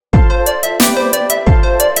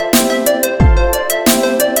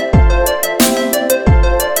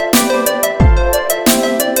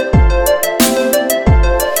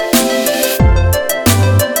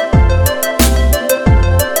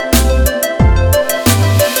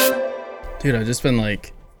Dude, I've just been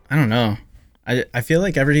like, I don't know. I feel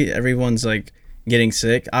like everyone's like getting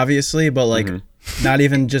sick, obviously, but like not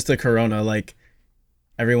even just the corona. Like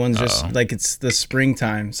everyone's just like it's the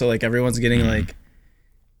springtime, so like everyone's getting like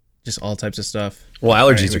just all types of stuff. Well,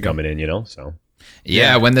 allergies are coming in, so.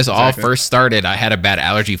 Yeah, when this all first started, I had a bad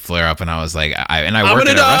allergy flare up, and I was like, I work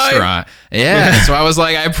at a restaurant. Yeah, so I was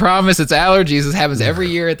like, I promise it's allergies. This happens every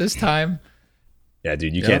year at this time. Yeah,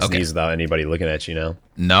 dude, you can't sneeze without anybody looking at you now.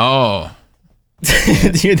 No.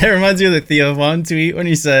 Dude, that reminds me of the Theo Von tweet when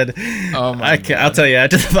he said, "Oh my God. I'll tell you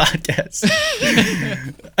after the podcast."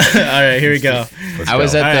 All right, here we go. I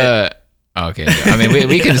was at the. Okay, I mean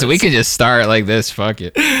we can just start like this. Fuck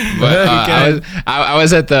it. But I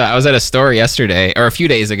was at a store yesterday or a few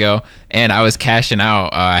days ago, and I was cashing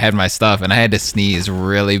out. I had my stuff, and I had to sneeze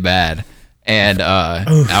really bad. And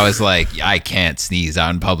I was like, I can't sneeze out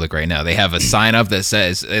in public right now. They have a sign up that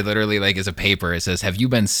says, it literally like is a paper. It says, have you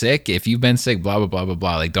been sick? If you've been sick, blah, blah, blah, blah,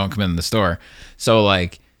 blah. Like, don't come in the store. So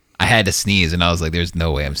like, I had to sneeze, and I was like, there's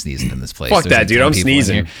no way I'm sneezing in this place. Fuck that, dude. I'm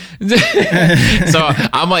sneezing. So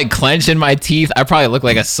I'm like clenching my teeth. I probably look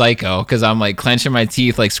like a psycho because I'm like clenching my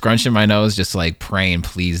teeth, like scrunching my nose, just like praying,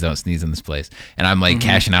 please don't sneeze in this place. And I'm like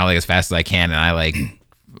cashing out like as fast as I can. And I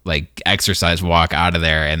like exercise walk out of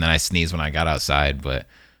there, and then I sneezed when I got outside, but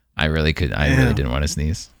I really didn't want to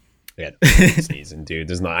sneeze. Yeah, sneezing, dude.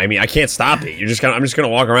 There's not. I mean, I can't stop it. I'm just gonna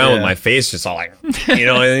walk around with my face just all like, you're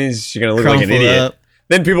gonna look like an idiot. Up.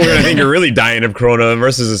 Then people are gonna think you're really dying of corona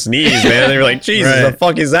versus a sneeze, man. They're like, Jesus, the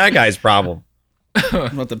fuck is that guy's problem? I'm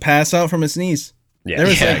about to pass out from a sneeze. Yeah,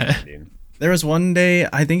 there was one day,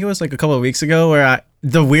 I think it was like a couple of weeks ago, where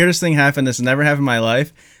the weirdest thing happened. This never happened in my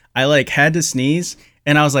life. I like had to sneeze.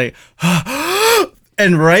 And I was like,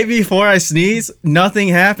 and right before I sneezed, nothing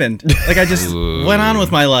happened. Like I just went on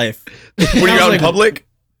with my life. Were you out in public?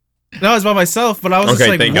 No, I was by myself, but I was just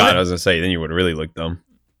like, thank God. I was gonna say, then you would really look dumb.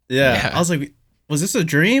 Yeah. I was like, was this a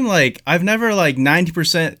dream? Like I've never like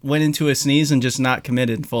 90% went into a sneeze and just not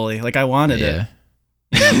committed fully. Like I wanted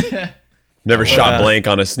it. Never shot blank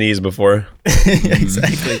on a sneeze before.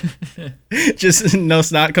 Exactly. Just no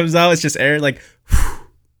snot comes out. It's just air. Like.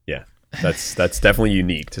 Yeah. That's definitely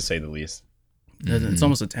unique, to say the least. It's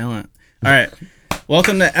almost a talent. All right.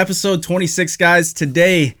 Welcome to episode 26, guys.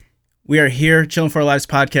 Today, we are here, Chilling for Our Lives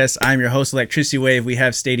podcast. I'm your host, Electricity Wave. We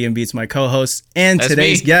have Stadium Beats, my co-host. And that's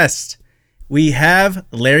today's guest, we have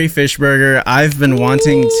Larry Fishburger. I've been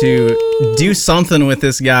wanting to do something with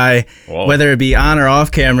this guy, whether it be on or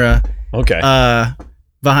off camera. Okay.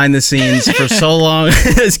 Behind the scenes for so long.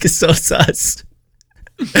 It's so sus.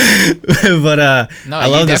 But no, I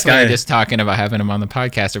love this guy. Just talking about having him on the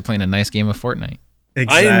podcast or playing a nice game of Fortnite.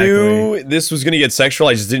 Exactly. I knew this was going to get sexual.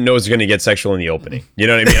 I just didn't know it was going to get sexual in the opening. You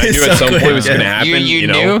know what I mean? I knew at some point it was going to happen. You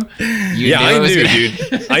know? I knew,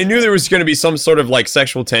 dude. I knew there was going to be some sort of like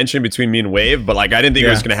sexual tension between me and Wave, but like I didn't think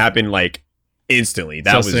it was going to happen like instantly.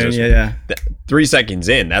 That was soon, just 3 seconds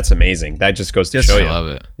in. That's amazing. That just goes to show you. I love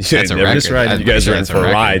it. That's a record. You guys are in for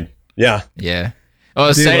a ride. Yeah. Yeah.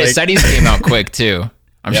 Oh, SETI's came out quick too.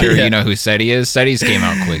 I'm sure you know who SETI is. SETI's came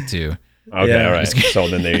out quick too. Okay, all right. So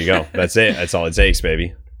then there you go. That's it. That's all it takes,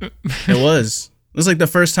 baby. It was like the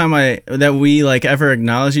first time that we like ever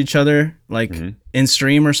acknowledged each other, like in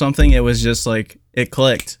stream or something. It was just like it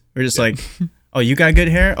clicked. We're just like, oh, you got good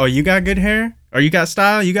hair. Oh, you got good hair. Or you got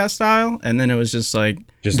style. You got style. And then it was just like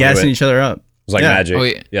gassing each other up. It was like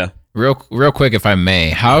magic. Yeah. Real quick, if I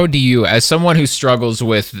may, how do you, as someone who struggles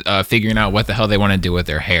with figuring out what the hell they want to do with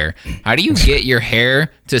their hair, how do you get your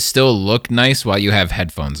hair to still look nice while you have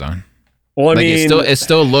headphones on? Well, I mean, it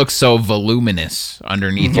still looks so voluminous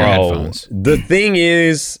underneath your headphones. The thing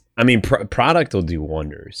is, I mean, product will do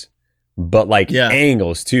wonders, but like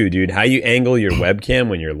angles too, dude. How you angle your webcam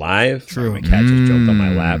when you're live? True. My cat just jumped on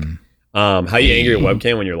my lap. How you angle your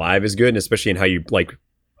webcam when you're live is good, and especially in how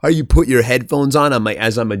you put your headphones on.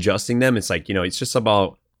 As I'm adjusting them, it's like, it's just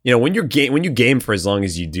about, when you game for as long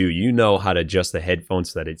as you do, you know how to adjust the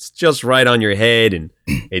headphones so that it's just right on your head and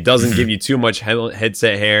it doesn't give you too much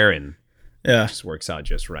headset hair, and it just works out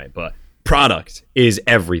just right. But product is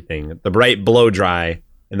everything. The right blow dry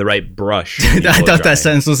and the right brush. I thought that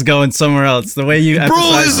sentence was going somewhere else. The way you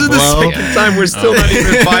emphasize this is the second time we're still not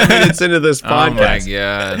even 5 minutes into this podcast. Oh my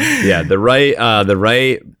God. Yeah, the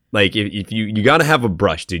right. Like, if you got to have a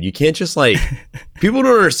brush, dude. You can't just, like, people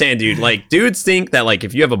don't understand, dude. Like, dudes think that, like,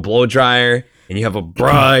 if you have a blow dryer and you have a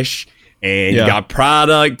brush and you got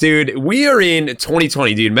product, dude, we are in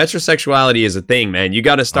 2020, dude. Metrosexuality is a thing, man. You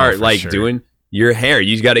got to start, doing your hair.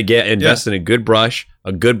 You got to invest in a good brush,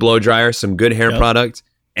 a good blow dryer, some good hair product,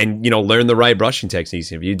 and learn the right brushing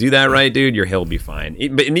techniques. If you do that right, dude, your hair will be fine.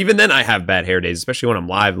 And even then, I have bad hair days, especially when I'm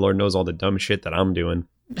live. Lord knows all the dumb shit that I'm doing.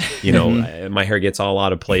 My hair gets all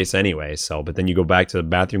out of place anyway. So, but then you go back to the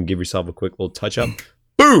bathroom, give yourself a quick little touch up,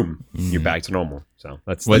 boom, you're back to normal. So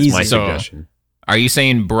that's my suggestion. Are you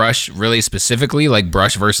saying brush really specifically, like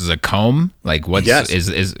brush versus a comb? Like what's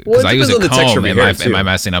is because I use a comb. Am I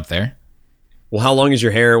messing up there? Well, how long is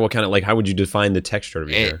your hair? What kind of how would you define the texture of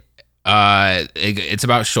your hair? It's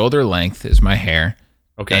about shoulder length is my hair.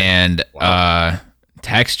 Okay. And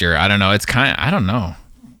texture, I don't know. It's I don't know.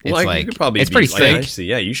 It's you could probably it's pretty thick.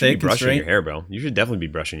 Yeah, you should be brushing your hair, bro. You should definitely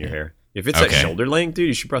be brushing your hair. If it's at shoulder length, dude,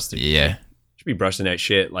 you should brush it. Yeah. You should be brushing that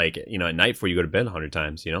shit at night before you go to bed 100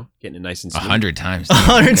 times, getting it nice and smooth. 100 times.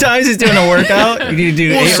 100 times he's doing a workout? You need to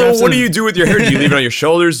do 8 so what do you do with your hair? Do you leave it on your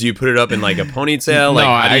shoulders? Do you put it up in like a ponytail? No,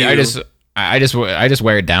 I just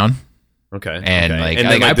wear it down. Okay. And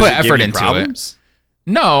I put effort into it.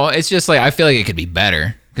 No, it's just I feel like it could be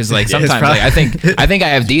better. Because sometimes I think I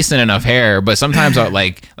have decent enough hair, but sometimes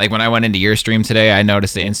like when I went into your stream today, I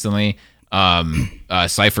noticed it instantly.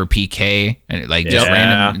 Cypher PK and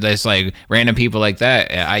just random people like that.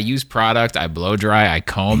 I use product, I blow dry, I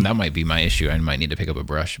comb. That might be my issue. I might need to pick up a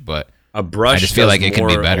brush, but a brush. I just feel like it could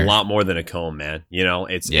be better. A lot more than a comb, man. You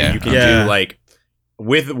can do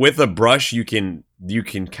with a brush you can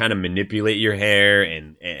kind of manipulate your hair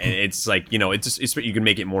and it's it's you can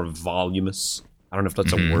make it more voluminous. I don't know if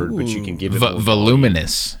that's a word, but you can give it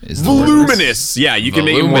voluminous. Is the voluminous? Word. Yeah, you can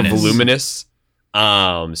make it more voluminous.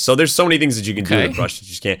 So there's so many things that you can do with a brush that you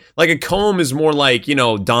just can't. Like a comb is more like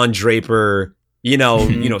Don Draper.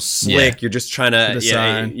 Slick. You're just trying to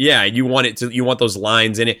you want those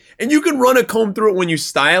lines in it, and you can run a comb through it when you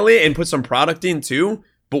style it and put some product in too.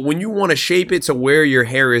 But when you want to shape it to where your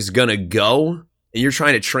hair is gonna go, and you're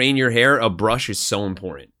trying to train your hair, a brush is so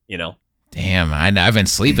important. Damn, I've been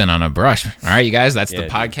sleeping on a brush. All right, you guys, that's the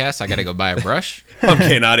podcast. I got to go buy a brush. I'm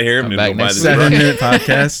getting out of here. I'm going to go buy the 7-minute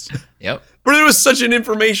podcast. Yep. But it was such an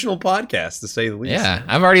informational podcast, to say the least. Yeah,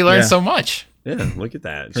 I've already learned so much. Yeah, look at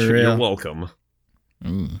that. You're welcome.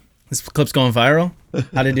 This clip's going viral.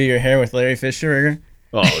 How to do your hair with Larry Fisher.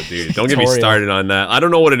 Oh, dude, don't get me started on that. I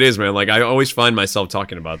don't know what it is, man. I always find myself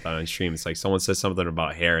talking about that on stream. It's like someone says something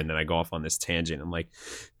about hair, and then I go off on this tangent. I'm like,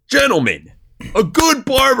 gentlemen. A good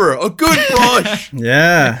barber, a good brush.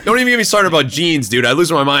 Yeah. Don't even get me started about jeans, dude. I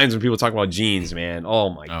lose my mind when people talk about jeans, man.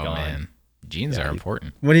 Oh my god. Man. Jeans are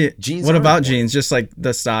important. What about jeans? Just like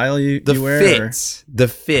the style you wear? The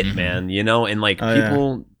fit, man. And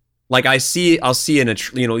people I'll see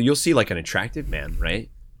you'll see an attractive man,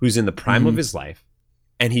 right? Who's in the prime of his life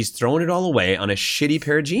and he's throwing it all away on a shitty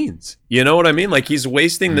pair of jeans. You know what I mean? He's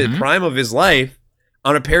wasting the prime of his life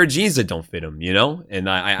on a pair of jeans that don't fit him, And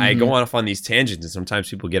I go off on these tangents, and sometimes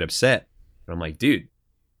people get upset. And I'm like, dude,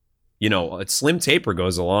 a slim taper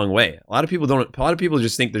goes a long way. A lot of people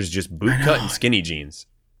just think there's just boot cut and skinny jeans.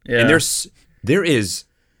 Yeah. And there is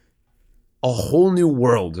a whole new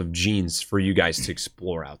world of jeans for you guys to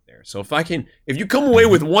explore out there. So if you come away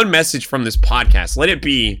with one message from this podcast, let it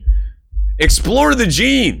be explore the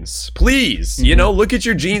jeans, please. Look at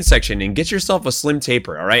your jeans section and get yourself a slim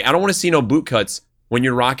taper. All right. I don't want to see no boot cuts when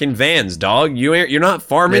you're rocking Vans, dog. You're not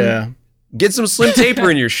farming. Yeah. Get some slim taper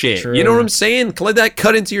in your shit. True. You know what I'm saying? Let that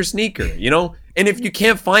cut into your sneaker, And if you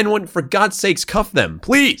can't find one, for God's sakes, cuff them,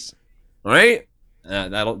 please. All right?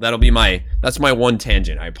 That'll be that's my one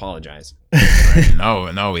tangent. I apologize.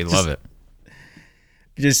 No, we love it.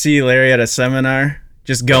 You just see Larry at a seminar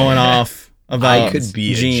just going off about I could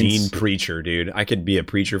be jeans. A jean preacher, dude. I could be a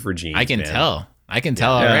preacher for jeans. I can tell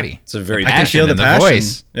already. It's a very I can feel the passion.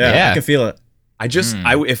 Voice. Yeah, I can feel it.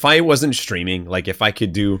 If I wasn't streaming, if I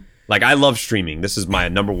could do, I love streaming. This is my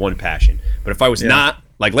number one passion. But if I was not,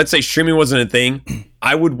 let's say streaming wasn't a thing,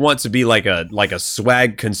 I would want to be like a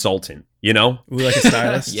swag consultant, Ooh, like a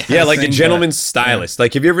stylist? Yeah, like a gentleman's stylist.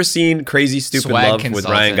 Have you ever seen Crazy Stupid swag Love with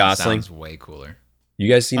Ryan Gosling? Sounds way cooler.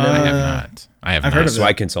 You guys seen that? I have not. heard of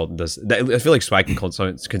swag consultant does. I feel like swag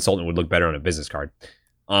consultant would look better on a business card.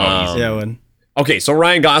 Yeah, it would. Okay, so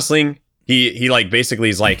Ryan Gosling, he basically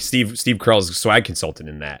is like Steve Carell's swag consultant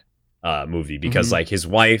in that movie because his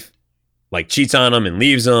wife cheats on him and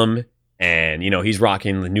leaves him, and he's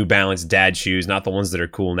rocking the New Balance dad shoes, not the ones that are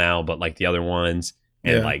cool now, but the other ones,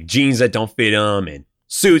 and jeans that don't fit him and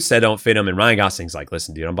suits that don't fit him. And Ryan Gosling's like,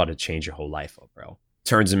 listen, dude, I'm about to change your whole life up, bro.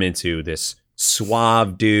 Turns him into this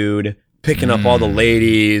suave dude, picking up all the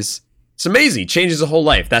ladies. It's amazing. Changes the whole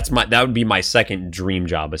life. That would be my second dream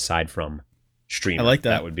job aside from streamer. I like that.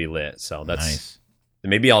 That would be lit. So that's nice.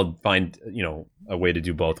 Maybe I'll find a way to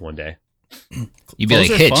do both one day. You'd be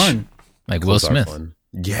like Hitch, fun. Like Will Smith.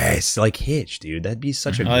 Yes, like Hitch, dude. That'd be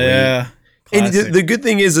such a Oh great. yeah. And Classic. the good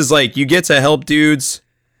thing is like you get to help dudes,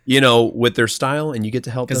 with their style, and you get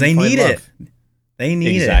to help them Because they find need love. it. They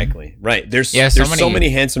need Exactly. Right. There's so many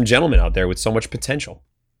handsome gentlemen out there with so much potential.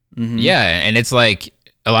 it. Mhm. Yeah, and it's like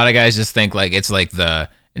a lot of guys just think like it's like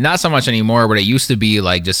not so much anymore, but it used to be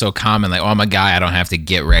like just so common, like, oh, I'm a guy, I don't have to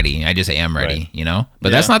get ready. I just am ready, Right.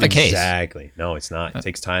 But that's not the case. Exactly. No, it's not. It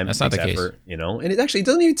takes time. That's It not takes the case. effort, And it actually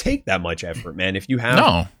doesn't even take that much effort, man. If you have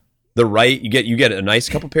No. the right, you get a nice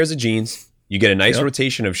couple pairs of jeans, you get a nice Yep.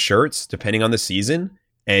 rotation of shirts, depending on the season,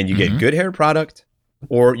 and you Mhm. get good hair product,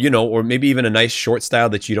 or maybe even a nice short style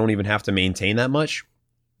that you don't even have to maintain that much.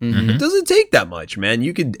 Mhm. It doesn't take that much, man.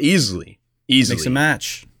 You could easily. Mix and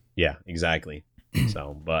match. Yeah, exactly.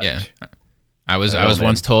 So, but Yeah. I was I don't know,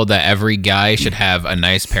 once man. told that every guy should have a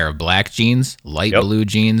nice pair of black jeans, light Yep. blue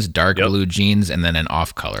jeans, dark Yep. blue jeans, and then an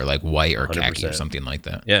off color like white or khaki or 100%. something like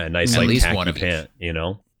that. yeah, a nice At like least khaki one of each. pant,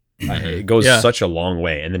 Mhm. It goes Yeah. such a long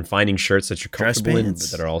way. And then finding shirts that you're Dress comfortable in,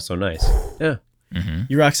 pants. but that are also nice. Yeah, Mhm.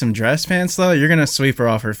 You rock some dress pants though, you're gonna sweep her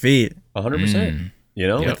off her feet 100%. Mm. You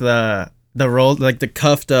know, with the rolled like the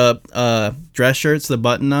cuffed up dress shirts, the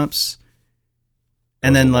button ups,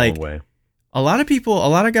 and Goes a then long like way. a lot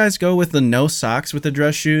of guys go with the no socks with the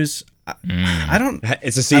dress shoes. Mm. I don't.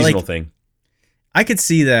 It's a seasonal like- thing. I could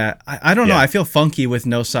see that. I don't know. Yeah. I feel funky with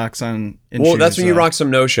no socks on. In Well, shoes, that's when you though. rock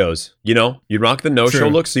some no-shows. You rock the no-show True.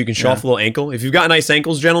 look so you can show Yeah. off a little ankle. If you've got nice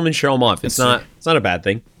ankles, gentlemen, show them off. It's not a bad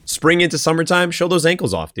thing. Spring into summertime, show those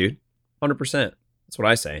ankles off, dude. 100%. That's what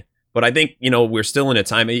I say. But I think, we're still in a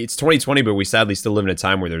time, it's 2020, but we sadly still live in a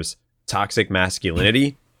time where there's toxic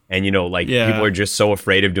masculinity. And, Yeah. people are just so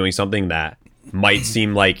afraid of doing something that might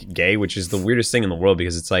seem like gay, which is the weirdest thing in the world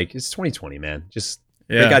because it's like, it's 2020, man. Just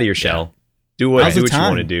break out of your shell. Do what Now's you the time.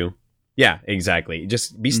 want to do. Yeah, exactly.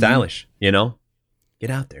 Just be stylish, Get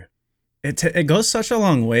out there. It goes such a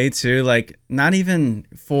long way too. Like not even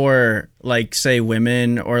for like say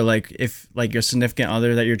women or like if like your significant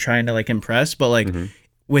other that you're trying to like impress, but like Mhm.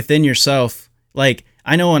 within yourself. Like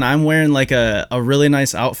I know when I'm wearing like a really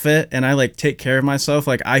nice outfit and I like take care of myself,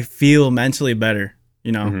 like I feel mentally better.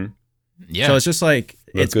 Mhm. Yeah. So it's just like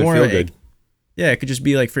Look it's good, more feel like good. yeah, it could just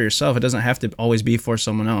be like for yourself. It doesn't have to always be for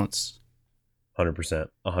someone else. 100%.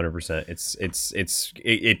 100%.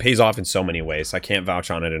 It pays off in so many ways. I can't vouch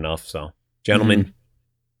on it enough. So, gentlemen,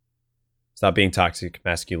 stop being toxic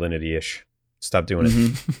masculinity-ish. Stop doing it.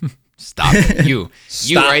 Mhm. Stop it. You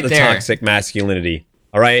Stop right the there. toxic masculinity.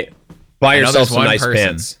 All right? Buy I know yourself there's some one nice person.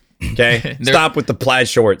 pants. Okay? There- Stop with the plaid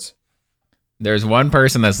shorts. There's one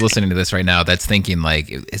person that's listening to this right now that's thinking like,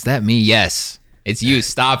 is that me? Yes. It's you.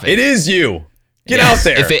 Stop it. It is you. Get Yes. out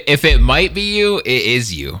there. If it might be you, it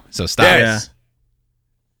is you. So stop. Yes.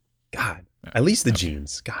 God. At least the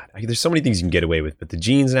jeans. God. There's so many things you can get away with, but the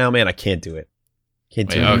jeans now, man, I can't do it. Can't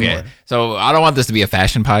do Wait, it okay. anymore. So I don't want this to be a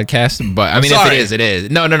fashion podcast, but I mean, if sorry. it is, it is.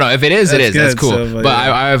 No. If it is, it That's is. That's good, cool. so, but but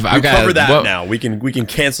yeah. I've We got cover that what- now. We can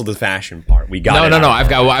cancel the fashion part. We got No, it. no. out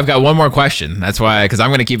of I've got one more question. That's why, because I'm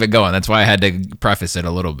going to keep it going. That's why I had to preface it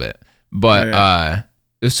a little bit. But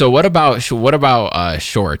so what about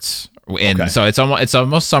shorts? And Okay. so it's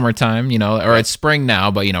almost summertime, or it's spring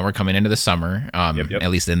now, but we're coming into the summer. Yep. At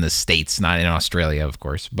least in the States, not in Australia, of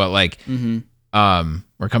course. But like, Mhm.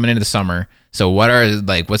 we're coming into the summer. So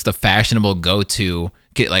what's the fashionable go-to?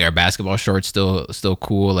 Like, are basketball shorts still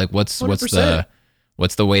cool? Like, what's 100%.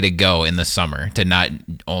 the way to go in the summer to not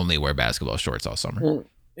only wear basketball shorts all summer? Well,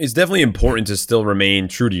 it's definitely important to still remain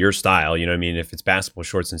true to your style. You know what I mean? If it's basketball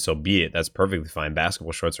shorts, then so be it. That's perfectly fine.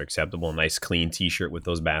 Basketball shorts are acceptable. A nice clean t-shirt with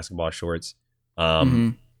those basketball shorts.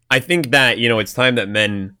 Mhm. I think that, it's time that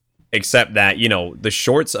men accept that, the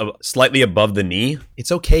shorts slightly above the knee,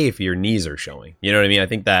 it's okay if your knees are showing. You know what I mean? I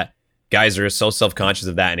think that guys are so self-conscious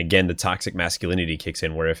of that. And again, the toxic masculinity kicks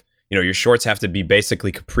in where if, your shorts have to be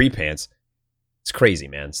basically capri pants, it's crazy,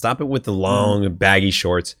 man. Stop it with the long, baggy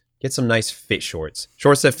shorts. Get some nice fit shorts.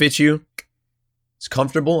 Shorts that fit you. It's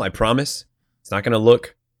comfortable, I promise. It's not going to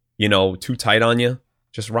look, too tight on you.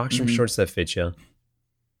 Just rock some shorts that fit you.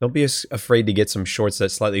 Don't be afraid to get some shorts that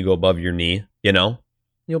slightly go above your knee,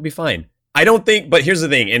 You'll be fine. I don't think, but here's the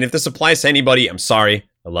thing. And if this applies to anybody, I'm sorry.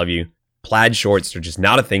 I love you. Plaid shorts are just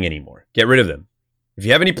not a thing anymore. Get rid of them. If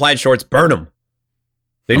you have any plaid shorts, burn them.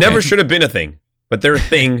 They Okay. never should have been a thing, but they're a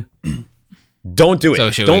thing. Don't do it.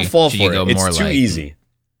 So should Don't fall you for go it. It's more too like- easy.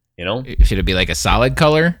 Should it be like a solid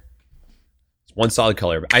color? One solid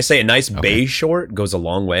color. I say a nice beige short goes a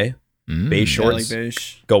long way. Beige Yeah, like shorts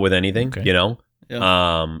beige. go with anything, Okay. Yeah.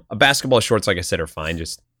 A basketball shorts, like I said, are fine.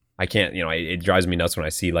 Just I can't, it drives me nuts when I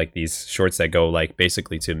see like these shorts that go like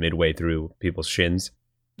basically to midway through people's shins.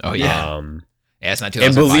 Oh yeah. Yeah, it's not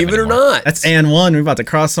And 2005 believe it or anymore. not, That's and one. We're about to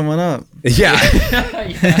cross someone up. yeah,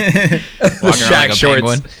 Walking around like Shaq a shorts,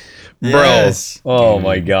 penguin. bro. Yes. Oh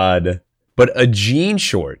my god! But a jean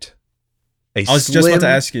short, a I was just about to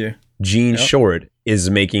ask you. jean short is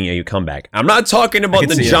making a comeback. I'm not talking about can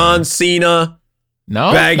the see it. John Cena.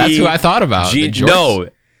 No, Baggy that's who I thought about. Jean, The jorts. no,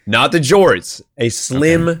 not the jorts. A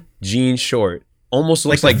slim jean short. Almost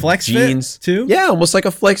looks Like like, the flex fit, jeans too? Yeah, almost like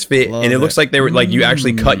a flex fit, Love and it looks it. like they were like you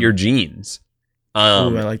actually cut your jeans. Ooh,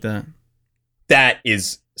 I like that. That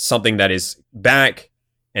is something that is back,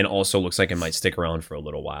 and also looks like it might stick around for a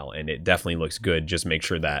little while, and it definitely looks good. Just make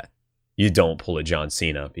sure that you don't pull a John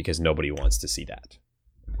Cena because nobody wants to see that.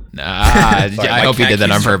 Nah, Sorry, I my hope you cat did that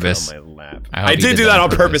keeps on jumping purpose. on my lap. hope I you did do that on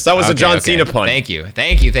purpose. That was a John Cena pun. Thank you.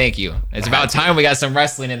 It's about time we got some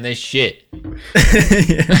wrestling in this shit.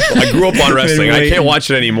 I grew up on wrestling. I waiting. can't watch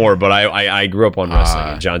it anymore, but I grew up on wrestling.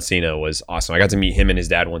 And John Cena was awesome. I got to meet him and his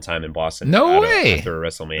dad one time in Boston. No way. After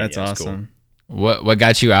WrestleMania. That's It was cool. awesome. What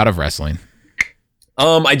got you out of wrestling?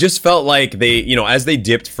 I just felt like they, as they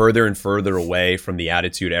dipped further and further away from the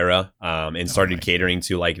Attitude Era, and started catering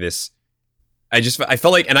to like this. I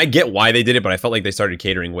felt like, and I get why they did it, but I felt like they started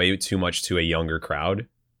catering way too much to a younger crowd.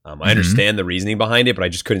 I understand the reasoning behind it, but I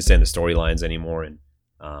just couldn't stand the storylines anymore, and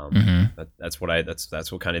that's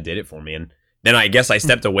what kind of did it for me. And then I guess I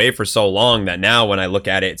stepped away for so long that now when I look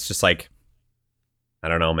at it, it's just like, I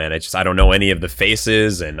don't know, man. I don't know any of the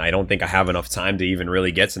faces, and I don't think I have enough time to even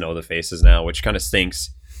really get to know the faces now, which kind of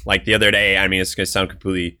stinks. Like the other day, I mean, it's gonna sound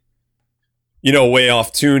completely, way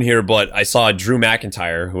off tune here, but I saw Drew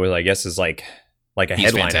McIntyre, who I guess is like a He's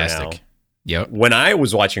headliner fantastic. now. Yep. When I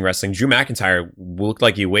was watching wrestling, Drew McIntyre looked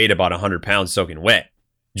like he weighed about 100 pounds soaking wet.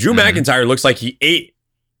 Drew McIntyre looks like he ate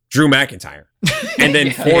Drew McIntyre and then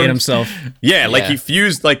He ate formed himself. Yeah, like Yeah. he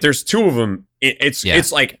fused, like there's two of them. It's Yeah.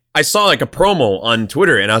 like I saw like a promo on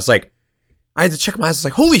Twitter and I was like, I had to check my eyes. I was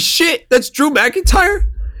like, holy shit, that's Drew McIntyre.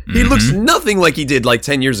 He looks nothing like he did like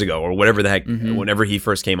 10 years ago or whatever the heck, whenever he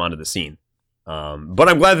first came onto the scene. But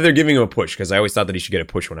I'm glad that they're giving him a push because I always thought that he should get a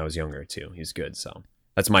push when I was younger too. He's good, so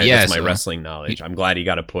that's my wrestling knowledge. I'm glad he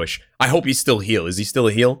got a push. I hope he's still heel. Is he still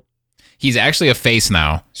a heel? He's actually a face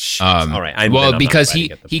now. Shit. All right. Well, because he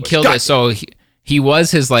killed it. So he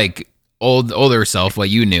was his like older self,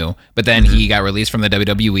 what you knew, but then he got released from the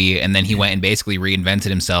WWE, and then he went and basically reinvented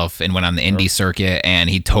himself and went on the indie circuit, and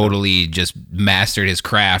he totally just mastered his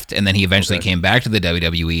craft, and then he eventually came back to the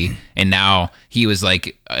WWE, and now he was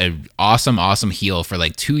like an awesome heel for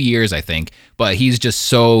like 2 years, I think, but he's just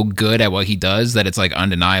so good at what he does that it's like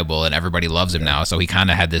undeniable, and everybody loves him now. So he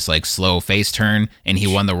kind of had this like slow face turn, and he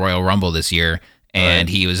won the Royal Rumble this year, and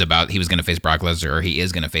he was going to face Brock Lesnar, or he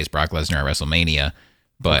is going to face Brock Lesnar at WrestleMania.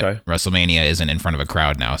 But WrestleMania isn't in front of a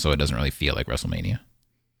crowd now, so it doesn't really feel like WrestleMania.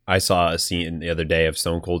 I saw a scene the other day of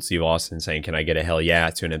Stone Cold Steve Austin saying, "Can I get a hell yeah?"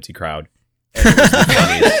 to an empty crowd. And it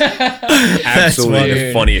was the absolutely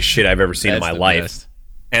the funniest shit I've ever seen in my life. Best.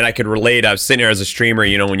 And I could relate. I was sitting there as a streamer,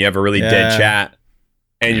 when you have a really dead chat,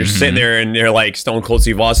 and you're sitting there and you're like, Stone Cold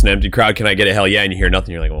Steve Austin, empty crowd, "Can I get a hell yeah?" And you hear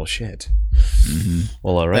nothing. You're like, "Well, shit."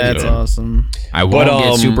 Well, all right. That's awesome. I won't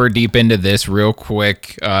get super deep into this real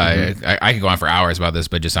quick. I could go on for hours about this,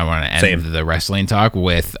 but I want to end the wrestling talk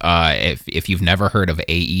with if you've never heard of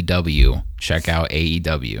AEW, check out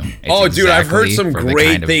AEW. It's Dude, I've heard exactly some for the great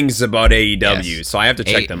kind of- things about AEW, Yes. so I have to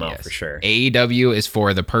check them out for sure. AEW is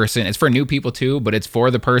for the person, it's for new people too, but it's for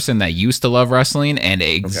the person that used to love wrestling, and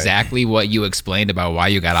exactly what you explained about why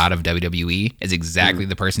you got out of WWE is exactly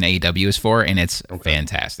the person AEW is for, and it's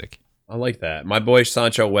fantastic. I like that. My boy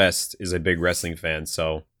Sancho West is a big wrestling fan,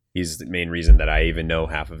 so he's the main reason that I even know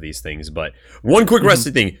half of these things. But one quick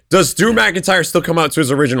wrestling thing: does Drew McIntyre still come out to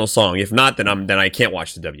his original song? If not, then I can't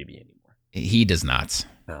watch the WWE anymore. He does not.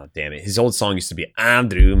 Oh damn it! His old song used to be "I'm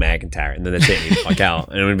Drew McIntyre," and then that's it. He'd fuck out,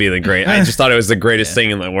 and it would be the great. I just thought it was the greatest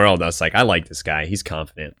thing in the world. I was like, I like this guy. He's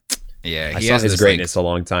confident. Yeah, I saw his greatness a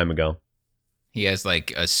long time ago. He has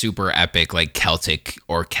like a super epic, like Celtic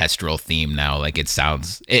orchestral theme now. Like it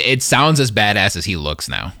sounds as badass as he looks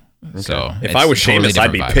now. Okay. So if I was Sheamus,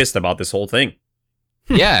 I'd be pissed about this whole thing.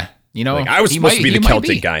 Yeah, I was supposed to be the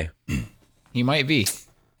Celtic guy. He might be.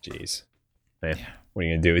 Jeez, man, what are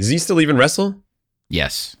you gonna do? Is he still even wrestle?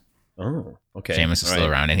 Yes. Oh, okay. Sheamus is still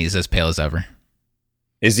around, and he's as pale as ever.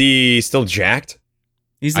 Is he still jacked?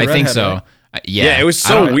 I think so. Right? Yeah, it was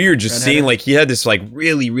so weird just seeing like he had this like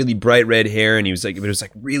really really bright red hair, and he was like, it was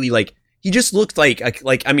like really like he just looked like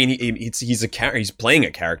I mean he's a character, he's playing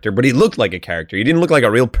a character, but he looked like a character. He didn't look like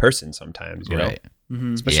a real person sometimes, you know.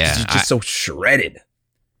 Especially because he's just so shredded.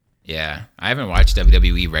 Yeah, I haven't watched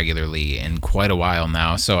WWE regularly in quite a while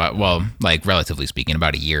now. So, like relatively speaking,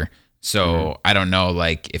 about a year. So I don't know,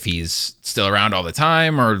 like, if he's still around all the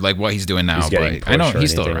time or like what he's doing now. He's getting But I know pushed or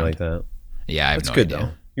he's still anything around. like that. Yeah, I have That's no good idea.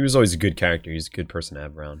 though. He was always a good character. He's a good person to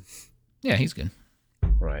have around. Yeah, he's good.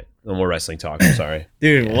 Right. No more wrestling talk. I'm sorry.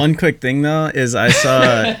 Dude, one quick thing though is I saw.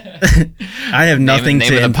 I have nothing name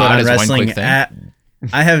of to the input pod on is one wrestling. quick thing.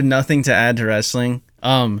 I have nothing to add to wrestling.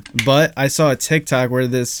 But I saw a TikTok where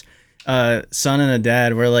this son and a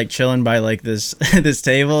dad were like chilling by like this this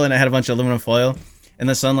table, and it had a bunch of aluminum foil. And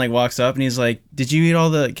the son like walks up and he's like, "Did you eat all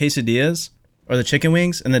the quesadillas or the chicken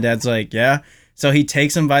wings?" And the dad's like, "Yeah." So he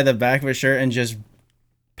takes him by the back of his shirt and just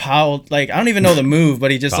like I don't even know the move, but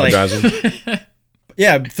he just like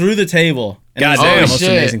through the table. And God it was like damn. the most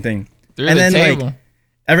amazing thing. Through And the then, like, table.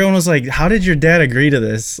 Everyone was like, "How did your dad agree to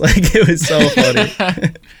this?" Like it was so funny.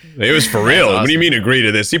 It was for real. What do you mean agree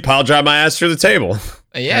to this? He pile drive my ass through the table.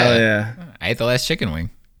 Yeah. Hell yeah. I ate the last chicken wing.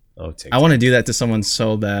 Oh, I want to do that to someone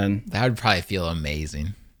so bad. That would probably feel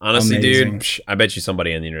amazing. Honestly, Amazing. dude, I bet you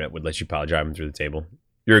somebody on the internet would let you pile drive him through the table.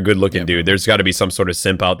 You're a good looking dude. There's got to be some sort of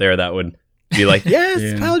simp out there that would be like, "Yes,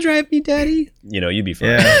 Yeah. pile drive me, daddy." You know, you'd be fine.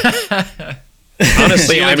 Yeah.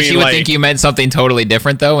 Honestly, She I would, mean, she would like, think you meant something totally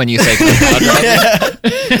different though when you say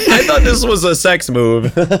I thought this was a sex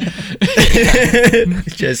move.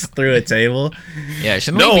 Just through a table. Yeah,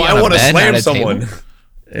 shouldn't No, we be on I a want to bed, slam not a someone. table?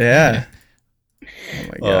 Yeah. Oh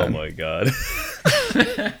my god. Oh my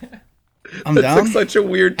god. I'm That's down. like such a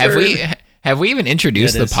weird Have turn. have we even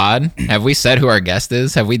introduced Yeah, it the is. pod? Have we said who our guest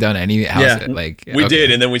is? Have we done any? How's Yeah. it, like We okay.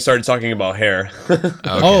 did, and then we started talking about hair. Okay.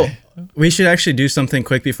 Oh, we should actually do something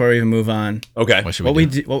quick before we even move on. Okay. What should What we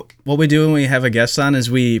we do? do, what we do when we have a guest on is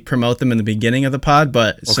we promote them in the beginning of the pod,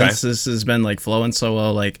 but since this has been like flowing so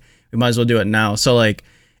well, like we might as well do it now. So like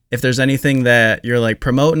if there's anything that you're like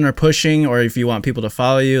promoting or pushing, or if you want people to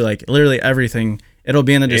follow you, like literally everything, it'll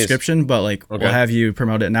be in the It is. description, but like Okay. we'll have you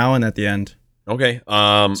promote it now and at the end. Okay.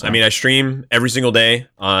 I mean, I stream every single day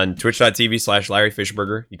on twitch.tv/Larry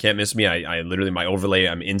Fishburger. You can't miss me. I literally, my overlay,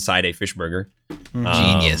 I'm inside a Fishburger.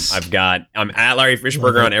 Genius. I'm at Larry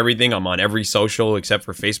Fishburger on everything. I'm on every social except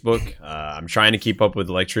for Facebook. I'm trying to keep up with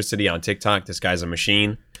electricity on TikTok. This guy's a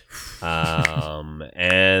machine.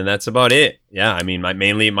 And that's about it. Yeah. I mean, my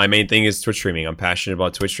main thing is Twitch streaming. I'm passionate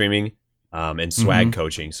about Twitch streaming. And swag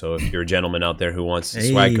coaching. So if you're a gentleman out there who wants to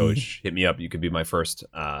swag Hey. coach, hit me up. You could be my first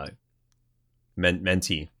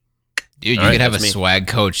mentee. Dude, you All right, could have a that's me. swag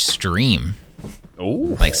coach stream.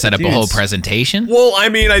 Oh, Like set up a Dude, whole it's- presentation. well, I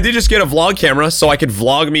mean, I did just get a vlog camera, so I could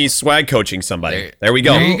vlog me swag coaching somebody. There we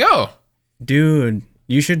go. There you go. Dude,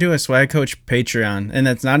 you should do a swag coach Patreon, and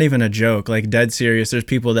that's not even a joke. Like dead serious. There's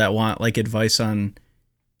people that want like advice on.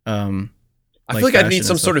 I like feel like I fashion need and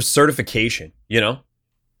some stuff. sort of certification. You know,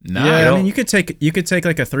 Nah, Yeah, you know? I mean you could take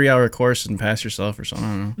like a 3-hour course and pass yourself or something.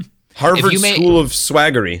 I don't know. Harvard you made- School of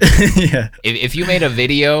Swaggery. Yeah. if you made a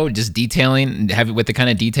video just detailing, have it with the kind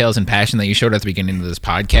of details and passion that you showed at the beginning of this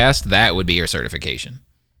podcast, that would be your certification.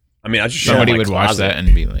 I mean, I just show Somebody my would watch closet. that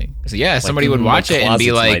and be like, so yeah, somebody would my watch it and be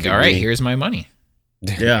closet's like, my all right, degree." here's my money.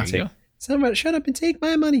 Yeah. There you go. Somebody shut up and take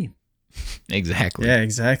my money. Exactly. Yeah,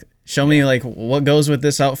 exactly. Show me like what goes with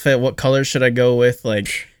this outfit. What colors should I go with?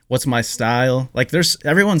 Like, what's my style? Like,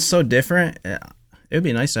 everyone's so different. Yeah, it would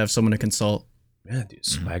be nice to have someone to consult. Yeah, dude,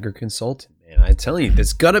 swagger consultant, man. I'm telling you,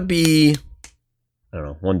 there's gotta be. I don't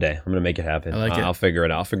know. One day, I'm gonna make it happen. I like it. I'll figure it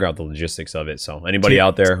out. I'll figure out the logistics of it. So, anybody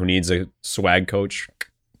out there who needs a swag coach,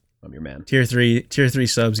 I'm your man. Tier 3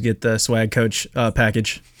 subs get the swag coach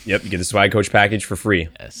package. Yep, you get the swag coach package for free,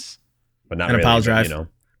 Yes. but not And a really, pile but, drive. you know,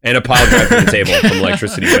 and a pile drive to the table from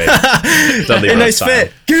Electricity Wave. Dudley A Rock nice style.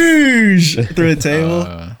 fit. Goosh! Through a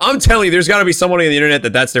table. I'm telling you, there's got to be someone on the internet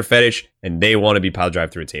that's their fetish, and they want to be pile drive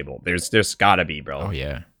through a table. There's got to be, bro. Oh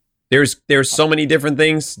yeah. There's so many different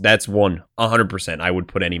things. That's 100%. I would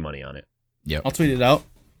put any money on it. Yep. I'll tweet it out.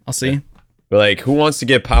 I'll see. But like, who wants to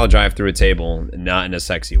get pile drive through a table, not in a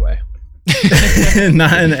sexy way?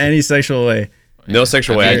 Not in any sexual way. No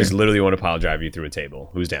sexual way. I Okay. just literally want to pile drive you through a table.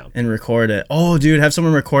 Who's down? And record it. Oh, dude, have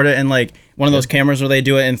someone record it in like one of those cameras where they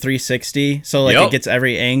do it in 360. So like Yep. it gets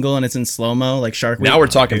every angle and it's in slow mo, like Shark Week. Now we're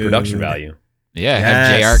talking Dude. production value. Yeah.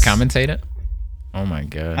 Yes. Have JR commentate it. Oh my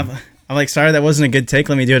god. I'm like, sorry, that wasn't a good take.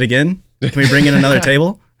 Let me do it again. Can we bring in another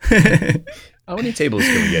table? How many tables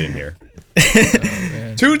can we get in here?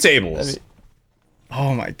 2 tables.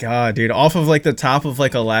 Oh my god, dude! Off of like the top of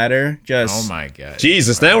like a ladder, just Oh my god.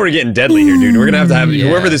 Jesus, now we're getting deadly here, dude. We're gonna have to have Yeah.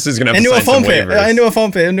 whoever this is gonna have into to a sign some foam pit. waivers. Into a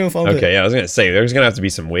foam pit. Into a foam pit. Okay, yeah, I was gonna say there's gonna have to be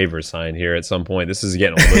some waivers signed here at some point. This is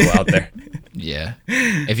getting a little out there. Yeah.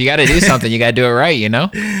 If you got to do something, you got to do it right. You know.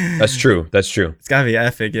 That's true. That's true. It's gotta be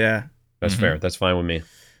epic, yeah. That's fair. That's fine with me.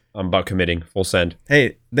 I'm about committing. Full send.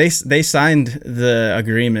 Hey, they signed the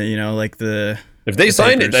agreement, you know, like the If they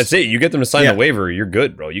signed it, that's it. You get them to sign Yeah. the waiver, you're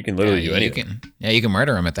good, bro. You can literally do anything. You can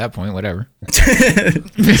murder him at that point. Whatever.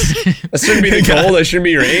 That shouldn't be the goal. That shouldn't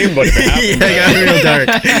be your aim. But if it happens, It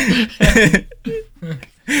got real dark.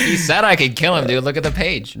 He said I could kill him, dude. Look at the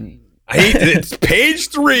page. it's page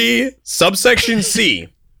 3, subsection C.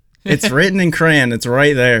 It's written in crayon. It's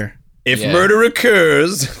right there. If murder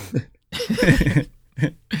occurs,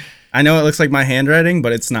 I know it looks like my handwriting,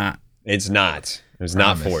 but it's not. it's not. It's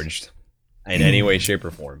not forged in any way, shape,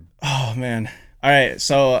 or form. Oh man. All right.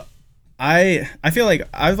 So I feel like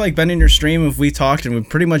I've like been in your stream if we talked and we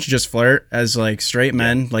pretty much just flirt as like straight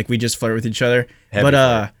men, like we just flirt with each other. Heavy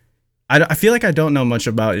But I feel like I don't know much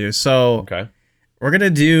about you. So Okay. we're gonna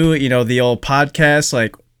do, the old podcast.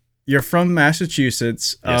 Like, you're from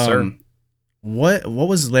Massachusetts. Yes, sir. What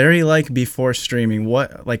was Larry like before streaming?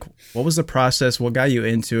 What was the process? What got you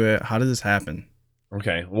into it? How did this happen?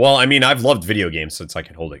 Okay. Well, I mean, I've loved video games since I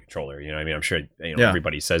could hold a controller. You know, I mean, I'm sure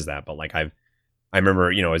everybody says that, but like I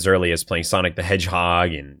remember, as early as playing Sonic the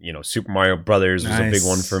Hedgehog and Super Mario Brothers was a big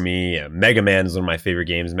one for me. Mega Man is one of my favorite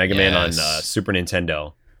games. Mega Man on Super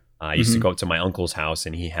Nintendo. I used to go up to my uncle's house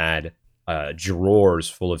and he had drawers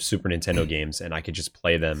full of Super Nintendo games, and I could just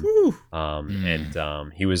play them.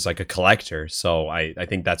 And he was like a collector, so I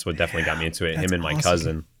think that's what definitely got me into it. Him and my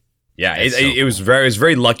cousin. Yeah, it was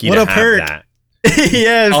very lucky to have that.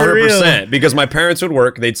 Yeah, for 100%. real. Because my parents would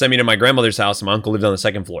work. They'd send me to my grandmother's house, and my uncle lived on the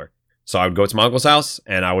second floor. So I would go to my uncle's house,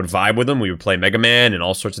 and I would vibe with him. We would play Mega Man and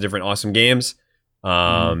all sorts of different awesome games.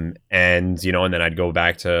 And then I'd go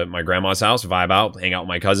back to my grandma's house, vibe out, hang out with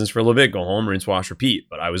my cousins for a little bit, go home, rinse, wash, repeat.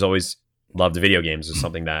 But I was always loved video games. It was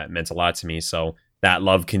something that meant a lot to me. So that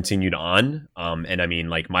love continued on. And I mean,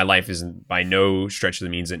 like, my life isn't by no stretch of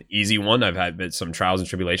the means an easy one. I've had some trials and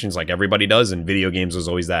tribulations like everybody does, and video games was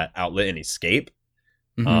always that outlet and escape.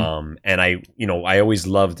 And I always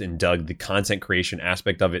loved and dug the content creation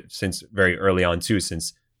aspect of it since very early on too,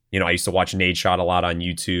 since, I used to watch Nade Shot a lot on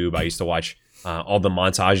YouTube. I used to watch all the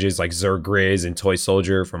montages like Zerg Grizz and Toy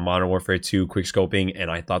Soldier from Modern Warfare 2 quickscoping.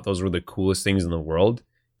 And I thought those were the coolest things in the world.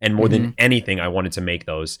 And more than anything, I wanted to make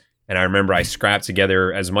those. And I remember I scrapped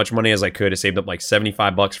together as much money as I could. I saved up like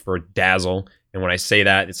 $75 for Dazzle. And when I say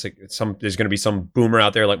that, it's like there's going to be some boomer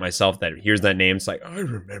out there like myself that hears that name. It's like, I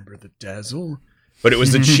remember the Dazzle. But it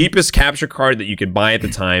was the cheapest capture card that you could buy at the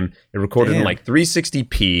time. It recorded in like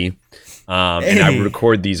 360p. And I would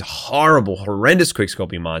record these horrendous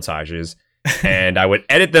quickscoping montages. And I would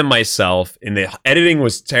edit them myself. And the editing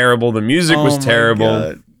was terrible. The music was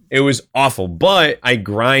terrible. It was awful. But I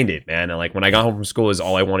grinded, man. And like when I got home from school is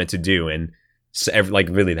all I wanted to do. And like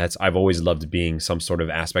really, I've always loved being some sort of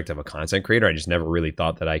aspect of a content creator. I just never really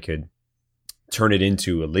thought that I could turn it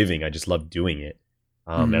into a living. I just loved doing it.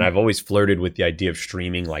 And I've always flirted with the idea of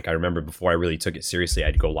streaming. Like I remember before I really took it seriously,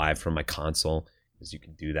 I'd go live from my console because you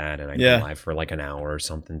can do that. And I'd go live for like an hour or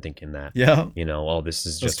something thinking that, this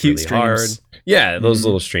is just really hard. Yeah, those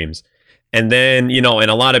little streams. And then, and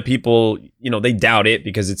a lot of people, they doubt it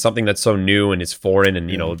because it's something that's so new and it's foreign and,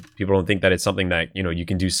 people don't think that it's something that, you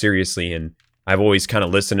can do seriously. And I've always kind of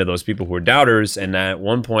listened to those people who are doubters. And at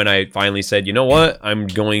one point I finally said, you know what, I'm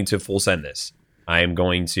going to full send this. I am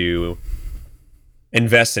going to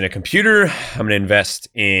invest in a computer. I'm going to invest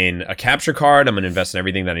in a capture card. I'm going to invest in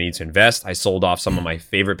everything that I need to invest. I sold off some of my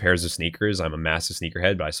favorite pairs of sneakers. I'm a massive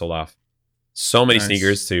sneakerhead, but I sold off so many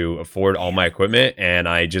sneakers to afford all my equipment, and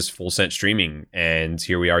I just full sent streaming. And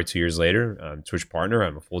here we are 2 years later. I'm Twitch partner.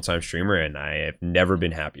 I'm a full-time streamer, and I have never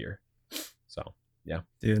been happier. So, yeah.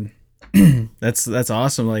 Dude, that's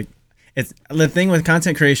awesome. Like, it's the thing with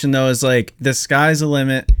content creation though is like the sky's the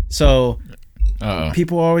limit. So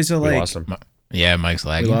people always are like, awesome. Yeah, Mike's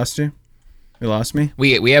lagging. We lost you? We lost me?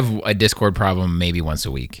 We have a Discord problem maybe once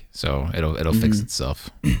a week, so it'll fix itself.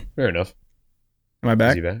 Fair enough. Am I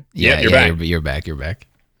back? Is he back? Yeah, you're back. You're back.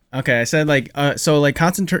 Okay, I said like so like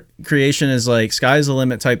content creation is like sky's the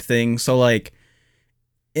limit type thing. So like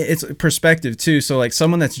it's perspective too. So like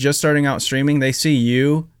someone that's just starting out streaming, they see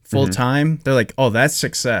you full time, they're like, "Oh, that's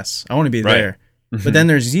success. I want to be there." But then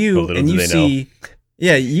there's you and you see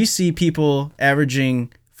you see people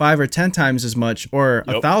averaging 5 or 10 times as much or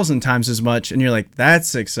 1,000 times as much, and you're like, that's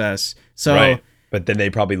success. So but then they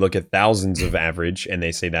probably look at thousands of average and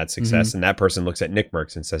they say that's success, and that person looks at Nick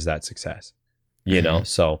Merckx and says that's success.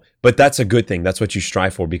 So but that's a good thing. That's what you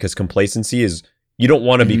strive for, because complacency is, you don't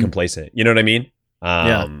want to be complacent. You know what I mean?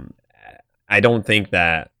 I don't think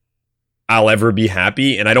that I'll ever be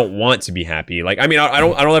happy, and I don't want to be happy. Like, I mean, I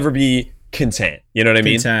don't ever be content. You know what I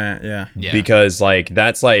mean? Content, yeah. Because like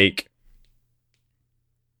that's like,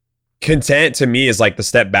 content to me is like the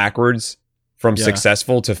step backwards from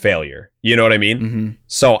successful to failure. You know what I mean? Mm-hmm.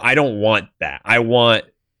 So I don't want that. I want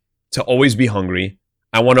to always be hungry.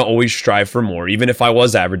 I want to always strive for more. Even if I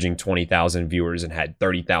was averaging 20,000 viewers and had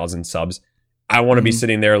 30,000 subs, I want to be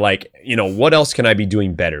sitting there like, you know, what else can I be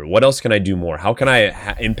doing better? What else can I do more? How can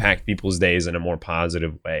I impact people's days in a more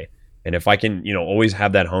positive way? And if I can, you know, always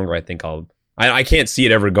have that hunger, I think I can't see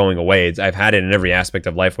it ever going away. I've had it in every aspect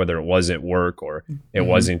of life, whether it was at work or it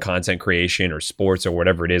was in content creation or sports or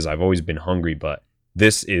whatever it is. I've always been hungry, but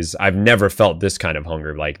I've never felt this kind of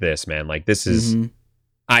hunger like this, man. Like this is,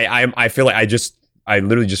 I feel like I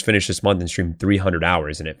literally just finished this month and streamed 300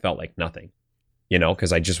 hours and it felt like nothing, you know,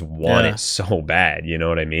 because I just want it so bad. You know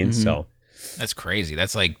what I mean? So that's crazy.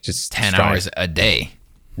 That's like just 10 hours a day.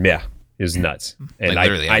 Yeah, it was nuts. And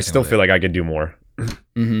like I still feel like I could do more.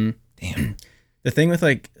 Damn. The thing with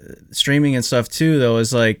like streaming and stuff too, though,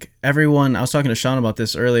 is like everyone, I was talking to Sean about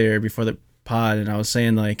this earlier before the pod, and I was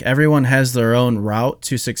saying like everyone has their own route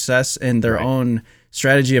to success and their own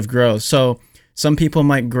strategy of growth. So some people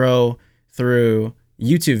might grow through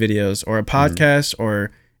YouTube videos or a podcast or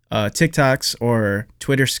TikToks or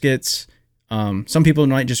Twitter skits. Some people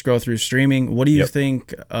might just grow through streaming. What do you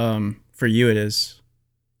think for you it is?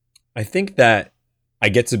 I think that I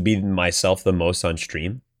get to be myself the most on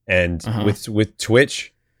stream. And with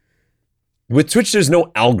Twitch, there's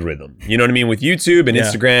no algorithm. You know what I mean? With YouTube and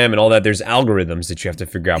Instagram and all that, there's algorithms that you have to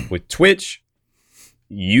figure out. With Twitch,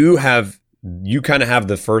 you kind of have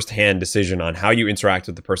the first-hand decision on how you interact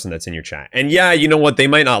with the person that's in your chat. And yeah, you know what? They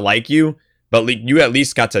might not like you, but you at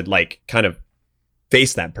least got to like kind of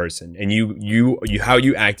face that person. And you how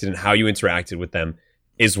you acted and how you interacted with them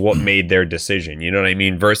is what made their decision. You know what I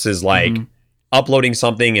mean? Versus like uploading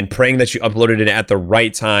something and praying that you uploaded it at the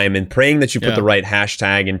right time and praying that you put the right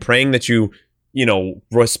hashtag and praying that you know,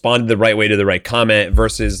 responded the right way to the right comment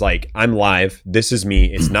versus like, I'm live. This is me.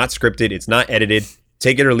 It's not scripted. It's not edited.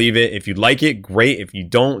 Take it or leave it. If you like it, great. If you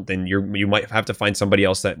don't, then you might have to find somebody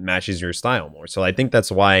else that matches your style more. So I think that's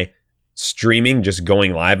why streaming, just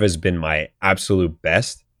going live, has been my absolute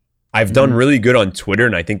best. I've done really good on Twitter,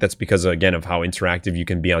 and I think that's because, again, of how interactive you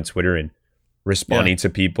can be on Twitter and responding to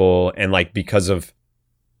people. And like, because of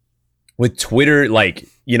with Twitter, like,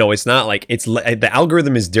 you know, it's not like the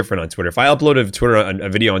algorithm is different on Twitter. If I upload a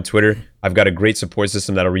video on Twitter, I've got a great support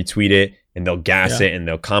system that'll retweet it and they'll gas it and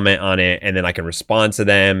they'll comment on it, and then I can respond to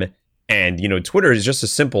them. And, you know, Twitter is just a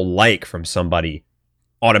simple like from somebody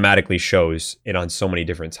automatically shows it on so many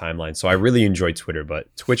different timelines. So I really enjoy Twitter,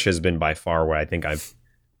 but Twitch has been by far where I think I've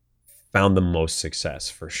found the most success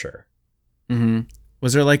for sure.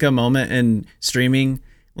 Was there like a moment in streaming,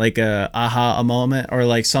 like a moment, or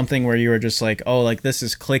like something where you were just like, oh, like this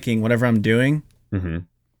is clicking, whatever I'm doing?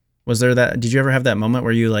 Was there that? Did you ever have that moment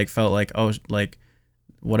where you like felt like, oh, like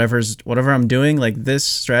whatever I'm doing, like this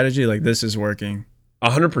strategy, like this is working?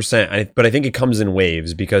 100%. But I think it comes in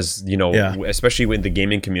waves because, you know, especially with the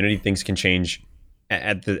gaming community, things can change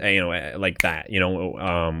at the, you know, like that, you know,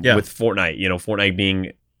 with Fortnite, you know, Fortnite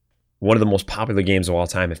being one of the most popular games of all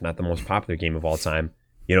time, if not the most popular game of all time.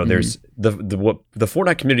 You know, there's what the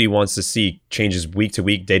Fortnite community wants to see changes week to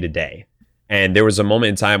week, day to day. And there was a moment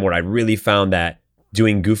in time where I really found that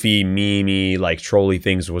doing goofy, meme-y, like trolly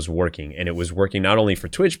things was working. And it was working not only for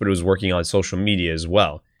Twitch, but it was working on social media as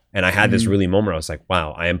well. And I had this really moment where I was like,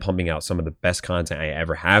 wow, I am pumping out some of the best content I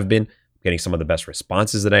ever have been, getting some of the best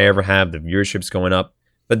responses that I ever have, the viewership's going up.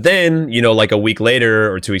 But then, you know, like a week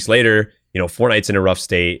later or 2 weeks later, you know, Fortnite's in a rough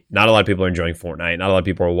state. Not a lot of people are enjoying Fortnite. Not a lot of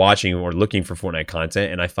people are watching or looking for Fortnite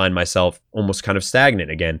content. And I find myself almost kind of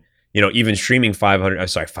stagnant again. You know, even streaming 300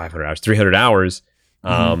 hours,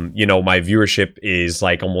 you know, my viewership is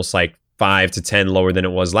like almost like 5 to 10 lower than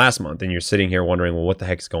it was last month. And you're sitting here wondering, well, what the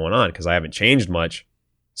heck's going on? Because I haven't changed much.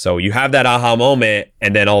 So you have that aha moment,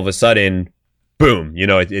 and then all of a sudden, boom, you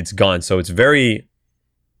know, it's gone. So it's a very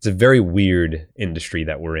weird industry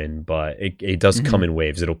that we're in, but it does come in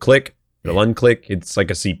waves. It'll click, it'll unclick. It's like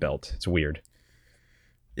a seatbelt. It's weird.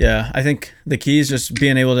 Yeah, I think the key is just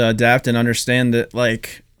being able to adapt and understand that,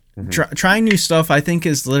 like, trying new stuff, I think,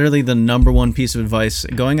 is literally the number one piece of advice.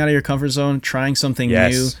 Going out of your comfort zone, trying something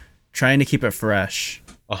new, trying to keep it fresh.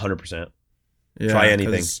 100%. Yeah, try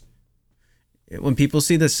anything. When people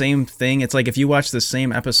see the same thing, it's like if you watch the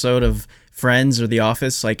same episode of Friends or The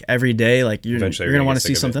Office like every day, like you're going to want to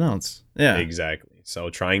see something else. Yeah, exactly. So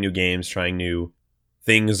trying new games, trying new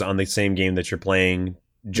things on the same game that you're playing.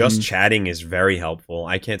 Just chatting is very helpful.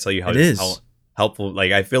 I can't tell you how helpful.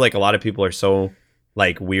 Like, I feel like a lot of people are so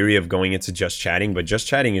like weary of going into just chatting, but just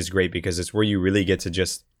chatting is great because it's where you really get to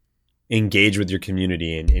just engage with your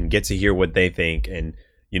community and get to hear what they think. And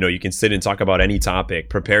You know, you can sit and talk about any topic,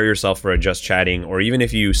 prepare yourself for a just chatting, or even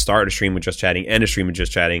if you start a stream with just chatting and a stream with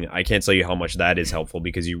just chatting, I can't tell you how much that is helpful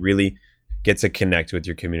because you really get to connect with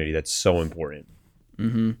your community. That's so important.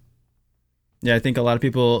 Mm-hmm. Yeah, I think a lot of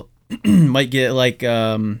people might get like,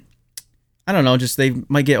 I don't know, just they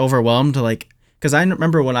might get overwhelmed. Like, because I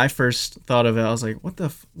remember when I first thought of it, I was like, what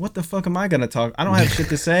the fuck am I gonna talk? I don't have shit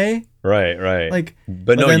to say. Right. Like,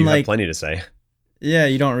 but no, you have plenty to say. Yeah,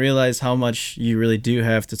 you don't realize how much you really do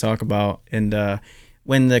have to talk about. And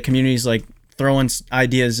when the community's like throwing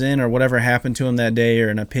ideas in or whatever happened to them that day or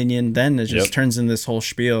an opinion, then it just turns in this whole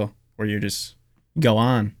spiel where you just go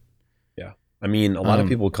on. Yeah. I mean, a lot of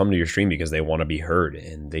people come to your stream because they want to be heard,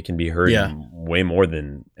 and they can be heard way more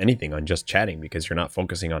than anything on just chatting because you're not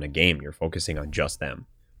focusing on a game. You're focusing on just them.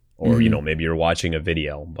 Or, you know, maybe you're watching a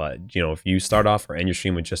video. But, you know, if you start off or end your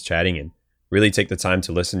stream with just chatting and really take the time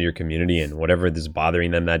to listen to your community and whatever is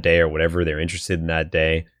bothering them that day or whatever they're interested in that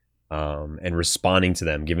day, and responding to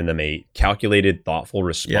them, giving them a calculated, thoughtful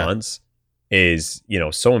response is, you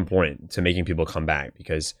know, so important to making people come back.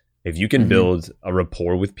 Because if you can build a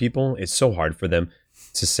rapport with people, it's so hard for them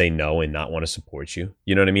to say no and not want to support you.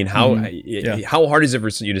 You know what I mean? How hard is it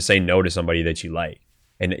for you to say no to somebody that you like?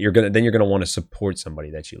 And you're gonna want to support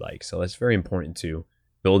somebody that you like. So that's very important to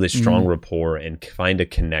build a strong rapport and find a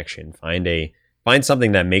connection, find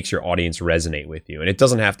something that makes your audience resonate with you. And it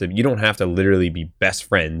doesn't have to, you don't have to literally be best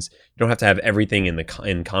friends. You don't have to have everything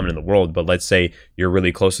in common in the world. But let's say you're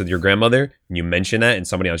really close with your grandmother and you mention that and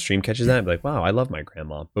somebody on stream catches that and be like, wow, I love my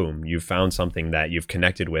grandma. Boom. You've found something that you've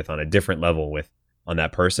connected with on a different level on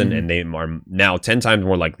that person. And they are now 10 times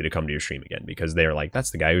more likely to come to your stream again because they're like,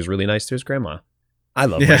 that's the guy who's really nice to his grandma. I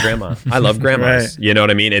love my grandma. I love grandmas. Right. You know what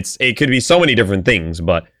I mean? It could be so many different things,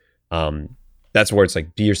 but that's where it's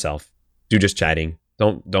like, be yourself. Do just chatting.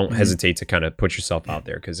 Don't hesitate to kind of put yourself out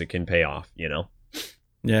there because it can pay off, you know?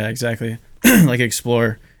 Yeah, exactly. Like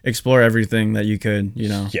explore everything that you could, you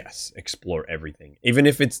know? Yes, explore everything. Even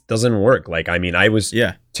if it doesn't work. Like, I mean, I was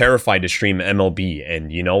terrified to stream MLB,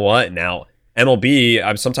 and you know what? Now,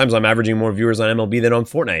 MLB, sometimes I'm averaging more viewers on MLB than on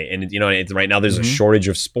Fortnite. And, you know, right now there's a shortage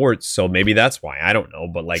of sports, so maybe that's why. I don't know.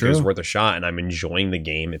 But, like, it was worth a shot, and I'm enjoying the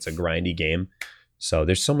game. It's a grindy game. So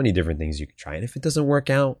there's so many different things you can try. And if it doesn't work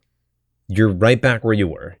out, you're right back where you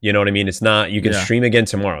were. You know what I mean? It's not, you can stream again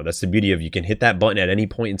tomorrow. That's the beauty of, you can hit that button at any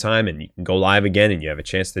point in time and you can go live again and you have a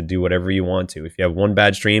chance to do whatever you want to. If you have one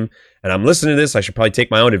bad stream, and I'm listening to this, I should probably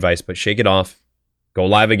take my own advice, but shake it off, go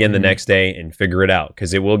live again the next day and figure it out,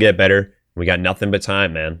 because it will get better. We got nothing but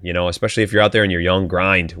time, man. You know, especially if you're out there and you're young,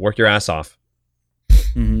 grind, work your ass off.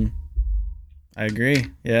 I agree.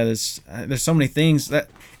 Yeah, there's so many things that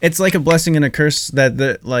it's like a blessing and a curse that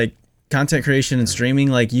the like content creation and streaming,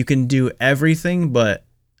 like you can do everything, but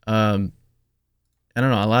I don't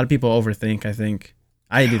know, a lot of people overthink. I think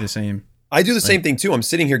I do the same. I do the same thing too. I'm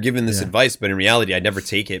sitting here giving this advice, but in reality, I never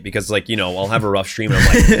take it because, like, you know, I'll have a rough stream and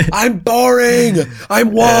I'm like, I'm boring,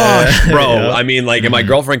 I'm washed, bro. I mean, like, and my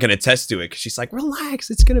girlfriend can attest to it because she's like, relax,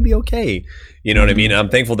 it's gonna be okay. You know what I mean? And I'm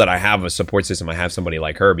thankful that I have a support system. I have somebody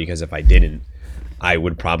like her, because if I didn't, I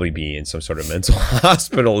would probably be in some sort of mental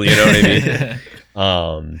hospital. You know what I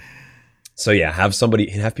mean? So yeah,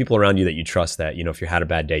 have people around you that you trust, that, you know, if you had a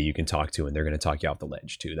bad day, you can talk to, and they're going to talk you off the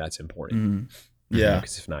ledge too. That's important. Yeah.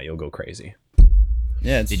 Because if not, you'll go crazy.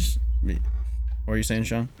 Yeah. What were you saying,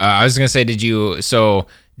 Sean? I was going to say, did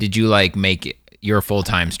you like make, you're a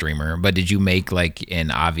full-time streamer, but did you make like an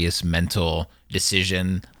obvious mental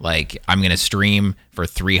decision, like, I'm going to stream for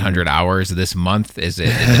 300 hours this month? Is the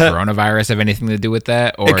coronavirus have anything to do with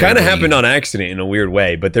that? Or it kind of happened on accident in a weird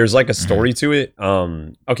way, but there's like a story to it.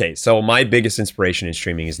 Okay, so my biggest inspiration in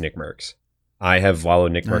streaming is Nick Mercs. I have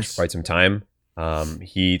followed Nick Mercs for quite some time.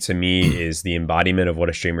 He, to me, is the embodiment of what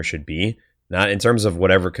a streamer should be. Not in terms of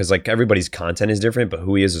whatever, because like everybody's content is different, but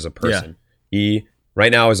who he is as a person. He,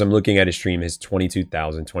 right now, as I'm looking at his stream, his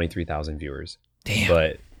 22,000, 23,000 viewers. Damn.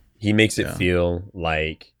 But he makes it feel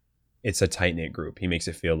like it's a tight-knit group. He makes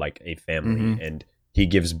it feel like a family, and he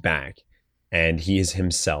gives back, and he is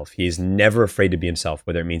himself. He is never afraid to be himself,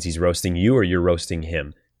 whether it means he's roasting you or you're roasting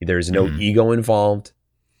him. There is no ego involved.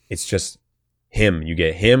 It's just him. You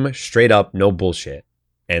get him straight up, no bullshit.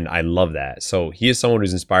 And I love that. So he is someone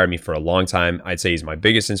who's inspired me for a long time. I'd say he's my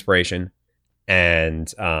biggest inspiration. And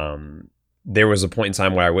there was a point in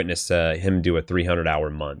time where I witnessed him do a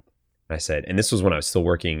 300-hour month. I said, and this was when I was still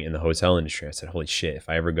working in the hotel industry. I said, holy shit, if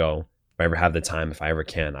I ever have the time, if I ever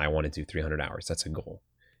can, I want to do 300 hours. That's a goal.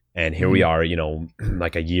 And here we are, you know,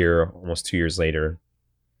 like a year, almost 2 years later.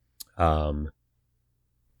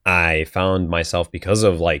 I found myself, because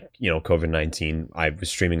of like, COVID-19, I was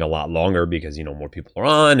streaming a lot longer because, more people are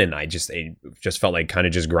on, and it just felt like kind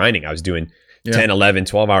of just grinding. I was doing 10, 11,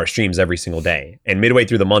 12-hour streams every single day. And midway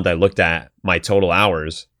through the month, I looked at my total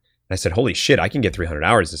hours and I said, holy shit, I can get 300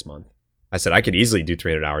 hours this month. I said, I could easily do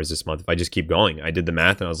 300 hours this month if I just keep going. I did the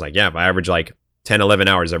math and I was like, yeah, if I average like 10, 11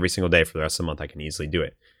 hours every single day for the rest of the month, I can easily do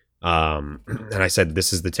it. And I said,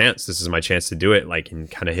 this is the chance. This is my chance to do it, like, and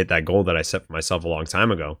kind of hit that goal that I set for myself a long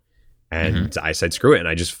time ago. And I said, screw it. And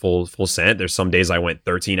I just full sent. There's some days I went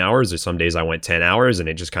 13 hours. There's some days I went 10 hours, and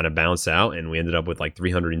it just kind of bounced out. And we ended up with like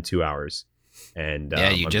 302 hours. And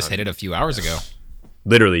yeah, you just hit it a few hours ago.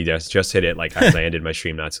 Literally just hit it like as I ended my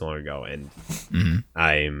stream not so long ago. And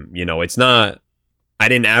I'm, it's not, I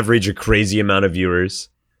didn't average a crazy amount of viewers.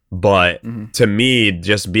 But to me,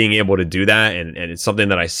 just being able to do that, and it's something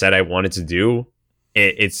that I said I wanted to do,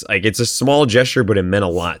 it's like, it's a small gesture, but it meant a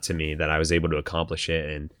lot to me that I was able to accomplish it.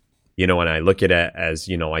 And, when I look at it as,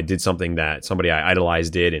 I did something that somebody I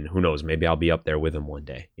idolized did, and who knows, maybe I'll be up there with him one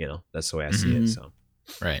day. That's the way I see it. So,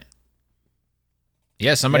 right.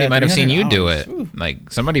 Yeah, somebody might have seen you do it.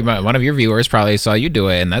 Like one of your viewers probably saw you do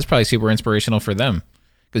it, and that's probably super inspirational for them.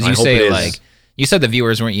 Because you say like, you said the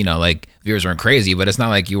viewers weren't, viewers weren't crazy, but it's not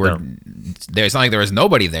like you were there. It's not like there was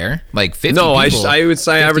nobody there. Like 50 people. I would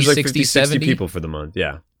say I average like 50, 60 people for the month.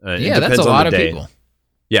 Yeah. Yeah, that's a lot of people.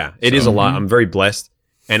 Yeah, it is a lot. I'm very blessed.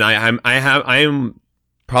 And I am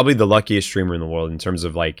probably the luckiest streamer in the world in terms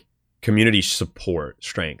of like community support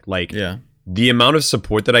strength. Like the amount of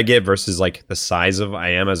support that I get versus like the size of I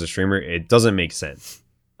am as a streamer, it doesn't make sense.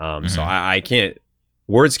 So I can't,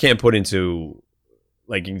 words can't put into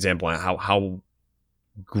like example how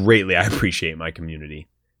greatly I appreciate my community.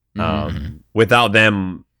 Without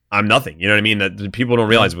them, I'm nothing. You know what I mean? That people don't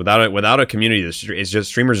realize without a community, it's just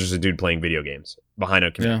streamers just a dude playing video games behind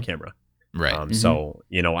a camera. Right. So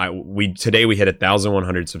today we hit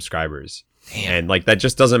 1,100 subscribers. Damn. And like that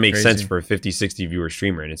just doesn't make sense for a 50, 60 viewer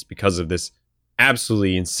streamer, and it's because of this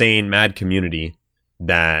absolutely insane mad community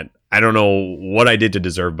that I don't know what I did to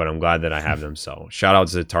deserve, but I'm glad that I have them. So shout out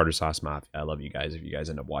to Tartar Sauce Mafia. I love you guys if you guys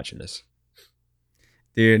end up watching this.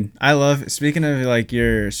 Dude, speaking of like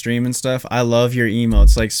your stream and stuff, I love your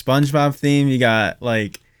emotes. Like SpongeBob theme, you got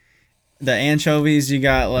like the anchovies, you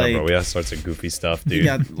got like... bro, we have sorts of goofy stuff, dude. You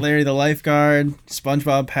got Larry the Lifeguard,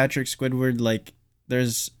 SpongeBob, Patrick, Squidward, like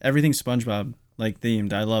there's everything SpongeBob like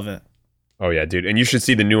themed. I love it. Oh yeah, dude. And you should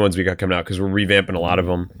see the new ones we got coming out because we're revamping a lot of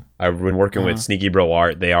them. I've been working with Sneaky Bro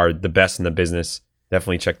Art. They are the best in the business.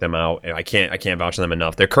 Definitely check them out. I can't vouch for them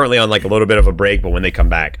enough. They're currently on like a little bit of a break, but when they come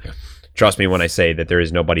back, trust me when I say that there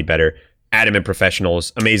is nobody better. Adamant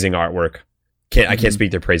professionals, amazing artwork. I can't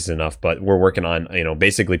speak their praises enough, but we're working on,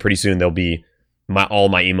 basically pretty soon they'll be all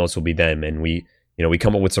my emotes will be them, and we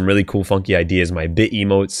come up with some really cool funky ideas. My bit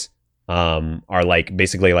emotes are like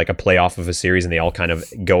basically like a play off of a series, and they all kind of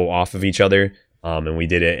go off of each other. And we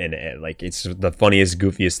did it, and like it's the funniest,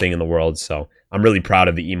 goofiest thing in the world. So I'm really proud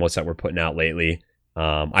of the emotes that we're putting out lately.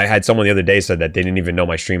 I had someone the other day said that they didn't even know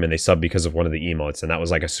my stream and they subbed because of one of the emotes, and that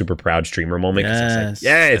was like a super proud streamer moment. Yes,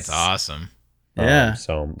 that's awesome. Yeah.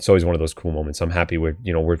 So it's always one of those cool moments. I'm happy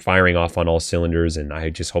we're firing off on all cylinders, and I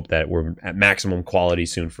just hope that we're at maximum quality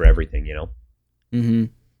soon for everything.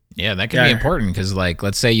 Yeah, that can be important because, like,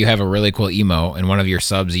 let's say you have a really cool emo and one of your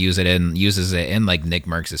subs uses it in like Nick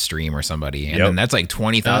Merck's stream or somebody, and then that's like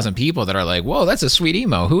 20,000 people that are like, "Whoa, that's a sweet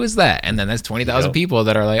emo. Who is that?" And then that's 20,000 people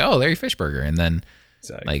that are like, "Oh, Larry Fishburger," and then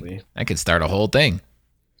like that could start a whole thing.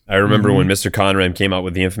 I remember when Mr. Conram came out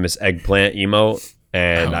with the infamous eggplant emo,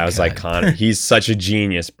 and I was like, "Con, he's such a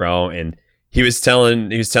genius, bro." And he was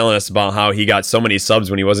telling us about how he got so many subs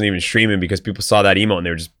when he wasn't even streaming because people saw that emo and they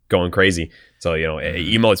were just going crazy. So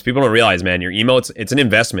emotes, people don't realize, man, your emotes, it's an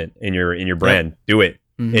investment in your brand. Do it.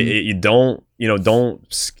 You don't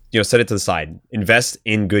set it to the side. Invest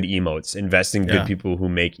in good emotes. Invest in good people who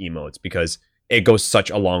make emotes because it goes such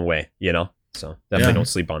a long way. So definitely don't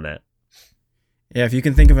sleep on that. Yeah, if you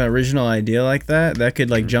can think of an original idea like that, that could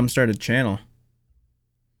like jumpstart a channel.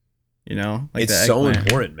 Like it's so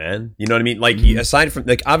important, man. You know what I mean? Like aside from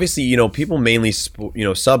like obviously, people mainly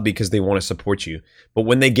sub because they want to support you. But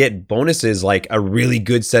when they get bonuses like a really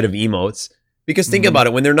good set of emotes, because think about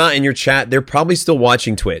it, when they're not in your chat, they're probably still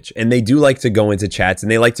watching Twitch, and they do like to go into chats,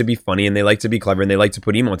 and they like to be funny, and they like to be clever, and they like to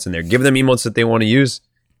put emotes in there. Give them emotes that they want to use,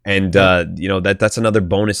 and that's another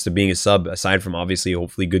bonus to being a sub. Aside from obviously,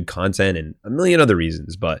 hopefully, good content and a million other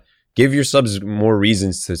reasons, but give your subs more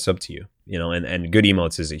reasons to sub to you. And good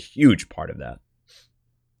emotes is a huge part of that.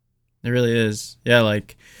 It really is. Yeah,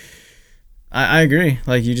 like I agree.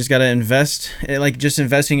 Like you just gotta invest, like just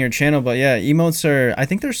investing in your channel. But yeah, emotes I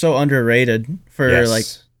think they're so underrated for like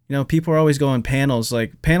people are always going panels.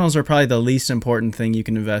 Like panels are probably the least important thing you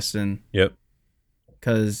can invest in. Yep.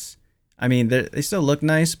 Because I mean, they still look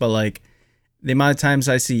nice, but like the amount of times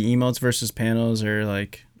I see emotes versus panels, or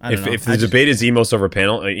like I don't know. If the debate is emotes over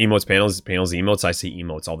emotes, panels, emotes, I see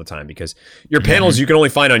emotes all the time because your panels you can only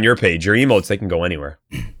find on your page. Your emotes, they can go anywhere.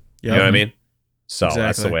 Yep. You know what I mean? So Exactly.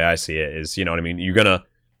 that's the way I see it. Is, you know what I mean? You're gonna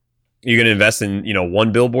invest in,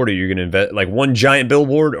 one billboard, or you're gonna invest like one giant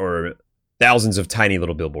billboard, or thousands of tiny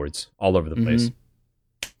little billboards all over the place.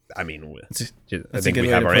 I mean, I think we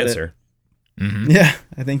have our answer. Yeah,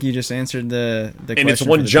 I think you just answered the question. And it's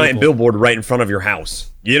one giant billboard right in front of your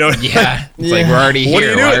house. You know? Yeah. It's like, we're already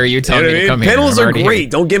here. Why are you telling me to come here? Panels are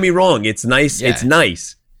great. Don't get me wrong. It's nice. Yeah. It's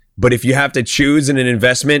nice. But if you have to choose in an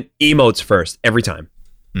investment, emotes first every time.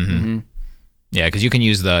 Yeah, because you can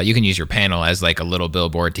use your panel as like a little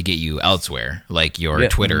billboard to get you elsewhere, like your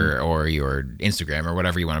Twitter or your Instagram or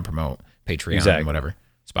whatever you want to promote, Patreon, whatever,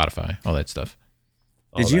 Spotify, all that stuff.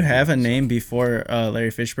 Did you have a name before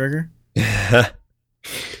Larry Fishburger?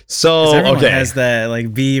 So everyone has that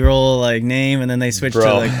like B-roll like name, and then they switch to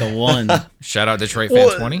like the one. Shout out Detroit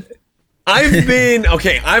Fan 20. I've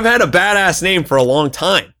had a badass name for a long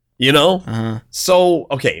time, So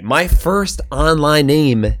my first online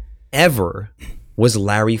name ever was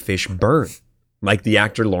Larry Fishburne, like the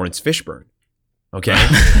actor Lawrence Fishburne.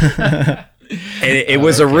 And it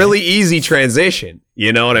was a really easy transition,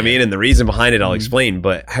 you know what I mean? And the reason behind it, I'll explain.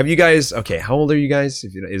 But have you guys, how old are you guys?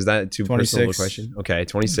 Is that too personal of a question? Okay,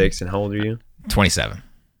 26. And how old are you? 27.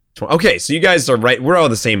 Okay, so you guys are right. We're all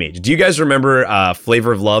the same age. Do you guys remember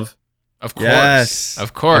Flavor of Love? Of course. Yes.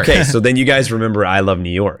 Of course. Okay, so then you guys remember I Love New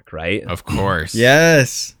York, right? Of course.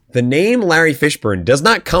 Yes. The name Larry Fishburne does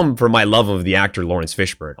not come from my love of the actor Lawrence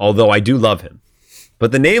Fishburne, although I do love him.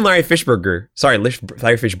 But the name Larry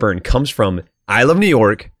Fishburne comes from I Love New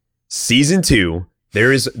York, season 2.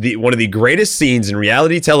 There is one of the greatest scenes in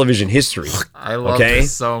reality television history. I love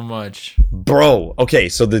this so much. Bro,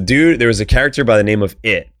 so there was a character by the name of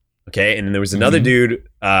It, and then there was another dude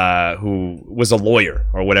who was a lawyer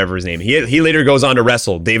or whatever his name. He later goes on to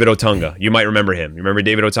wrestle, David Otunga. You might remember him. You remember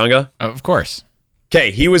David Otunga? Of course. Okay,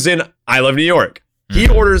 he was in I Love New York. He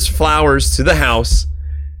orders flowers to the house.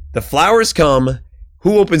 The flowers come.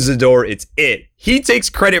 Who opens the door? It's It. He takes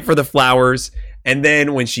credit for the flowers. And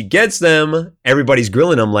then when she gets them, everybody's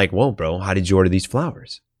grilling him like, whoa, bro, how did you order these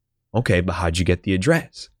flowers? Okay, but how'd you get the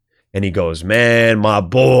address? And he goes, man, my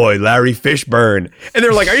boy, Larry Fishburne. And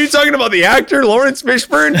they're like, are you talking about the actor, Lawrence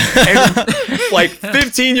Fishburne? And like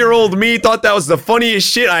 15-year-old me thought that was the funniest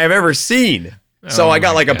shit I have ever seen. So I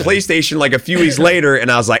got like a PlayStation like a few weeks later, and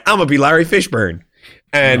I was like, I'm going to be Larry Fishburne.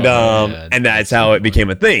 And and that's how it became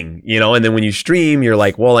a thing, and then when you stream, you're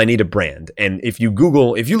like, well, I need a brand. And if you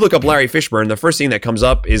look up Larry Fishburne, the first thing that comes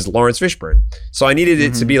up is Lawrence Fishburne. So I needed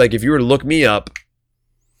it to be like, if you were to look me up,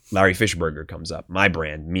 Larry Fishburger comes up, my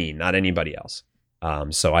brand, me, not anybody else.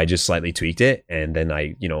 So I just slightly tweaked it, and then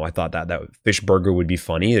I thought that Fishburger would be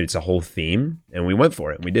funny. It's a whole theme, and we went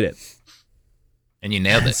for it, and we did it. And you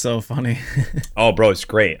nailed it. It's so funny. Oh, bro, it's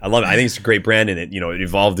great. I love it. I think it's a great brand, and it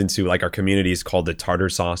evolved into like our community is called the Tartar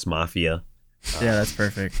Sauce Mafia. Yeah, that's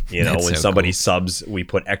perfect. When so somebody subs, we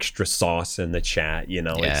put extra sauce in the chat.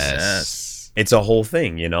 It's a whole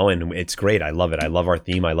thing. And it's great. I love it. I love our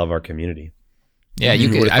theme. I love our community. Yeah, you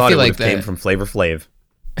could. I feel like that came from Flavor Flav.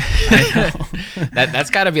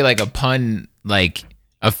 That's got to be like a pun, like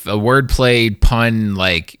a wordplay pun,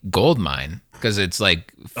 like gold mine. Because it's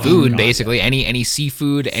like food, basically any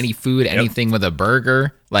seafood, anything with a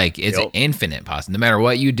burger, like it's infinite possible. No matter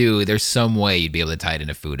what you do, there's some way you'd be able to tie it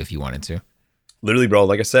into food if you wanted to. Literally, bro.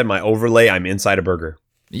 Like I said, my overlay, I'm inside a burger.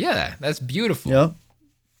 Yeah, that's beautiful. Yep.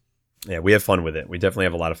 Yeah, we have fun with it. We definitely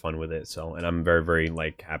have a lot of fun with it. So, and I'm very, very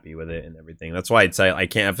like happy with it and everything. That's why I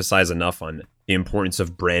can't emphasize enough on the importance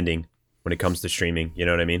of branding when it comes to streaming. You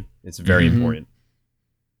know what I mean? It's very important.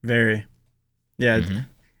 Very. Yeah.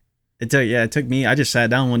 It took me. I just sat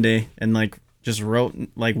down one day and like just wrote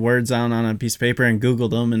like words down on a piece of paper and Googled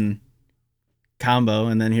them and combo,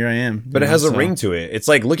 and then here I am. But it has a ring to it. It's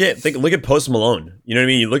like look at Post Malone. You know what I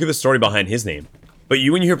mean? You look at the story behind his name. But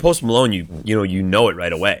when you hear Post Malone, you know it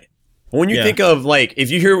right away. But when you think of like if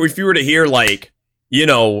you were to hear like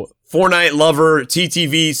Fortnite Lover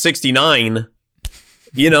TTV 69.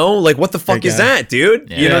 Like what the fuck is that, dude?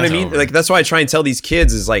 Yeah, you know what I mean? over. Like that's why I try and tell these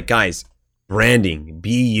kids is like, guys, branding,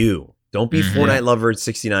 be you. Don't be Fortnite Lover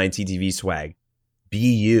 69 TTV swag. Be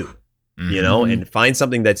you. And find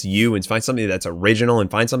something that's you, and find something that's original,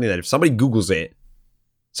 and find something that if somebody Googles it,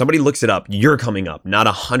 somebody looks it up, you're coming up, not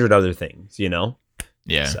 100 other things,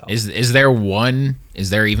 Yeah. So. Is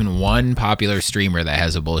there even one popular streamer that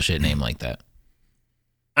has a bullshit name like that?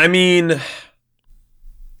 I mean,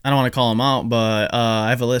 I don't want to call them out, but I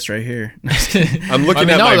have a list right here. I'm looking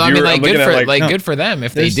at my viewer. I'm looking at good for them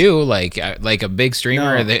if they do like a big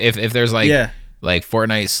streamer. If there's like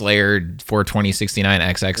Fortnite Slayer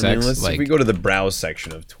 42069XXX. I mean, if we go to the browse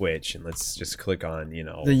section of Twitch and let's just click on, the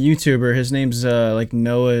YouTuber. His name's like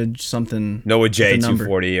Noah something. Noah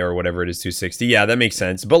J240 or whatever it is, 260. Yeah, that makes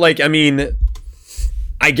sense. But like, I mean,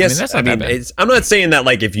 I guess I'm not saying that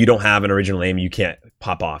like if you don't have an original name, you can't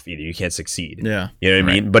pop off either. You can't succeed. Yeah, you know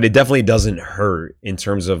what I mean. But it definitely doesn't hurt in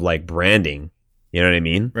terms of like branding. You know what I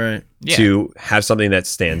mean? Right. Yeah. To have something that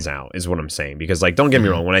stands out is what I'm saying. Because like, don't get me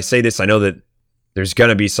wrong. When I say this, I know that there's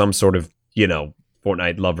gonna be some sort of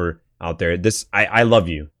Fortnite lover out there. I love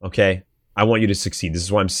you. Okay, I want you to succeed. This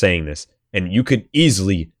is why I'm saying this. And you could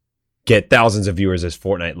easily get thousands of viewers as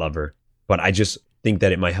Fortnite lover, but I just think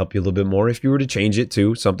that it might help you a little bit more if you were to change it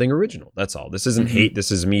to something original. That's all. This isn't hate.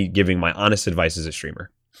 This is me giving my honest advice as a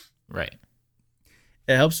streamer. Right.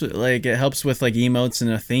 It helps with like emotes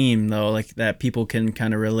and a theme though, like that people can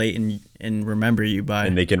kind of relate and remember you by,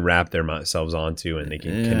 and they can wrap themselves onto, and they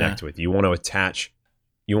can connect with you. You want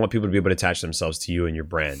people to be able to attach themselves to you and your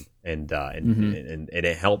brand, and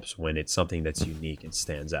it helps when it's something that's unique and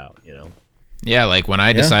stands out. Yeah, like when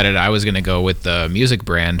I decided I was gonna go with the music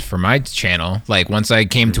brand for my channel, like once I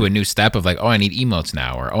came to a new step of like, oh, I need emotes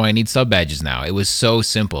now, or oh, I need sub badges now. It was so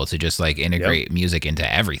simple to just like integrate music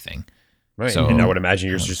into everything. Right. So, and I would imagine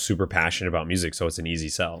you're just super passionate about music, so it's an easy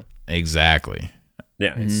sell. Exactly.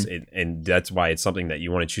 Yeah, and that's why it's something that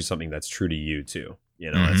you want to choose something that's true to you too.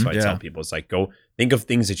 That's why I tell people, it's like, go think of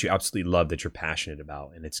things that you absolutely love that you're passionate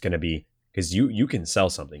about, and it's going to be, because you can sell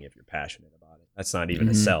something if you're passionate about it. That's not even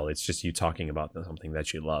a sell. It's just you talking about something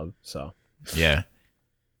that you love. So yeah,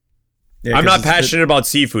 I'm not passionate about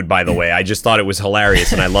seafood, by the way. I just thought it was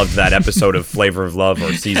hilarious, and I loved that episode of Flavor of Love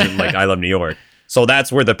or season like I Love New York. So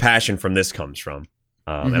that's where the passion from this comes from.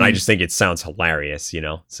 And I just think it sounds hilarious,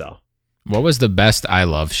 so. What was the best I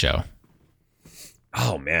Love show?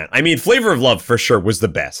 Oh, man. I mean, Flavor of Love for sure was the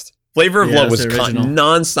best. Flavor of Love was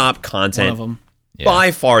nonstop content. One of them.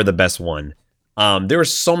 By far the best one. There were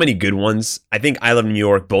so many good ones. I think I Love New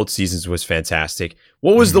York, both seasons was fantastic.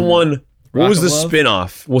 What was the one? What was the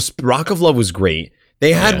spinoff? Well, Rock of Love was great.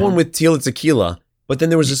 They had one with Tila Tequila. But then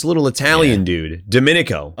there was this little Italian dude,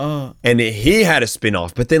 Domenico, and he had a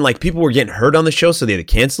spinoff. But then like people were getting hurt on the show, so they had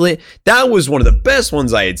to cancel it. That was one of the best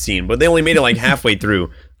ones I had seen, but they only made it like halfway through.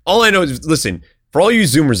 All I know is, listen, for all you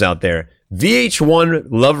Zoomers out there, VH1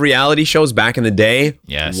 love reality shows back in the day,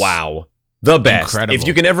 wow, the best. Incredible. If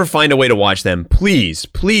you can ever find a way to watch them, please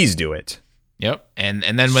do it. Yep, and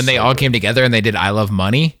then when they all came together and they did I Love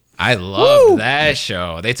Money, I loved that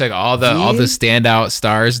show. They took all the standout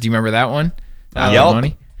stars. Do you remember that one? I Love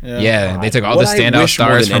Money. Yeah, they took all the standout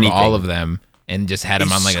stars from all of them and just had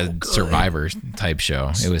them on like a Survivor type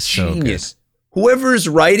show. It was so good. Whoever was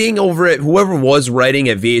writing at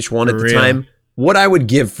VH1 at the time, what I would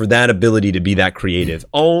give for that ability to be that creative.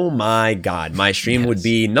 Oh my God, my stream would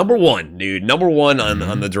be number one, dude. Number one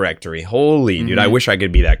on the directory. Holy dude, I wish I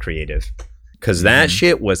could be that creative. Because that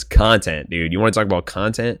shit was content, dude. You want to talk about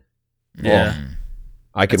content? Yeah.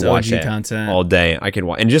 I could watch that content all day. I could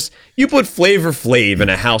watch, and just you put Flavor Flav in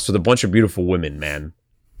a house with a bunch of beautiful women, man.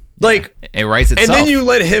 Like it writes itself, and then you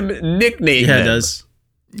let him nickname them. It does.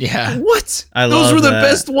 Yeah. What? Those were the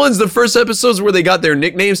best ones. The first episodes where they got their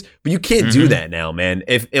nicknames, but you can't do that now, man.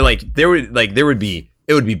 If it would be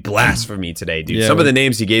blasphemy today, dude. Some of the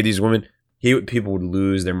names he gave these women, people would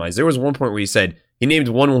lose their minds. There was one point where he named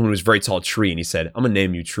one woman who was a very tall tree, and he said, "I'm gonna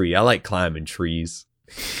name you Tree. I like climbing trees."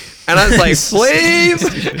 And I was like, Flav!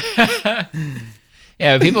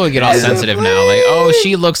 Yeah, people would get all sensitive now. Like, oh,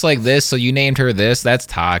 she looks like this, so you named her this. That's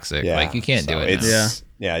toxic. Like, you can't do it now.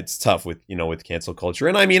 Yeah, it's tough with cancel culture.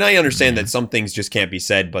 And I mean, I understand that some things just can't be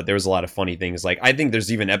said, but there was a lot of funny things. Like, I think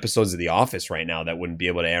there's even episodes of The Office right now that wouldn't be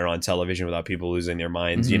able to air on television without people losing their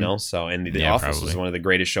minds, So, and The Office is one of the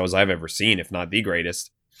greatest shows I've ever seen, if not the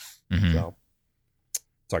greatest. So,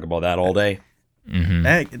 talk about that all day.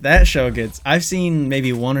 That show gets, I've seen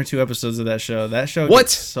maybe 1 or 2 episodes of that show. That show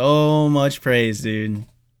gets so much praise, dude.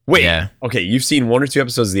 Wait, okay, you've seen 1 or 2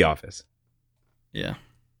 episodes of The Office? Yeah.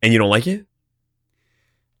 And you don't like it?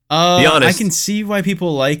 Be honest. I can see why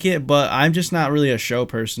people like it, but I'm just not really a show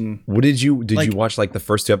person. What did you watch like the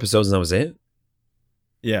first 2 episodes and that was it?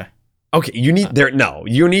 Yeah. Okay, you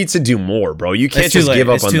need to do more, bro. You can't just give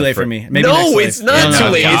up on It's too late for me. Maybe it's not too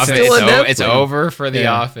late. It's still on Netflix. It's over for The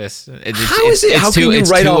Office. How is it? How can you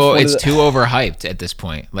write off? It's too overhyped at this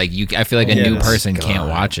point. Like I feel like a new person can't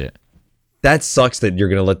watch it. That sucks that you're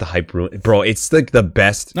gonna let the hype ruin, bro. It's like the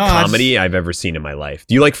best comedy I've ever seen in my life.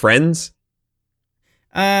 Do you like Friends?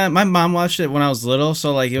 My mom watched it when I was little,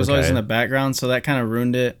 so like it was always Okay. in the background, so that kind of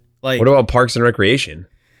ruined it. Like, What about Parks and Recreation?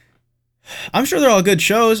 I'm sure they're all good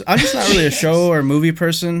shows. I'm just not really a show or movie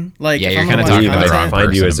person. Like, Yeah, if you're I'm kinda gonna watch talking to the content- wrong I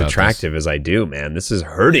find you person as about attractive as I do, man. This is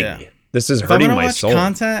hurting Yeah. me. This is If I'm hurting gonna my watch soul.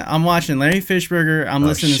 content, I'm watching Larry Fishburger. I'm Oh,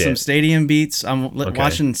 listening to some shit. Stadium Beats. I'm Okay.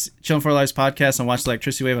 watching Chillin' for Lives podcast. I'm watching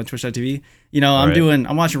Electricity Wave on Twitch.tv. You know, Right.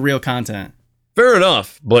 I'm watching real content. Fair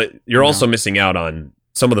enough, but you're No. also missing out on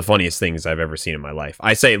some of the funniest things I've ever seen in my life.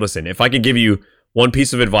 I say, listen, if I could give you one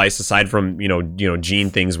piece of advice aside from Gene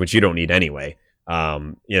things, which you don't need anyway,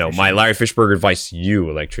 my Larry Fishburger advice to you,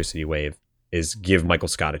 Electricity Wave, is give Michael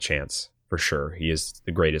Scott a chance for sure. He is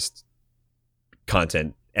the greatest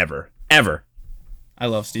content ever. I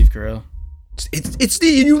love Steve Carell.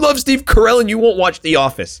 You love Steve Carell and you won't watch The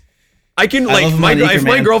Office. I can I love him on if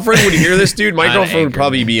my Anchorman. girlfriend would hear this, dude, my On girlfriend would Anchorman.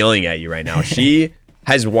 probably be yelling at you right now. She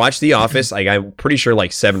has watched The Office, like I'm pretty sure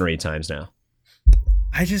like 7 or 8 times now.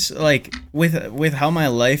 I just like with how my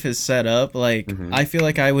life is set up. Like, Mm-hmm. I feel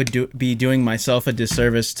like I would be doing myself a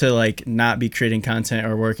disservice to like not be creating content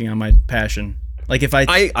or working on my passion. Like, if I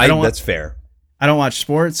don't that's fair. I don't watch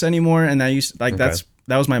sports anymore, and I used like Okay.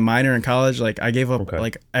 that was my minor in college. Like, I gave up Okay.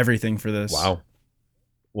 like everything for this. Wow.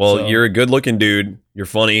 Well, So- you're a good-looking dude. You're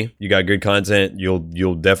funny. You got good content.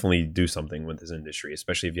 You'll definitely do something with this industry,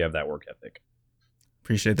 especially if you have that work ethic.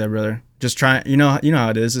 Appreciate that, brother. Just try. You know how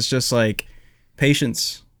it is. It's just like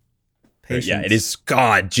patience. Yeah, it is.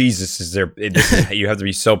 God, Jesus, you have to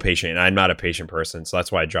be so patient, and I'm not a patient person, so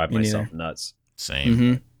that's why I drive Me myself nuts. Same.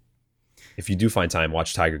 Mm-hmm. If you do find time,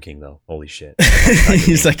 watch Tiger King, though. Holy shit.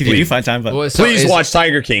 He's like, if you do Please. find time, but Well, so Please is- watch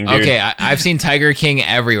Tiger King, dude. Okay, I've seen Tiger King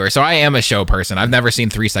everywhere, so I am a show person. I've never seen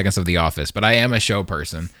 3 seconds of The Office, but I am a show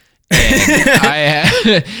person. And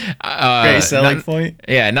great selling not, point.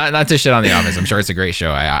 yeah, not to shit on The Office. I'm sure it's a great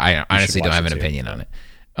show. I honestly watch don't have it an too. opinion on it.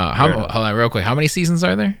 Fair Hold enough. on, real quick. How many seasons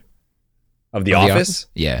are there? Of The of Office?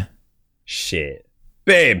 Yeah. Shit.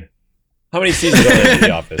 Babe, how many seasons are there in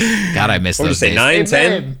The Office? God, I missed What would you those say, days. 9, Hey,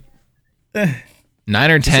 10? babe.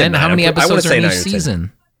 9 or 10? 9. How many I wanna episodes say are in 9 each or 10.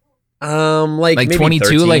 season? Like Like maybe 22,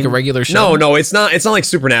 13? like a regular show? No, it's not like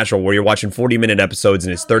Supernatural where you're watching 40-minute episodes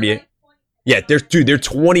and it's 38. Yeah, they're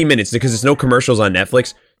 20 minutes because there's no commercials on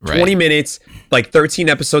Netflix. Right. 20 minutes, like 13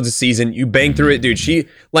 episodes a season. You bang through it, dude. She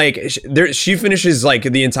finishes like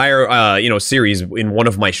the entire series in one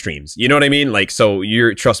of my streams. You know what I mean? Like, so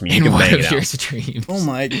trust me, you In can one bang of it your out. streams. Oh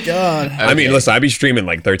my god. I mean, Okay. listen, I'd be streaming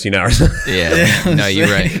like 13 hours. Yeah. No, you're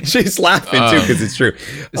right. She's laughing too because it's true.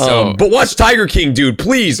 so- But watch Tiger King, dude.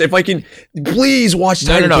 Please, if I can, please watch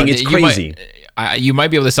Tiger King. It's crazy. You might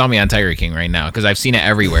be able to sell me on Tiger King right now because I've seen it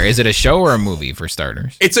everywhere. Is it a show or a movie for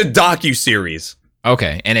starters? It's a docu-series.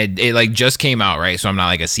 Okay, and it like just came out, right? So I'm not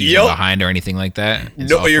like a season Yup. behind or anything like that.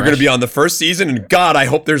 It's No, all you're going to fresh? be on the first season, and God, I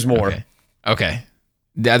hope there's more. Okay.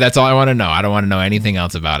 That's all I want to know. I don't want to know anything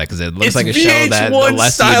else about it because it looks It's like a show that the VH1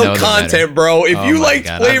 less style you know, the better. content, bro. If Oh you my liked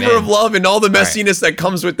God, I'm Flavor of in. Love and all the right. messiness that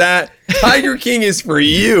comes with that, Tiger King is for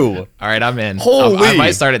you. All right, I'm in. Holy. I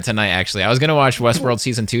might start it tonight. Actually, I was gonna watch Westworld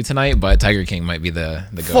season 2 tonight, but Tiger King might be the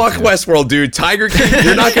go. Fuck Westworld, dude. Tiger King,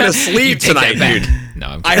 you're not going to sleep tonight, dude. No,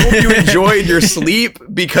 I'm I kidding. hope you enjoyed your sleep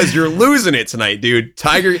because you're losing it tonight, dude.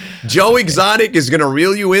 Joe Exotic is gonna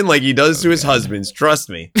reel you in like he does to his husbands. Trust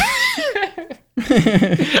me,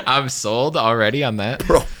 I'm sold already on that.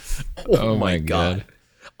 bro. Oh my God.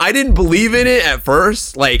 I didn't believe in it at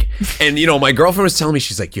first, and my girlfriend was telling me,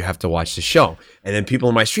 she's like, you have to watch the show, and then people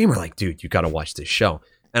in my stream are like, dude, you got to watch this show,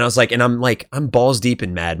 and I was like, and I'm balls deep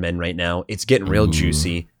in Mad Men right now. It's getting real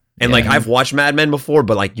juicy. And Yeah. I've watched Mad Men before,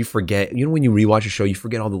 but like you forget, when you rewatch a show, you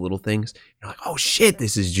forget all the little things. You're like, oh shit,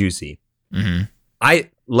 this is juicy. Mm-hmm.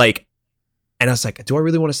 And I was like, do I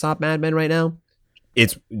really want to stop Mad Men right now?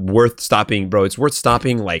 It's worth stopping, bro. It's worth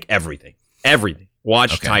stopping like everything.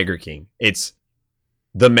 Watch Okay. Tiger King. It's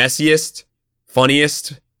the messiest,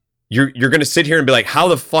 funniest. You're gonna sit here and be like, how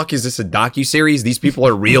the fuck is this a docuseries? These people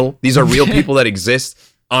are real. These are real people that exist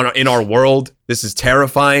in our world. This is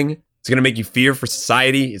terrifying. It's gonna make you fear for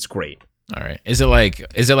society. It's great. All right. Is it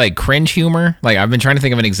like cringe humor? Like I've been trying to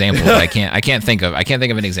think of an example, but I can't think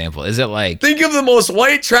of an example. Is it like Think of the most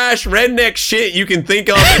white trash redneck shit you can think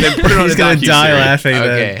of, and then put it on He's a gonna docuseries. die laughing.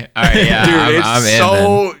 okay? All right, yeah, Dude, I'm it's in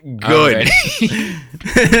so then. good.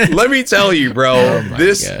 I'm ready. Let me tell you, bro. Oh my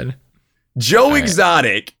this God. Joe right.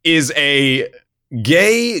 Exotic is a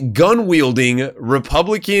gay, gun-wielding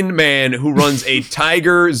Republican man who runs a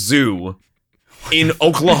tiger zoo in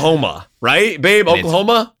Oklahoma, right, babe? And it's-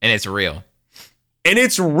 Oklahoma? And it's real. And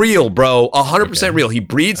it's real, bro. 100% Okay. real. He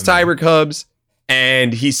breeds tiger cubs,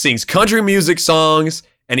 and he sings country music songs,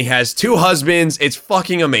 and he has 2 husbands. It's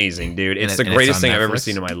fucking amazing, dude. It's the greatest thing I've ever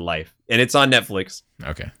seen in my life. And it's on Netflix.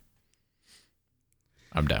 Okay.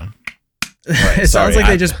 I'm down. It sounds like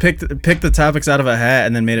they just picked the topics out of a hat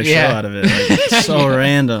and then made a show out of it. Like, it's so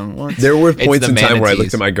random. What? There were points in time where I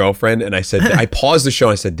looked at my girlfriend and I said, I paused the show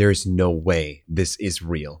and I said, there's no way this is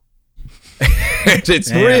real.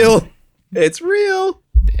 It's real. It's real.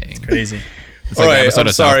 Dang. It's crazy. It's all right,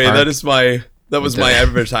 I'm sorry. That was my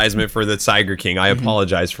advertisement for the Tiger King. I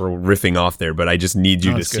apologize for riffing off there, but I just need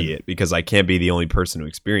you to see it because I can't be the only person who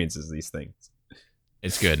experiences these things.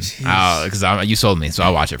 It's good. Because you sold me, so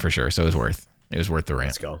I'll watch it for sure. So it was worth the rant.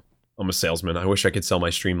 Let's go. I'm a salesman. I wish I could sell my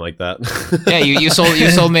stream like that. Yeah, you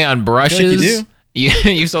sold me on brushes. Like you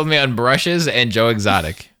You sold me on brushes and Joe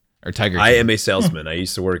Exotic or Tiger King. I am a salesman. I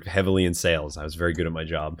used to work heavily in sales. I was very good at my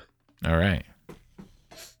job. All right.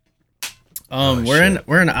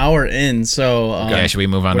 We're an hour in, so Yeah, should we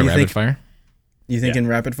move on to rapid fire? You thinking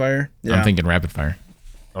rapid fire? Yeah. I'm thinking rapid fire.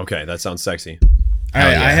 Okay, that sounds sexy. All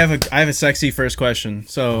right, yeah. I have a sexy first question.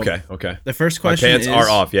 So Okay. The first question My pants is, are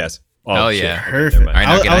off. Yes. Oh yeah. Perfect. All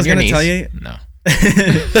right, I was gonna tell you No.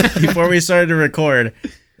 before we started to record.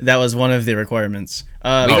 That was one of the requirements. We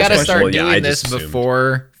gotta start doing this assumed.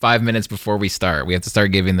 before 5 minutes before we start. We have to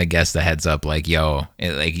start giving the guests a heads up, like, yo,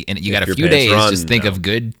 like, and you got a few days. Just think of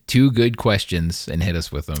two good questions and hit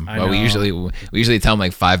us with them. But we usually tell them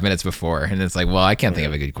like 5 minutes before, and it's like, well, I can't think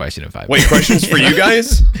of a good question in 5 minutes. Wait, questions for you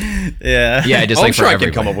guys? Yeah. Just I'm sure I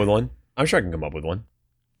can come up with one.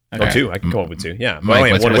 Okay. Or 2. I can come up with 2. Yeah.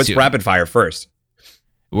 Mike, what's rapid fire first?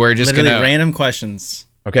 We're just literally gonna random questions.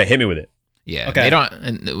 Okay, hit me with it. Yeah, okay. They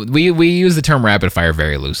don't. We use the term rapid fire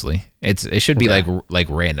very loosely. It should be like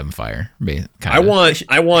random fire. I want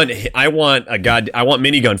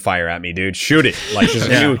minigun fire at me, dude. Shoot it. Like just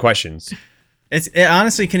hit me with questions. It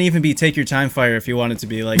honestly can even be take your time fire if you want it to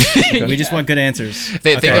be like. We just want good answers.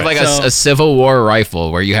 Think of like a Civil War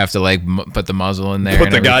rifle where you have to like put the muzzle in there. Put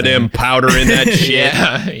the goddamn powder in that shit.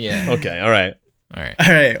 Yeah. Okay. All right. All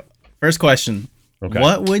right. First question. Okay.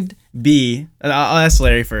 What would be? I'll ask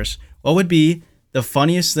Larry first. What would be the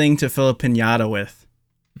funniest thing to fill a piñata with?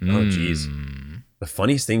 Oh, jeez. The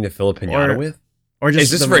funniest thing to fill a piñata with? Or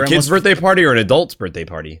just is this for a kid's birthday party or an adult's birthday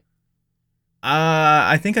party?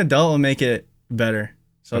 I think adult will make it better.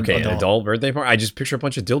 So okay, an adult birthday party? I just picture a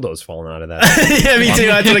bunch of dildos falling out of that. Yeah, me too.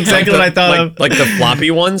 That's exactly what I thought of. Like the floppy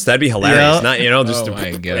ones? That'd be hilarious. Yeah. Not, just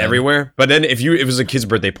everywhere. But then if it was a kid's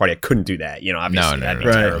birthday party, I couldn't do that. Obviously that'd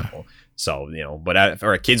be terrible. So, but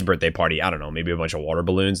for a kid's birthday party, I don't know, maybe a bunch of water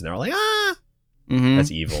balloons, and they're like,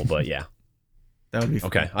 that's evil, but yeah. That would be fun.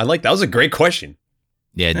 Okay. That was a great question.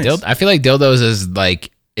 Yeah, nice. I feel like dildos is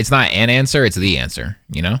like, it's not an answer, it's the answer,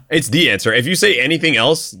 It's the answer. If you say anything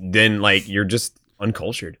else, then like you're just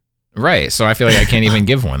uncultured. Right. So I feel like I can't even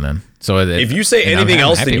give one then. So if you say anything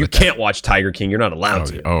else, then you can't watch Tiger King. You're not allowed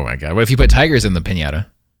to. Oh my God. What if you put tigers in the piñata?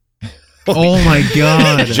 Oh my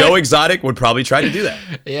God. Joe Exotic would probably try to do that.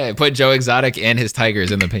 Yeah, put Joe Exotic and his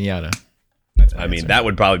tigers in the piñata. That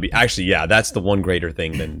would probably be that's the one greater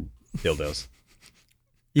thing than dildos.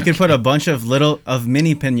 You could put a bunch of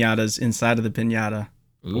mini piñatas inside of the piñata.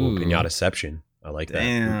 Ooh, piñataception. I like that.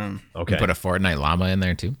 Damn. Okay. You put a Fortnite llama in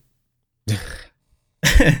there too.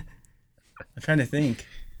 I'm trying to think.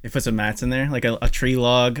 You put some mats in there, like a tree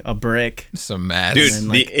log, a brick. Some mats.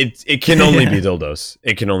 Dude, it can only be dildos.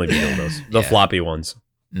 It can only be dildos. The floppy ones.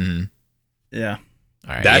 Mm-hmm. Yeah.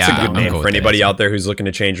 All right. That's a good name for anybody out there who's looking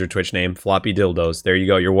to change their Twitch name. Floppy dildos. There you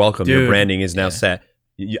go. You're welcome. Dude. Your branding is now set.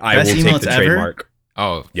 I Best will take the trademark.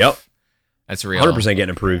 Oh. Yep. That's real. 100% getting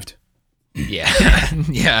approved. Yeah.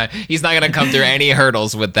 Yeah. He's not going to come through any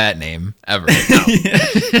hurdles with that name ever. No.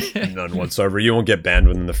 None whatsoever. You won't get banned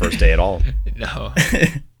within the first day at all. No.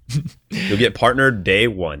 You'll get partnered day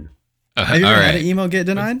 1. Have you ever had an email get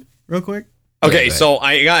denied? Real quick. Okay, so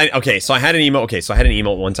I had an email. Okay, so I had an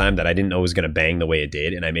email one time that I didn't know was gonna bang the way it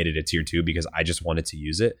did, and I made it a tier 2 because I just wanted to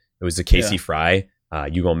use it. It was the Casey Fry.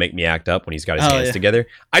 You gonna make me act up when he's got his hands together.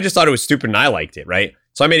 I just thought it was stupid and I liked it, right?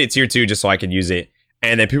 So I made it tier 2 just so I could use it.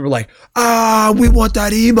 And then people were like, we want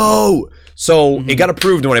that emo. So it got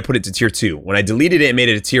approved when I put it to tier 2. When I deleted it and made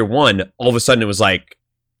it a tier 1, all of a sudden it was like,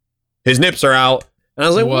 his nips are out. And I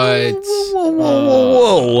was like, what?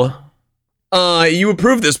 Whoa. You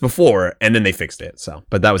approved this before, and then they fixed it. So,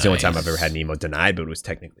 but that was the only time I've ever had an emo denied, but it was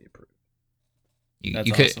technically approved.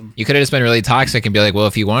 You could have just been really toxic and be like, well,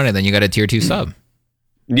 if you want it, then you got a tier 2 sub.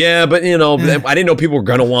 Yeah, but I didn't know people were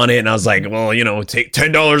gonna want it, and I was like, well, take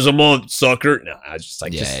 $10 a month, sucker. No, I was just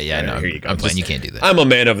like, no, here you go. I'm playing. You can't do that. I'm a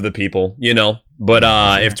man of the people, But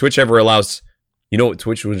if Twitch ever allows, what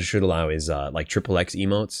Twitch should allow is like XXX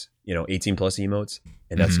emotes, 18 plus emotes,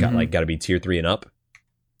 and that's got to be tier 3 and up.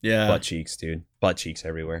 Yeah. Butt cheeks, dude. Butt cheeks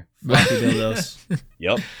everywhere. Floppy dildos.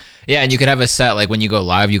 Yep. Yeah, and you could have it set like when you go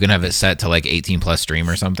live, you can have it set to like 18 plus stream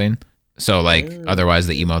or something. So like otherwise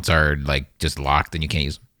the emotes are like just locked and you can't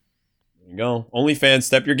use them. There you go. OnlyFans,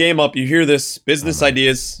 step your game up. You hear this? Business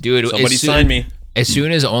ideas. Dude, somebody sign me. As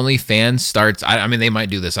soon as OnlyFans starts, I mean, they might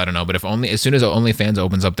do this, I don't know, but as soon as OnlyFans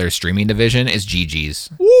opens up their streaming division, it's GG's.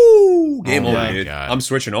 Woo! Game over, my dude. God. I'm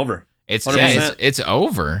switching over. It's 100%. it's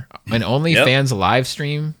over. An OnlyFans live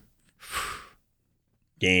stream,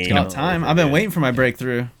 Game. About time. I've been waiting for my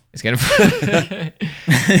breakthrough. it's gonna put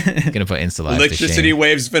Insta Live to Electricity shame.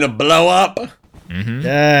 waves finna blow up.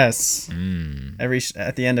 Yes. Mm.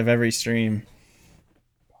 At the end of every stream.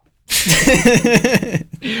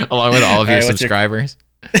 Along with all of your Alright, what's your- subscribers.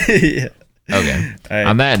 Yeah. Okay. Alright.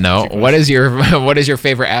 On that note, what is your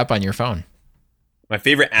favorite app on your phone? My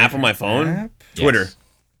favorite app on my phone? App? Twitter. Yes.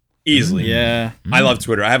 Easily. Yeah. I love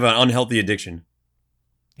Twitter. I have an unhealthy addiction.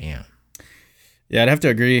 Yeah. Yeah, I'd have to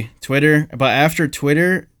agree. Twitter, but after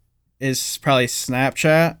Twitter is probably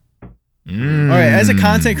Snapchat. Mm. All right, as a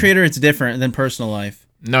content creator, it's different than personal life.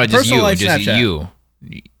 No, just Personal you. life Just Snapchat. you.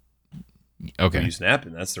 Are Okay. you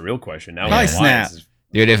snapping? That's the real question. Now Probably we know why Snap. this is-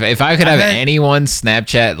 Dude, if I could I have bet- anyone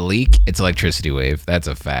Snapchat leak, it's Electricity Wave. That's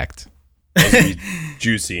a fact. those would be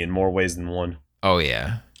juicy in more ways than one. Oh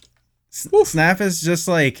yeah. Snap is just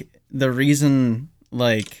like the reason,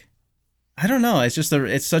 like, I don't know. It's just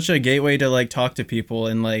it's such a gateway to like talk to people,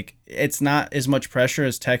 and like it's not as much pressure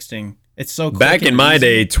as texting. It's so quick Back and in my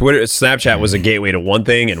easy. day, Snapchat was a gateway to one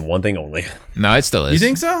thing and one thing only. No, it still is. You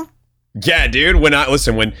think so? Yeah, dude. When I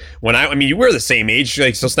mean, you were the same age,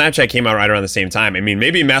 like, so Snapchat came out right around the same time. I mean,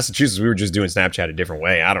 maybe in Massachusetts we were just doing Snapchat a different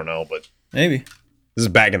way. I don't know, but Maybe. this is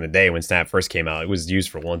back in the day when Snap first came out. It was used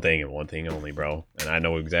for one thing and one thing only, bro. And I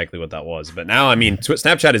know exactly what that was. But now, I mean,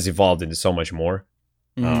 Snapchat has evolved into so much more.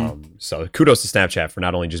 So kudos to Snapchat for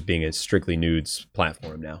not only just being a strictly nudes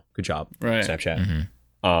platform now. Good job, Right. Snapchat.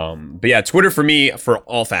 But yeah, Twitter for me, for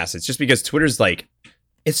all facets, just because Twitter's like,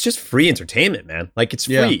 it's just free entertainment, man. Like, it's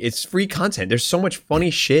free. Yeah. It's free content. There's so much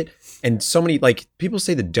funny shit and so many, like, people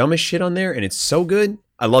say the dumbest shit on there and it's so good.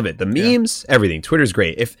 I love it. The memes, everything. Twitter's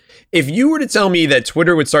great. If you were to tell me that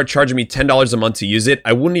Twitter would start charging me $10 a month to use it,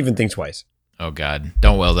 I wouldn't even think twice. Oh God.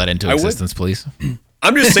 Don't will that into I would. existence, please.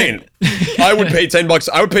 I'm just saying, I would pay $10.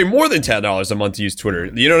 I would pay more than $10 a month to use Twitter.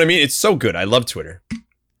 You know what I mean? It's so good. I love Twitter.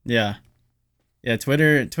 Yeah. Yeah.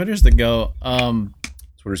 Twitter's the go.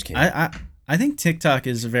 Twitter's king. I think TikTok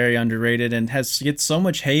is very underrated and gets so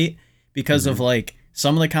much hate because of like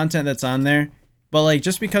some of the content that's on there. But like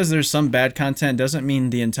just because there's some bad content doesn't mean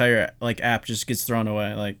the entire like app just gets thrown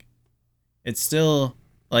away. Like it's still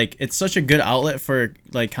like it's such a good outlet for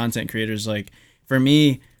like content creators. Like for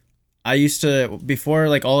me, I used to before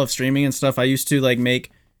like all of streaming and stuff, I used to like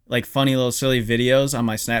make like funny little silly videos on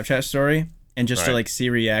my Snapchat story and just to Right. like see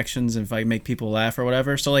reactions and like make people laugh or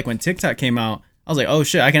whatever. So like when TikTok came out, I was like, oh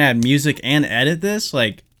shit, I can add music and edit this?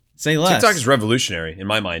 Like, say less. TikTok is revolutionary in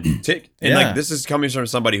my mind. And Yeah. like, this is coming from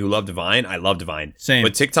somebody who loved Vine. I love Vine. Same.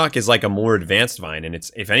 But TikTok is like a more advanced Vine, and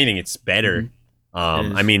it's, if anything, it's better. It is.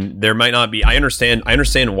 I mean, there might not be. I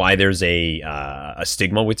understand why there's a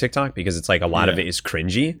stigma with TikTok, because it's like a lot of Yeah. it is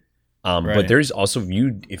cringy. Right. But there's also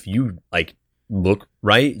if you like look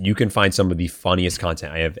right, you can find some of the funniest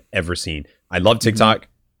content I have ever seen. I love TikTok.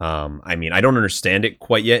 I mean, I don't understand it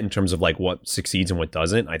quite yet in terms of like what succeeds and what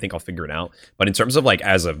doesn't. I think I'll figure it out. But in terms of like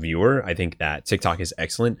as a viewer, I think that TikTok is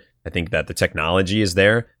excellent. I think that the technology is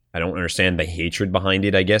there. I don't understand the hatred behind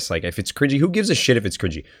it, I guess. Like, if it's cringy, who gives a shit if it's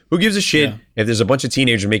cringy? Who gives a shit Yeah. if there's a bunch of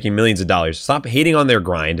teenagers making millions of dollars? Stop hating on their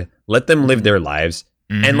grind. Let them live their lives.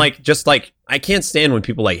 And like, just like, I can't stand when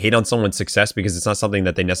people like hate on someone's success because it's not something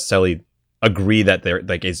that they necessarily agree that they're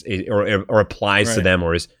like is or applies to Right. them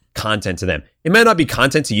or is content to them. It might not be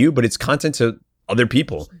content to you, but it's content to other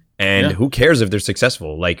people. And Yeah. who cares if they're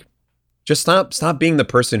successful? Like, just stop being the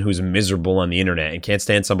person who's miserable on the internet and can't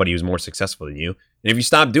stand somebody who's more successful than you. And if you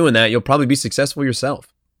stop doing that, you'll probably be successful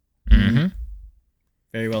yourself. Mm-hmm.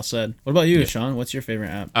 Very well said. What about you, Sean? What's your favorite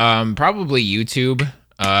app? Probably YouTube.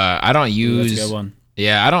 I don't Ooh, use. that's a good one.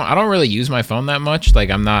 Yeah, I don't really use my phone that much. Like,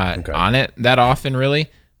 I'm not Okay. on it that often, really.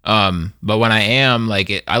 But when I am,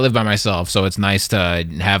 like, I live by myself, so it's nice to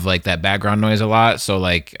have like that background noise a lot. So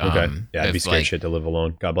like, Okay. Yeah, I'd be if, scared like, shit to live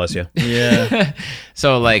alone. God bless you. Yeah.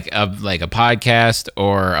 so like a podcast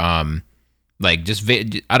or like just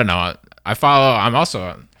I don't know. I'm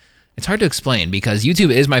also. It's hard to explain because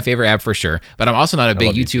YouTube is my favorite app for sure, but I'm also not a big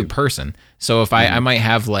love YouTube person. So if I might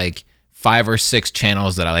have like 5 or 6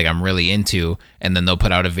 channels that I'm really into, and then they'll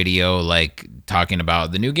put out a video like talking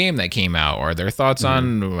about the new game that came out, or their thoughts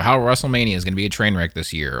on how WrestleMania is going to be a train wreck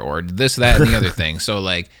this year, or this, that, and the other thing. So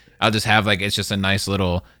like I'll just have it's just a nice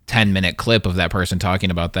little 10-minute clip of that person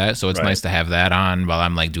talking about that. So it's nice to have that on while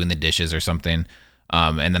I'm like doing the dishes or something.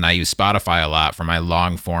 And then I use Spotify a lot for my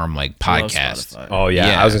long form podcast. Oh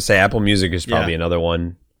yeah. I was gonna say Apple Music is probably another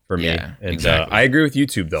one for me. Yeah, and exactly. I agree with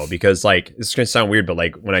YouTube though, because like this is gonna sound weird, but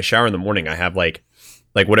like when I shower in the morning, I have like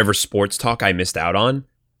whatever sports talk I missed out on,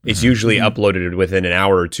 it's usually uploaded within an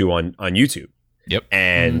hour or two on YouTube. Yep.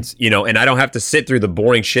 And and I don't have to sit through the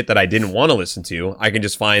boring shit that I didn't want to listen to. I can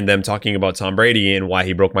just find them talking about Tom Brady and why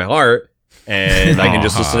he broke my heart, and I can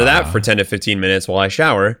just listen to that for 10 to 15 minutes while I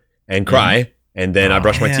shower and cry, and then I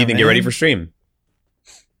brush my teeth and get ready for stream.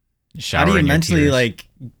 How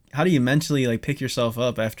do you mentally pick yourself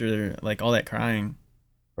up after all that crying?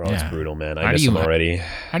 Bro, it's brutal, man. I miss him already.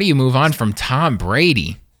 How do you move on from Tom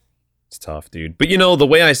Brady? It's tough, dude. But the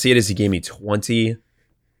way I see it is he gave me 20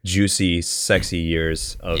 juicy, sexy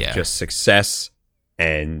years of just success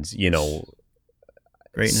and,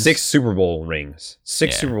 greatness. 6 Super Bowl rings,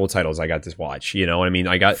 6 Super Bowl titles I got to watch. You know what I mean?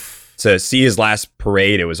 I got to see his last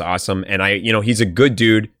parade. It was awesome. And he's a good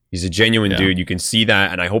dude. He's a genuine dude. You can see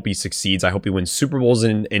that. And I hope he succeeds. I hope he wins Super Bowls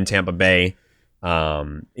in Tampa Bay.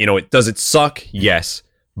 Does it suck? Yes.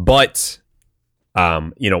 But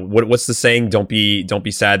what's the saying? Don't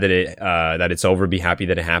be sad that it's over. Be happy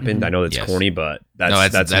that it happened. I know that's corny, but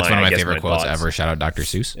that's one of my favorite quotes ever. Shout out Dr.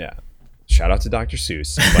 Seuss. Yeah, shout out to Dr.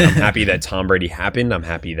 Seuss. But I'm happy that Tom Brady happened. I'm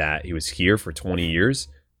happy that he was here for 20 years.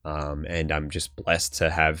 And I'm just blessed to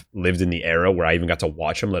have lived in the era where I even got to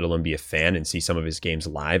watch him, let alone be a fan and see some of his games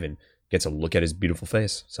live and get to look at his beautiful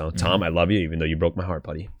face. So Tom, I love you, even though you broke my heart,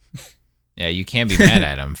 buddy. Yeah, you can't be mad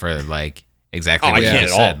at him for exactly what you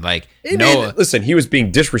just said. Listen, he was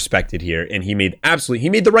being disrespected here, and he made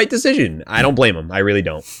the right decision. I don't blame him. I really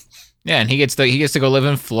don't. Yeah, and he gets to go live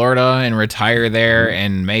in Florida and retire there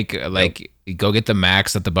and make go get the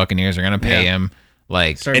max that the Buccaneers are gonna pay him.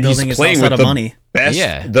 Start building his house out of money.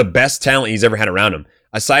 The best talent he's ever had around him.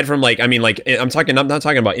 Aside from I'm not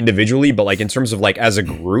talking about individually, but in terms of as a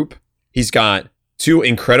group, he's got 2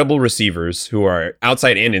 incredible receivers who are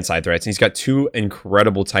outside and inside threats. And he's got 2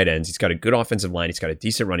 incredible tight ends. He's got a good offensive line. He's got a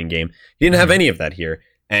decent running game. He didn't have any of that here.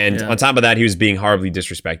 And on top of that, he was being horribly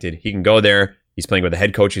disrespected. He can go there. He's playing with a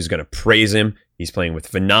head coach who's going to praise him. He's playing with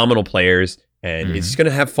phenomenal players. And he's going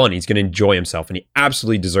to have fun. He's going to enjoy himself. And he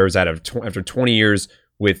absolutely deserves that after 20 years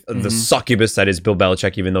with the succubus that is Bill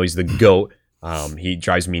Belichick, even though he's the GOAT. He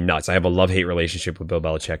drives me nuts. I have a love-hate relationship with Bill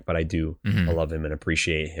Belichick, but I do I love him and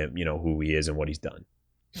appreciate him, who he is and what he's done.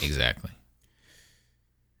 Exactly.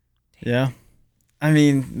 Yeah. I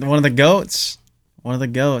mean, one of the GOATs.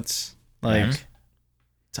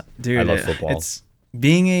 Dude, I love football. It's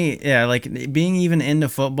being even into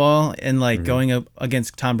football and going up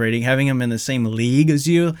against Tom Brady, having him in the same league as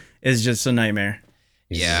you is just a nightmare.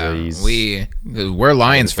 Yeah, we're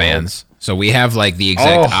Lions fans, so we have the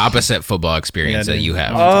exact opposite football experience that you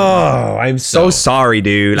have. Oh, I'm so sorry,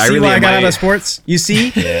 dude. You see why I got out of sports? You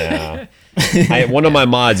see? Yeah. One of my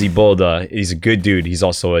mods, Ibolda, he's a good dude. He's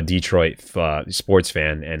also a Detroit sports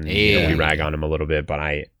fan, and we rag on him a little bit. But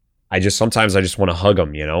I sometimes want to hug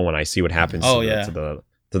him, when I see what happens to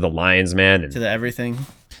the Lions, man, and to the everything.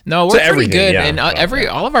 No, we're pretty good, and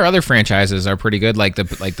all of our other franchises are pretty good. Like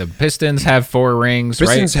the Pistons have 4 rings.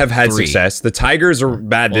 Pistons have had 3. success. The Tigers are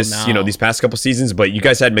bad these past couple seasons, but you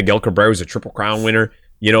guys had Miguel Cabrera, who's a Triple Crown winner,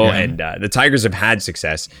 and the Tigers have had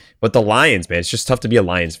success. But the Lions, man, it's just tough to be a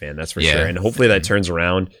Lions fan, that's for sure. And hopefully that turns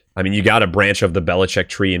around. I mean, you got a branch of the Belichick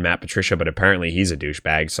tree in Matt Patricia, but apparently he's a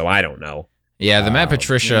douchebag, so I don't know. Yeah, the Matt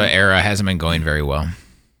Patricia era hasn't been going very well.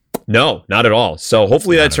 No, not at all. So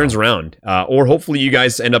hopefully that turns around. Or hopefully you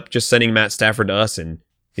guys end up just sending Matt Stafford to us and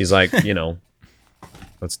he's like,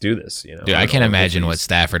 let's do this. Dude, I can't imagine what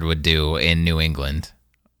Stafford would do in New England.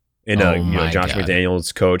 In Josh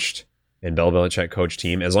McDaniels coached and Bill Belichick coach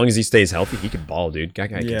team. As long as he stays healthy, he can ball, dude. Guy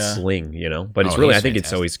can sling, But it's really, I think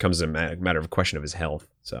it's always comes a matter of question of his health.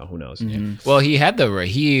 So who knows? Mm-hmm. Well, I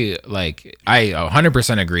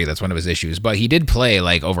 100% agree that's one of his issues, but he did play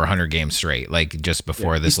over 100 games straight, just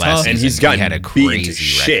before this last season. And he had a crazy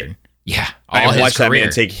shit. Record. Yeah. I watched that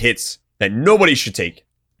man take hits that nobody should take.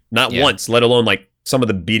 Not once, let alone some of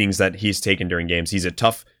the beatings that he's taken during games. He's a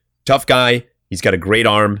tough guy. He's got a great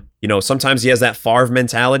arm. Sometimes he has that Favre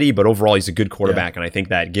mentality, but overall he's a good quarterback. And I think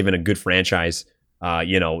that given a good franchise,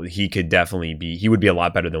 he could definitely he would be a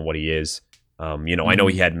lot better than what he is. I know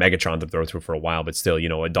he had Megatron to throw through for a while, but still,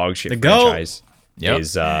 a dog shit franchise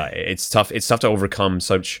is it's tough. It's tough to overcome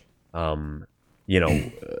such,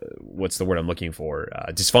 what's the word I'm looking for?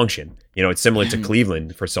 Dysfunction. You know, it's similar to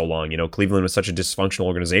Cleveland for so long. You know, Cleveland was such a dysfunctional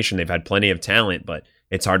organization. They've had plenty of talent, but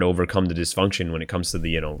it's hard to overcome the dysfunction when it comes to the,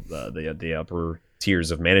 you know, the upper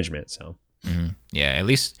tiers of management. So, yeah, at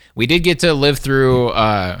least we did get to live through.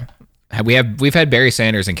 We've had Barry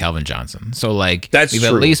Sanders and Calvin Johnson, so like we've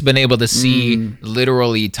at least been able to see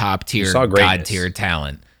literally top tier, god tier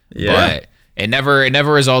talent. Yeah. But it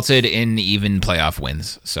never resulted in even playoff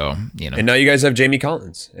wins. So, you know. And now you guys have Jamie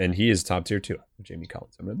Collins, and he is top tier too. Jamie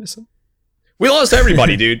Collins, I'm gonna miss him. We lost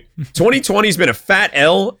everybody, dude. 2020 has been a fat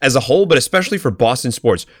L as a whole, but especially for Boston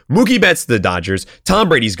sports. Mookie Betts to the Dodgers. Tom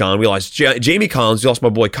Brady's gone. We lost Jamie Collins. We lost my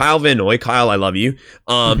boy Kyle Van Noy. Kyle, I love you.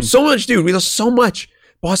 So much, dude. We lost so much.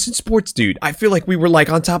 Boston sports, dude. I feel like we were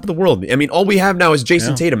like on top of the world. I mean, all we have now is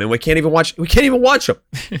Jason Tatum, and we can't even watch him.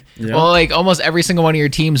 Well, like almost every single one of your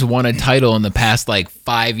teams won a title in the past like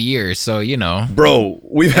 5 years. So, you know, bro,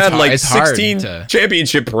 we've had like 16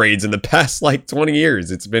 championship parades in the past like 20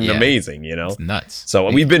 years. It's been amazing, you know. It's nuts.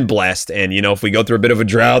 So we've been blessed, and you know, if we go through a bit of a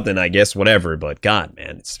drought, then I guess whatever. But God,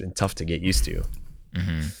 man, it's been tough to get used to.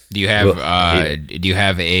 Do you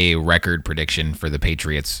have a record prediction for the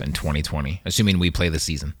Patriots in 2020, assuming we play the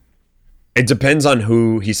season? It depends on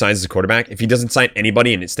who he signs as a quarterback. If he doesn't sign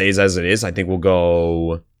anybody and it stays as it is, I think we'll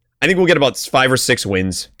get about 5 or 6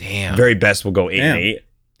 wins. Damn. Very best we'll go 8-8.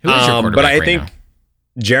 Who is your quarterback but I right think now?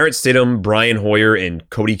 Jarrett Stidham, Brian Hoyer, and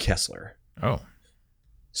Cody Kessler. Oh.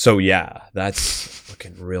 So yeah, that's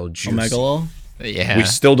looking real juicy. Omegalo? Yeah. We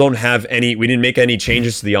still don't have any. We didn't make any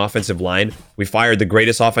changes to the offensive line. We fired the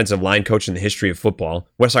greatest offensive line coach in the history of football.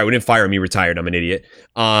 Well, sorry, we didn't fire him. He retired. I'm an idiot.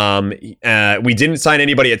 We didn't sign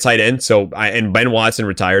anybody at tight end. And Ben Watson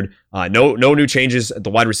retired. No new changes at the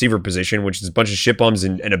wide receiver position, which is a bunch of shit bums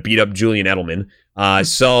and a beat up Julian Edelman.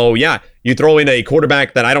 So yeah, you throw in a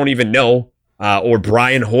quarterback that I don't even know, or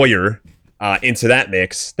Brian Hoyer. Into that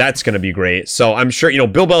mix, that's going to be great. So I'm sure, you know,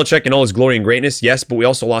 Bill Belichick in all his glory and greatness, yes, but we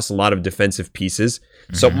also lost a lot of defensive pieces.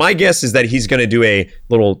 So my guess is that he's going to do a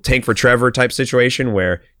little tank for Trevor type situation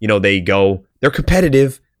where, you know, they're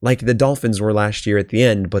competitive like the Dolphins were last year at the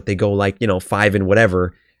end, but they go like, you know, 5 and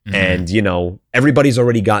whatever. And, you know, everybody's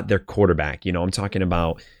already got their quarterback. You know, I'm talking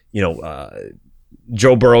about, you know,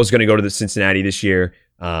 Joe Burrow's going to go to the Cincinnati this year.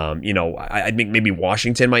 You know, I think maybe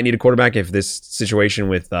Washington might need a quarterback if this situation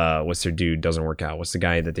with what's their dude doesn't work out. What's the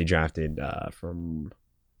guy that they drafted from?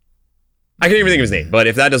 I can't even think of his name. But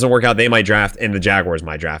if that doesn't work out, they might draft, and the Jaguars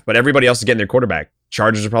might draft. But everybody else is getting their quarterback.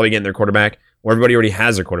 Chargers are probably getting their quarterback, or everybody already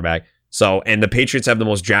has their quarterback. So, and the Patriots have the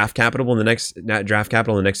most draft capital in the next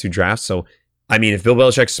 2 drafts. So, I mean, if Bill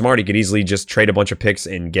Belichick's smart, he could easily just trade a bunch of picks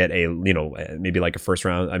and get a, you know, maybe like a first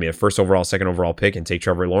overall, second overall pick and take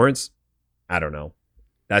Trevor Lawrence. I don't know.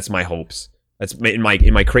 That's my hopes. That's in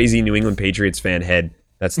my crazy New England Patriots fan head.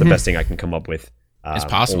 That's the best thing I can come up with. It's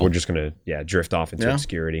possible. We're just gonna drift off into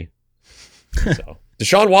obscurity. So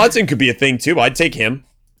Deshaun Watson could be a thing too. I'd take him.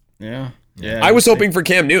 Yeah. I was hoping for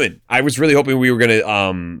Cam Newton. I was really hoping we were gonna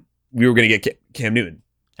get Cam Newton.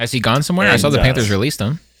 Has he gone somewhere? I saw the Panthers released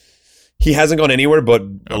him. He hasn't gone anywhere, but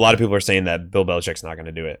a lot of people are saying that Bill Belichick's not going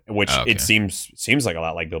to do it, which it seems like a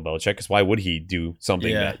lot like Bill Belichick. Because why would he do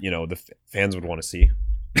something that, you know, the fans would want to see?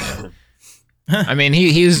 I mean,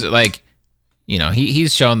 he's like, you know,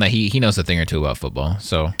 he's shown that he knows a thing or two about football.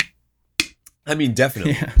 So, I mean,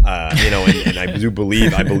 definitely, you know, and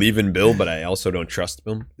I believe in Bill, but I also don't trust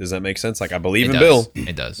him. Does that make sense? Like I believe in Bill,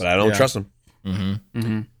 it does, but I don't trust him.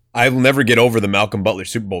 I'll never get over the Malcolm Butler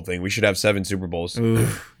Super Bowl thing. We should have 7 Super Bowls.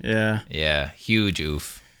 Oof. Yeah. Huge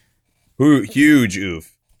oof. Huge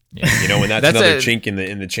oof. Yeah. You know, and that's another chink in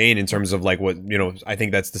the chain in terms of like what, you know, I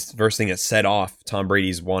think that's the first thing that set off Tom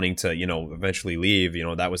Brady's wanting to, you know, eventually leave. You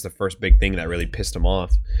know, that was the first big thing that really pissed him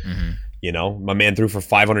off. You know, my man threw for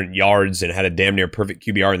 500 yards and had a damn near perfect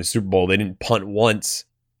QBR in the Super Bowl. They didn't punt once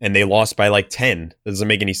and they lost by like 10. That doesn't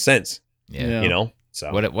make any sense. Yeah. You know? So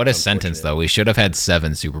what a sentence though. We should have had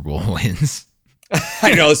 7 Super Bowl wins.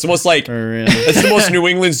 I know, it's the most like it's the most New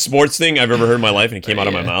England sports thing I've ever heard in my life, and it came out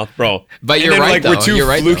of my mouth, bro. But you're right, like, though. We're 2 you're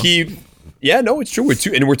right, fluky. Though. Yeah, no, it's true.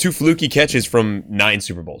 We're 2 fluky catches from 9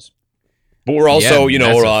 Super Bowls. But we're also, you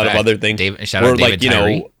know, a lot of other things. Shout out David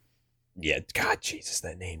Tyree. You know, yeah, God, Jesus,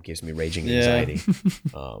 that name gives me raging anxiety.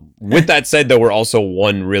 With that said, though, we're also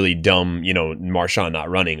one really dumb, you know, Marshawn not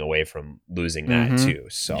running away from losing that too.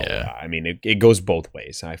 So, I mean, it goes both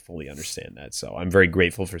ways. I fully understand that. So I'm very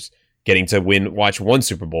grateful for getting to watch 1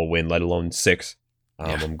 Super Bowl win, let alone 6.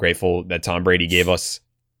 I'm grateful that Tom Brady gave us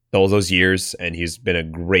all those years, and he's been a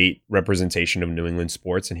great representation of New England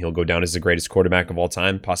sports, and he'll go down as the greatest quarterback of all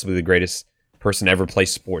time, possibly the greatest person to ever play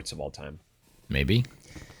sports of all time. Maybe.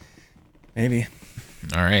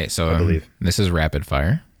 All right, so this is rapid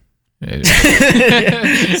fire. Shit,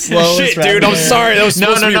 dude, I'm sorry. That was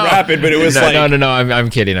supposed to be rapid, but it was no. I'm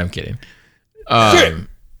kidding.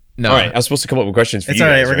 No. All right, I was supposed to come up with questions for it's you.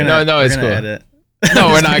 All right, guys, it's cool. Edit. No,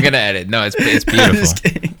 we're not gonna edit. No, it's beautiful. I'm just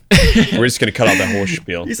kidding. We're just gonna cut out that whole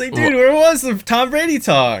spiel. He's like, dude, where was the Tom Brady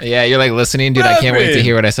talk? Yeah, you're like listening, dude. I can't wait to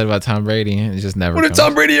hear what I said about Tom Brady. It just never. What if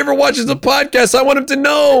Tom Brady ever watches the podcast? I want him to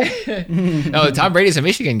know. No, Tom Brady's a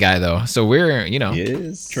Michigan guy though, so we're He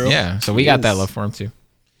is. True. Yeah, so we got that love for him too.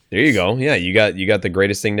 There you go. Yeah, you got the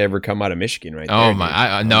greatest thing to ever come out of Michigan, right there. Oh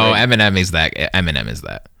my! No, Eminem is that. Eminem is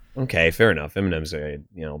that. Okay, fair enough. Eminem's,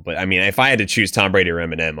 but I mean, if I had to choose Tom Brady or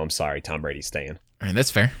Eminem, I'm sorry, Tom Brady's staying. All right,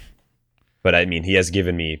 that's fair. But I mean, he has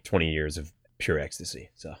given me 20 years of pure ecstasy.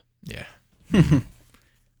 So Yeah.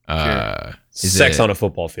 Sex on a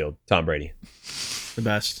football field, Tom Brady. The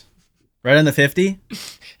best. Right on the 50?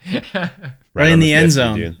 Right in on the end 50,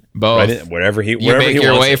 zone. dude. Both. Right wherever he You make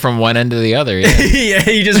your way from one end to the other. Yeah. Yeah,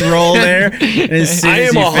 you just roll there. And as soon I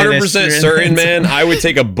as am you 100% finish, you're in the certain, end zone. man. I would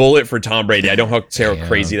take a bullet for Tom Brady. I don't know how Damn.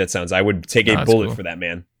 crazy that sounds. I would take a That's bullet cool. for that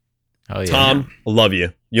man. Hell yeah. Tom, I love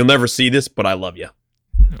you. You'll never see this, but I love you.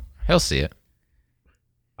 He'll see it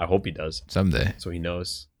I hope he does, someday. so he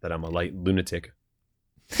knows that I'm a light lunatic.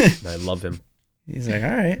 And I love him. He's like, all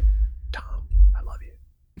right. Tom, I love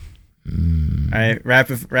you. All right,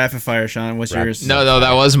 rapid fire, Sean. What's yours? No,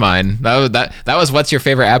 that was mine. That was what's your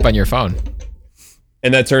favorite app on your phone?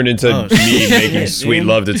 And that turned into Oh, me making shit, sweet dude.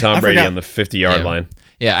 love to Tom I Brady forgot. on the 50-yard Yeah. line.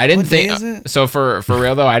 Yeah, I didn't What day think is it? so. For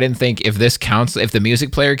real though, I didn't think if this counts, if the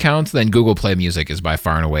music player counts, then Google Play Music is by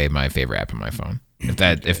far and away my favorite app on my phone. If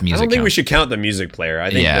I music don't think we counts. should count the music player.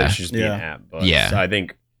 I think Yeah. that should just be an Yeah. app. But Yeah. I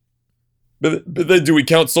think. But then do we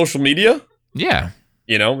count social media? Yeah,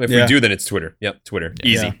 You know, if Yeah. we do, then it's Twitter. Yep, Twitter.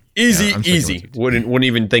 Easy, Yeah. easy, Yeah, I'm sticking easy. with you. Wouldn't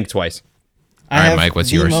even think twice. I All right, have Mike, what's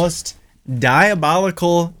the yours? most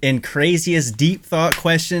diabolical and craziest deep thought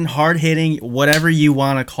question, hard hitting, whatever you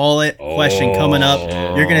want to call it, question coming up.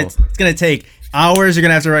 It's gonna take hours. You're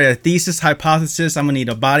gonna have to write a thesis, hypothesis. I'm gonna need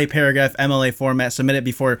a body paragraph, MLA format. Submit it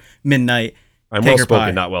before midnight. I'm Cake well or pie?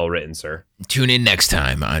 spoken, not well written, sir. tune in next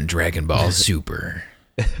time on Dragon Ball Super.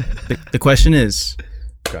 The question is,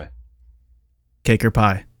 Okay. cake or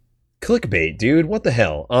pie? Clickbait, dude. What the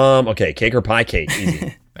hell? Okay, cake or pie? Cake.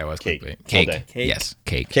 Easy. That was Cake. clickbait. All Cake. day. Cake. Yes,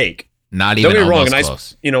 cake. Cake. Not even Don't get me wrong, a almost nice,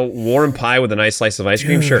 close. warm pie with a nice slice of ice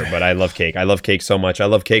cream, sure. But I love cake. I love cake so much. I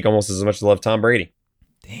love cake almost as much as I love Tom Brady.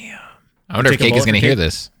 Damn. I wonder if Take a Cake is bullet going to for hear Cake?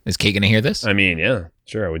 this. Is Cake going to hear this? I mean, yeah,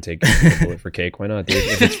 sure. I would take a bullet for cake. Why not, dude?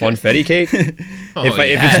 If it's funfetti cake, Oh, if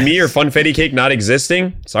it's me or funfetti cake not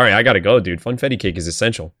existing, sorry, I gotta go, dude. Funfetti cake is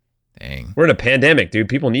essential. Dang. We're in a pandemic, dude.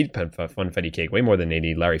 People need funfetti cake way more than they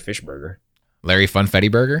need Larry Fish Burger. Larry Funfetti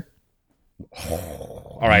Burger?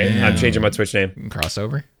 All right, I'm changing my Twitch name.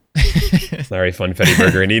 Crossover? Larry Funfetti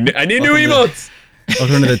Burger. I need new emotes.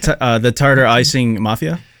 Welcome to the tartar icing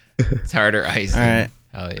mafia. Tartar icing. All right.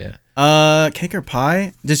 Hell yeah. Cake or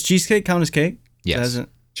pie? Does cheesecake count as cake? Yes. Doesn't.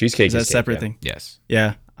 Cheesecake Is that a cake, separate yeah. thing? Yes.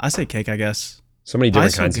 Yeah, I say cake. I guess. So many different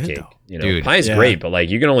Pie's so kinds of good, cake. though. You know, Dude. pie is Yeah. great, but like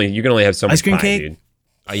you can only have so much Ice cream pie, cake? dude.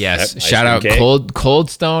 Yes. Yep, Shout ice out cream cake. Cold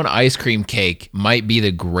Stone ice cream cake might be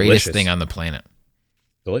the greatest Delicious. thing on the planet.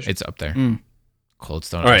 Delicious. It's up there. Mm. Cold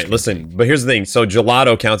Stone. All ice right, cream listen, cake. but here's the thing. So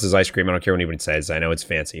gelato counts as ice cream. I don't care what anyone says. I know it's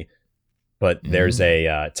fancy, but there's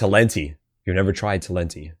a Talenti. If you've never tried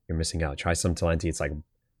Talenti, you're missing out. Try some Talenti. It's like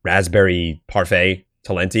raspberry parfait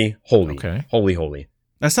Talenti. Holy, Okay. holy.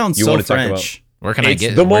 That sounds You so wanna talk French. Where can I It's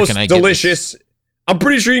get the where most can I get this? delicious. I'm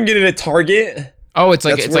pretty sure you can get it at Target. Oh, it's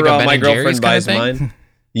like That's it's where like a Ben my and Jerry's girlfriend kind buys of thing? mine.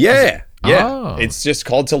 Yeah. Oh. It's just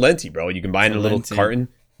called Talenti, bro. You can buy it in a little Talenti. carton.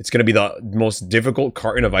 It's gonna be the most difficult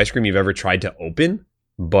carton of ice cream you've ever tried to open.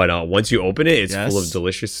 But once you open it, it's full of Yes.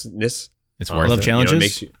 deliciousness. It's I worth love it.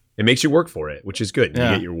 challenges. It makes you work for it, which is good. Yeah.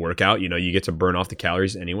 You get your workout. You get to burn off the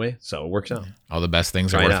calories anyway, so it works out. All the best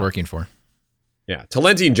things Try are it worth out. working for. Yeah,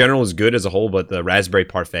 Talenti in general is good as a whole, but the raspberry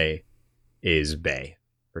parfait is bae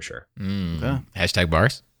for sure. Mm. Okay. Hashtag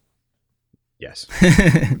bars. Yes,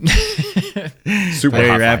 super Larry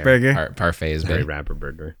hot Rat fire. Burger. Parfait is Very big. rapper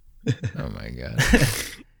burger. Oh my god.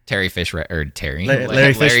 Terry Fish or Terry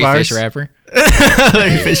Larry Fish Fish bars? rapper.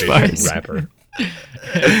 Larry Fish bars. rapper.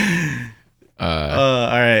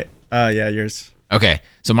 All right. Yeah, yours. Okay,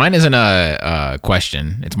 so mine isn't a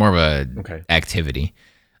question. It's more of a Okay. activity.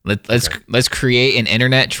 Let's create an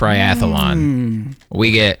internet triathlon.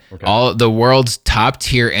 We get all the world's top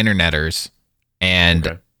tier interneters, and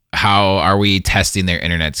Okay. how are we testing their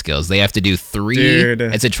internet skills? They have to do 3. Dude,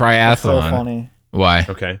 It's a triathlon. Why?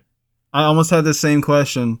 Okay. I almost had the same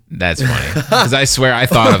question. That's funny because I swear I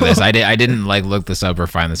thought of this. I didn't like look this up or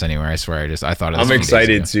find this anywhere. I swear I thought of this. I'm a few days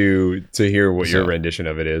excited ago. to hear what your So- rendition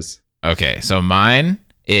of it is. Okay, so mine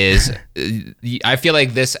is I feel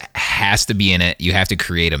like this has to be in it. You have to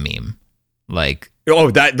create a meme. Like,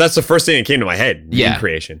 that's the first thing that came to my head. Meme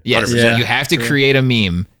creation. Yes, you have to true. create a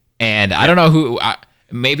meme. And I don't know who.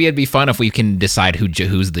 Maybe it'd be fun if we can decide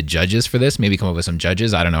who's the judges for this. Maybe come up with some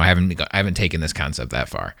judges. I don't know. I haven't taken this concept that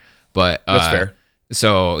far, but that's fair.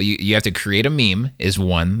 So you have to create a meme is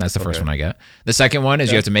one. That's the first one I got. The second one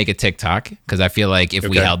is you have to make a TikTok, because I feel like if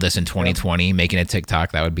we held this in 2020, making a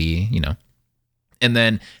TikTok, that would be, And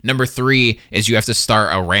then number 3 is you have to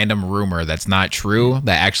start a random rumor that's not true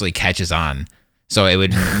that actually catches on. So it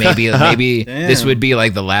would maybe this would be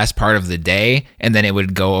like the last part of the day, and then it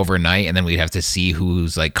would go overnight, and then we'd have to see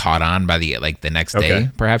who's like caught on by the next day.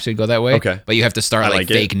 Perhaps it'd go that way. Okay. But you have to start like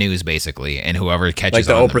fake news basically, and whoever catches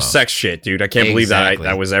on like the Oprah sex shit, dude. I can't believe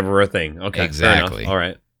that was ever a thing. Okay. Exactly. All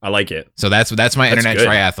right. I like it. So that's my internet good.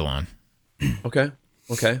 triathlon. Okay.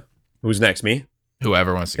 Who's next? Me?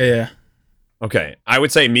 Whoever wants to. Yeah. Okay. I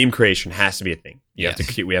would say meme creation has to be a thing.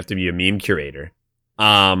 We have to be a meme curator.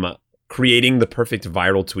 Creating the perfect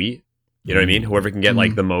viral tweet. You know what I mean? Whoever can get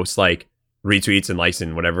like the most like retweets and likes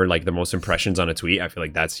and whatever, like the most impressions on a tweet. I feel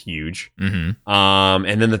like that's huge. And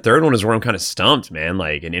then the third one is where I'm kind of stumped, man.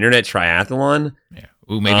 Like an internet triathlon. Yeah.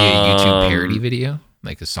 Ooh, maybe a YouTube parody video,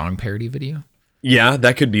 like a song parody video. Yeah,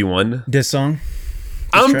 that could be one. This song.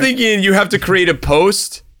 I'm thinking you have to create a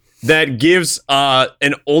post that gives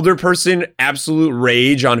an older person absolute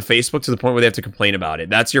rage on Facebook to the point where they have to complain about it.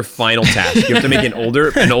 That's your final task. You have to make an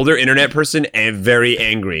older internet person and very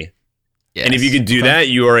angry. Yes. And if you can do that,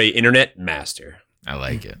 you are a internet master. I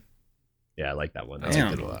like it. Yeah, I like that one. I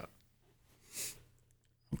like it a lot.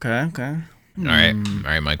 Okay. All right,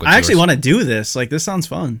 Mike. I actually want to do this. Like, this sounds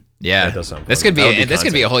fun. Yeah, that does sound fun. This could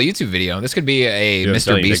be a whole YouTube video. This could be a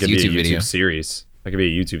Mr. Beast YouTube video series. That could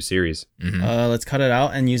be a YouTube series. Let's cut it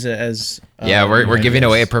out and use it as. We're giving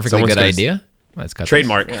away a perfectly good idea. Let's cut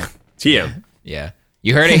trademark. TM. Yeah,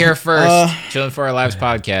 you heard it here first. Chilling for Our Lives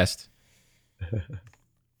podcast.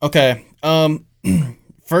 Okay.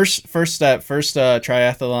 First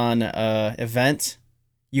triathlon event.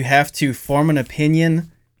 You have to form an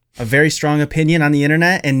opinion, a very strong opinion on the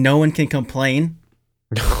internet, and no one can complain.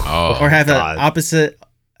 Or have an opposite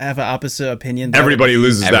opinion. Everybody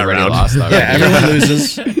loses that round. Everyone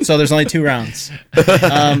loses. So there's only 2 rounds.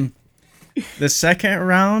 The second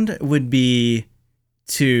round would be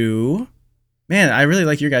to. Man, I really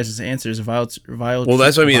like your guys' answers. Well,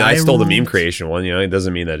 that's what I mean. I stole the meme creation one. It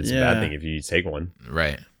doesn't mean that it's a bad thing if you take one.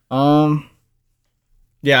 Right.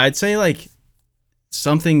 Yeah, I'd say like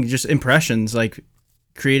something, just impressions, like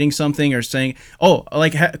creating something or saying,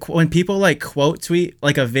 when people like quote tweet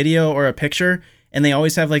like a video or a picture, and they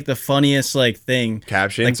always have like the funniest like thing.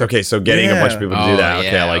 Captions. Like, okay, so getting a bunch of people to do that.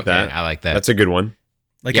 Okay, I like that. I like that. That's a good one.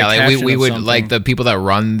 Like we would something. Like the people that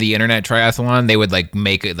run the internet triathlon, they would like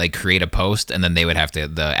make it, like create a post, and then they would have to,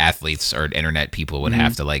 the athletes or internet people would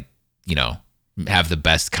have to like, have the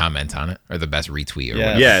best comment on it or the best retweet or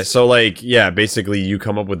whatever. Yeah, so like, basically you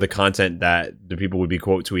come up with the content that the people would be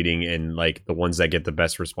quote tweeting, and like the ones that get the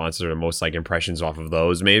best responses or the most like impressions off of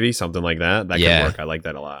those, maybe something like that. That could work. I like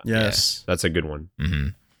that a lot. Yes. That's a good one.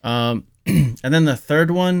 And then the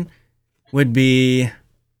third one would be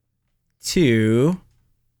to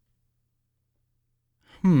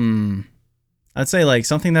I'd say like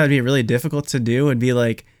something that would be really difficult to do would be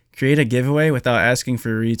like create a giveaway without asking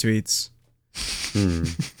for retweets.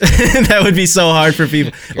 That would be so hard for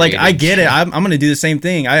people. Like, I get it. I'm gonna do the same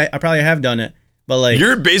thing. I probably have done it, but like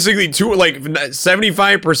you're basically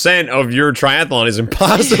 75% of your triathlon is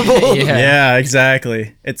impossible. Yeah,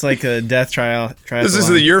 exactly. It's like a death triathlon. This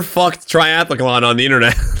is you're fucked triathlon on the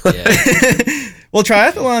internet. Well,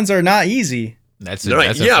 triathlons are not easy. That's a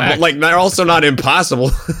fact. But like they're also not impossible.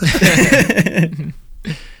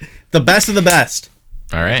 The best of the best.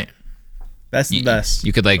 All right. Best of the best.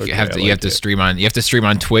 You could you have to stream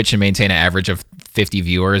on Twitch and maintain an average of 50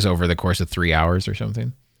 viewers over the course of 3 hours or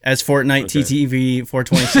something. As Fortnite TTV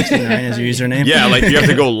 42069 as your username. Yeah, like you have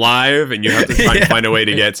to go live and you have to try and find a way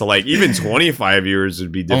to get to like even 25 viewers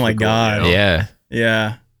would be difficult. Oh my god.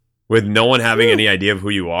 Yeah. With no one having any idea of who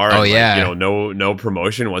you are. Oh, and no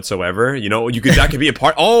promotion whatsoever. That could be a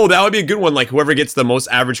part. Oh, that would be a good one. Like whoever gets the most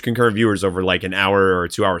average concurrent viewers over like an hour or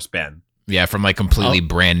 2 hour span. Yeah, from like completely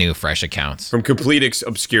brand new, fresh accounts. From complete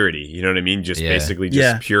obscurity. You know what I mean? Just basically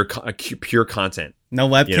just pure content. No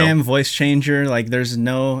webcam, voice changer. Like they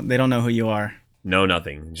don't know who you are. No,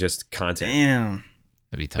 nothing. Just content. Damn.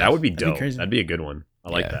 That'd be tough. That would be dope. That'd be a good one.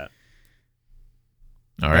 I like that.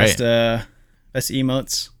 All right. Best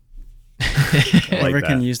emotes. Whoever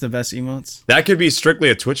can use the best emotes. That could be strictly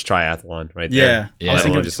a Twitch triathlon right there. Yeah. I was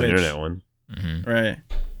thinking just an internet one. Right.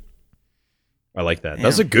 I like that. Damn.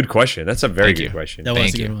 That's a good question. That's a very Thank good you. question. That was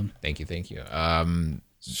Thank a you. good one. Thank you. Strong.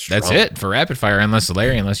 That's it for rapid fire. Unless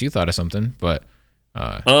Larry, unless you thought of something, but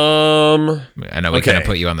I know we kind of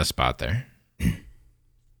put you on the spot there.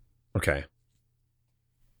 Okay.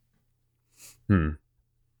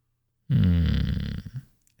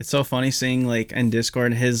 It's so funny seeing like in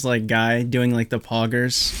Discord his like guy doing like the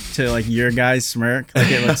poggers to like your guy's smirk. Like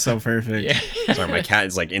it looks so perfect. Yeah. Sorry, my cat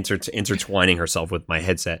is like intertwining herself with my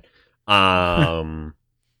headset. I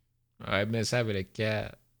miss having a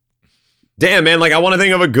cat. Damn, man, like I want to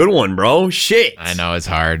think of a good one, bro. Shit. I know it's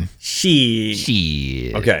hard.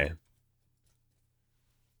 She. Okay.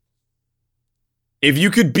 If you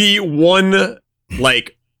could be one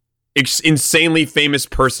like insanely famous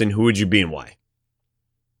person, who would you be and why?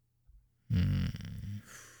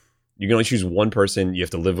 You can only choose one person. You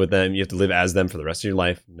have to live with them. You have to live as them for the rest of your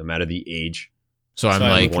life, no matter the age. So I'm So I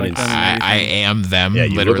like, look like them and I everything. am them. Yeah,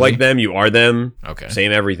 you literally. look like them. You are them. Okay.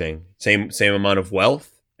 Same everything. Same amount of wealth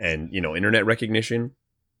and internet recognition.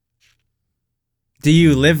 Do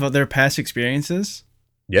you live their past experiences?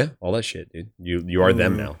 Yeah, all that shit, dude. You are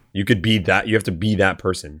them Ooh. now. You could be that. You have to be that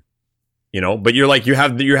person. But you're like you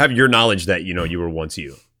have your knowledge that you were once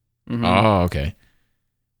you. Mhm. Oh, okay.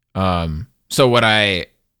 So what I?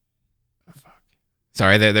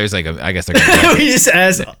 Sorry, there's like I guess there could be, we just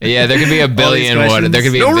asked. yeah, there could be a billion questions. there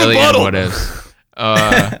could be No a billion rebuttal. what ifs.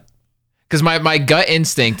 Because my gut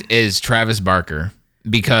instinct is Travis Barker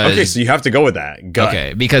because Okay, so you have to go with that. Gut.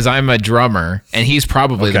 okay, because I'm a drummer and he's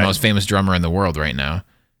probably the Okay. most famous drummer in the world right now.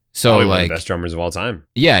 So Probably one of like, the best drummers of all time.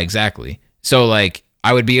 yeah, exactly. So like,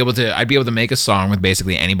 I'd be able to make a song with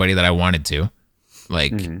basically anybody that I wanted to,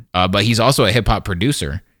 like. Mhm. But he's also a hip hop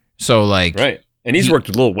producer, so like, Right. And he's worked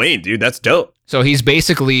with Lil Wayne, dude. That's dope. so he's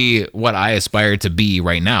basically what I aspire to be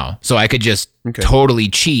right now. So I could just Okay. totally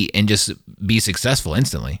cheat and just be successful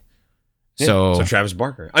instantly. Yeah, So Travis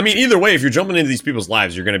Barker. I mean, either way, if you're jumping into these people's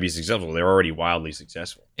lives, you're going to be successful. They're already wildly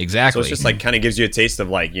successful. exactly. So it's just like kind of gives you a taste of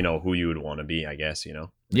like, who you would want to be, I guess,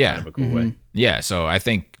 yeah, Kind of a cool way. yeah. So I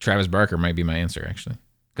think Travis Barker might be my answer actually,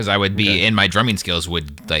 because I would be Okay. and my drumming skills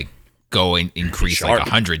would like go and increase Sharp. like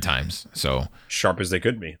 100 times. So Sharp as they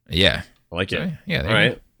could be. yeah, I like it. So, yeah. All there you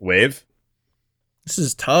go. right. Wave. This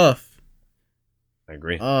is tough. I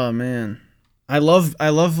agree. Oh man, I love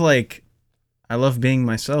being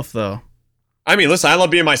myself though. I mean, listen, I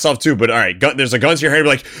love being myself too, but all right, there's a gun to your head. Be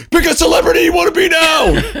like, pick a celebrity you want to be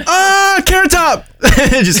now. Carrot Top.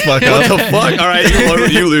 Just fuck What up. the fuck? All right,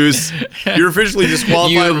 you lose. You're officially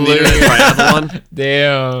disqualified You from the internet triathlon.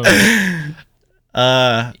 Damn.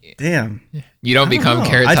 Damn. You don't become know.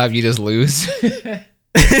 Carrot Top, you just lose.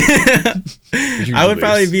 I would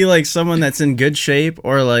probably be like someone that's in good shape,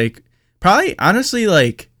 or like probably honestly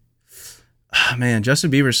like, man,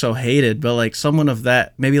 Justin Bieber's so hated, but like someone of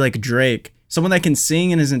that, maybe like Drake, someone that can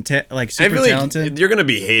sing and isn't like I super feel like talented. you're gonna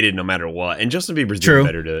be hated no matter what, and Justin Bieber's True. doing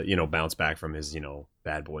better to bounce back from his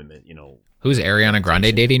bad boy Who's Ariana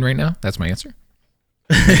Grande dating right now? That's my answer.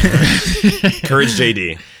 Courage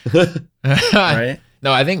JD. Right?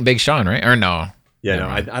 No, I think Big Sean, right? Or no. Yeah, Never no,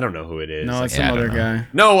 mind. I don't know who it is. No, it's Yeah, I some don't other know. guy.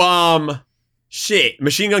 No, shit,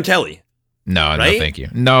 Machine Gun Kelly. No, Right? no, thank you.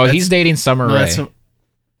 No, he's dating Summer No, Rae. that's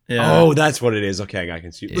yeah. Oh, that's what it is. Okay, I got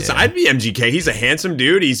confused. Listen, Yeah. I'd be MGK. He's a handsome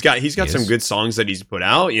dude. He's got He some is. good songs that he's put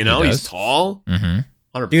out. He's does. tall. Mm-hmm.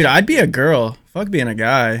 100%. Dude, I'd be a girl. Fuck being a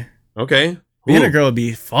guy. Okay. Being Who? a girl would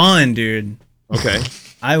be fun, dude. Okay.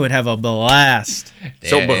 I would have a blast.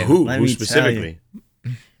 So, but who? Let Who me tell specifically?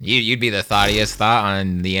 You'd be the thoughtiest thought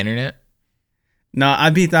on the internet. No,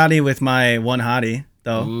 I'd be thotty with my one hottie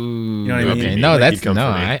though. Ooh, You know what I mean? okay. Like, No, he'd that's come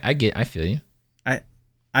no. for me. I feel you.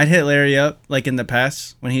 I'd hit Larry up like in the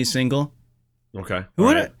past when he's single. Okay. Who All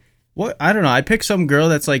would right. what? I don't know. I'd pick some girl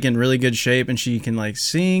that's like in really good shape and she can like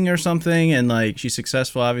sing or something, and like she's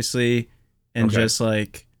successful, obviously, and Okay. just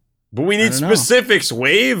like But we I need don't know. specifics,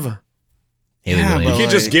 Wave. Haley Yeah, Williams. You but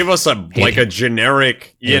can't just like- give us a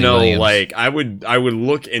generic, Haley Williams. like I would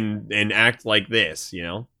look and act like this,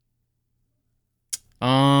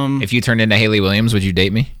 If you turned into Haley Williams, would you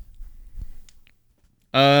date me?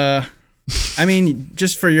 I mean,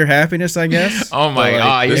 just for your happiness, I guess. Oh my But, like,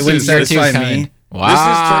 god, this you're it wouldn't is- satisfy kind. me. Wow. This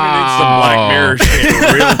is turning into some Black Mirror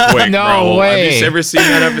shit real quick, No bro. way. Have you ever seen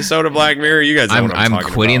that episode of Black Mirror? You guys know what I'm talking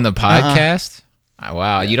quitting about. the podcast.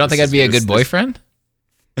 Wow, you don't think this I'd be a is- good this- boyfriend?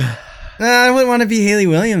 Nah, I wouldn't want to be Haley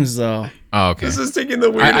Williams though. Oh, okay. This is taking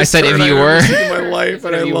the weirdest I said if turn you I've ever were. seen in my life,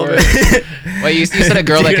 and I If you love were. it. Well, you said a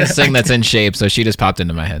girl that can sing that's in shape, so she just popped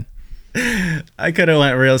into my head. I could have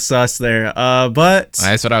went real sus there. But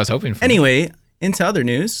That's what I was hoping for. anyway, into other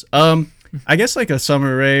news. I guess like a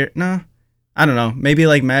Summer Rae. No, I don't know. Maybe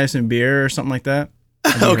like Madison Beer or something like that.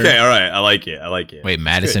 Okay, all right. I like it. Wait,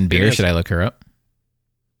 Madison Beer. Should I look her up?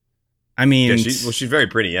 I mean, Yeah, she's very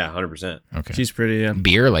pretty. Yeah, 100%. Okay. she's pretty. Yeah,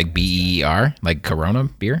 Beer, like BEER, like Corona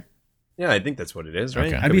beer, Yeah, I think that's what it is, right?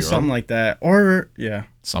 Okay. Could I'd be something wrong. like that, or yeah.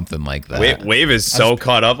 something like that. Wave is so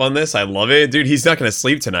caught up on this. I love it, dude. He's not gonna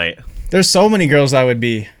sleep tonight. There's so many girls I would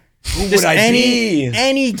be. Who Just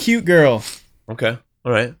any cute girl Okay,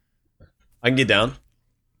 all right. I can get down.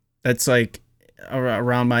 that's like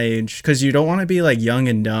around my age, because you don't want to be like young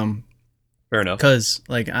and dumb. Fair enough. Because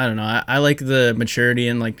like I don't know, I like the maturity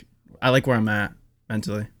and like I like where I'm at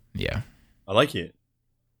mentally. Yeah. I like it.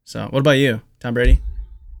 So what about you, Tom Brady?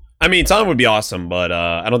 I mean, Tom would be awesome, but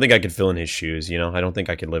I don't think I could fill in his shoes. You know, I don't think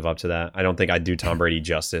I could live up to that. I don't think I'd do Tom Brady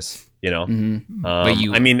justice. You know, Mm-hmm. But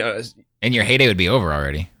you- I mean, And your heyday would be over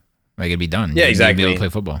already. Like it'd be done. Yeah, You'd exactly. be able to play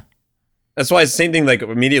football. that's why it's the same thing. Like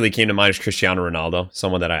immediately came to mind is Cristiano Ronaldo,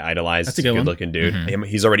 someone that I idolize. That's a good one. Good-looking dude. Mhm.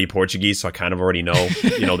 He's already Portuguese, so I kind of already know,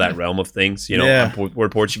 that realm of things. You know, Yeah. we're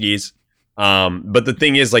Portuguese. But the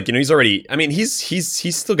thing is, like, he's already. I mean, he's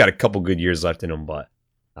still got a couple good years left in him, but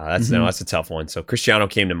that's a tough one. So Cristiano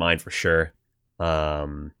came to mind for sure.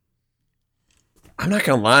 I'm not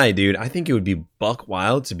gonna lie, dude. I think it would be buck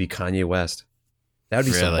wild to be Kanye West. That would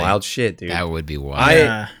be some Really? wild shit, dude. That would be wild.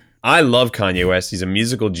 Yeah. I love Kanye West. He's a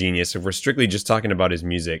musical genius. If we're strictly just talking about his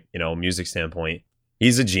music, music standpoint,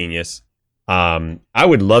 he's a genius. I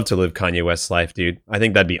would love to live Kanye West's life, dude. I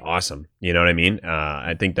think that'd be awesome. You know what I mean?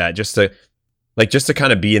 I think that just to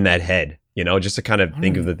kind of be in that head, just to kind of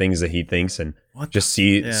think of the things that he thinks and What just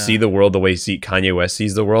Yeah. see the world the way Kanye West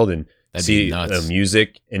sees the world and That'd be see nuts.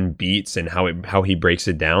 music and beats and how he breaks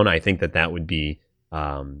it down. I think that would be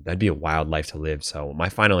that'd be a wild life to live. So my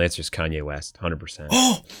final answer is Kanye West, 100%.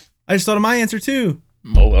 Oh, I just thought of my answer too.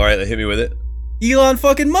 Oh, all right, hit me with it. Elon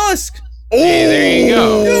fucking Musk. Hey, there you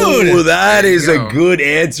go. Dude. That is There a you go. good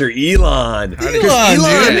answer, Elon. Elon,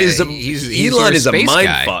 Elon dude. is a He's Elon your is a space mind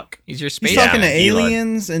guy. fuck. He's your space He's Yeah, talking to Elon.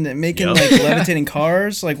 aliens and making Yep. like levitating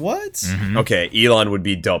cars. Like what? Mhm. Okay, Elon would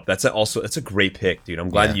be dope. That's a great pick, dude. I'm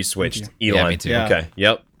glad Yeah. you switched. Thank you. Elon. Yeah, me too. Yeah. Okay.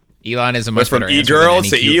 Yep. Elon is a Went much from better E answer than girl any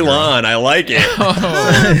to cute girl. Elon. I like it.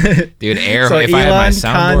 Oh, dude, air. So if I had my Elon,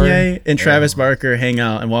 soundboard, Kanye, and Travis Barker hang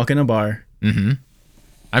out and walk in a bar. Mm-hmm.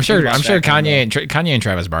 I'm sure about that Kanye and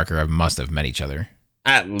Travis Barker must have met each other.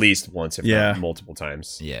 At least once, if Yeah. not multiple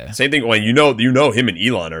times. Yeah. Same thing. Well, you know him and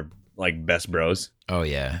Elon are like best bros. Oh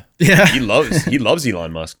yeah. Yeah, He loves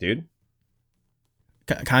Elon Musk, dude.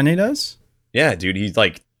 Kanye does. Yeah, dude. He's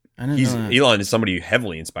like I don't know. that. Elon is somebody who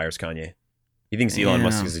heavily inspires Kanye. He thinks Elon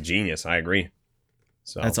Musk Damn. is a genius. I agree.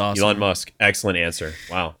 So That's awesome. Elon Musk, excellent answer.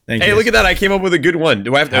 Wow. Thank hey, you. look at that! I came up with a good one.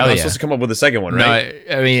 Do I have to? Hell I'm yeah. supposed to come up with a second one, right?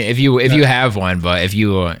 No, I mean if you have one, but if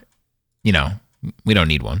you, we don't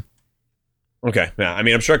need one. Okay. Yeah. I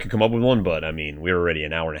mean, I'm sure I could come up with one, but I mean, we're already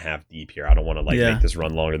an hour and a half deep here. I don't want to Yeah. make this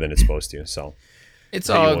run longer than it's supposed to. So It's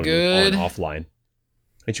hit you all on good. offline.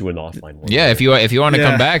 Hit you with an offline one. Yeah, if you want to Yeah.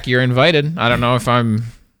 come back, you're invited. I don't know if I'm.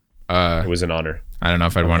 It was an honor. I don't know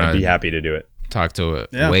if I'd want I'd be to happy to do it. talk to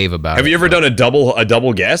Yeah. Wave about. Have it, you ever but- done a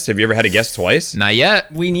double guest? Have you ever had a guest twice? Not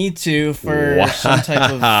yet. We need to for some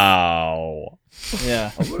type of Wow.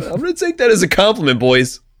 yeah. I'm gonna take that as a compliment,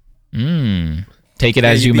 boys. Take it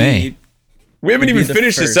as you may. We haven't You'd be even the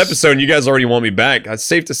finished this first. episode, and you guys already want me back. It's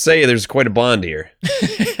safe to say there's quite a bond here.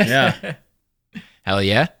 Yeah. Hell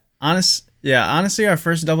yeah. Honestly, our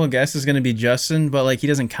first double guest is gonna be Justin, but like he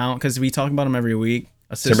doesn't count because we talk about him every week.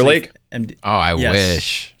 Timberlake? Oh, I Yes.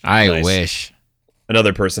 wish. I Nice. wish.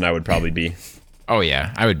 Another person I would probably be. Oh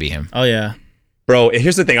yeah, I would be him. Oh yeah. Bro,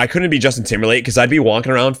 here's the thing. I couldn't be Justin Timberlake because I'd be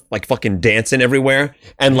walking around like fucking dancing everywhere,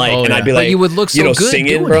 and like, Oh, and yeah. I'd be But like, you would look so good singing,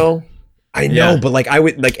 doing bro. I know, Yeah. but like, I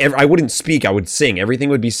would like, I wouldn't speak. I would sing. Everything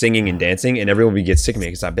would be singing and dancing, and everyone would get sick of me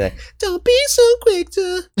because I'd be like, "Don't be so quick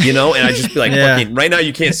to," and I'd just be like, Yeah. "Fucking." Right now,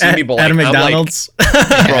 you can't see me, but like, At a I'm like, McDonald's.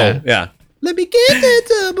 bro, yeah. Let me get that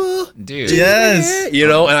double. Dude. Yes.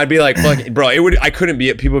 And I'd be like, "Fucking, bro." I couldn't be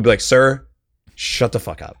it. People would be like, "Sir, shut the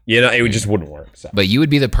fuck up." It would just wouldn't work. So. But you would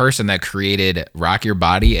be the person that created Rock Your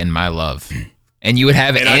Body and My Love. And you would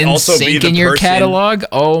have And I'd also be NSYNC the in your person- catalog?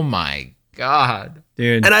 Oh my God.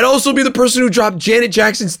 Dude. And I'd also be the person who dropped Janet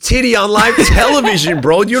Jackson's titty on live television,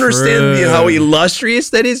 bro. Do you understand True. how illustrious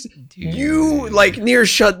that is? Dude. You like nearly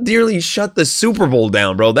shut the Super Bowl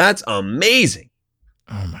down, bro. That's amazing.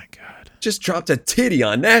 Oh my God. Just dropped a titty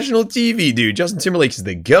on national TV, dude. Justin Timberlake is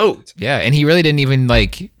the GOAT. Yeah, and he really didn't even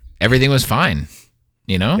everything was fine.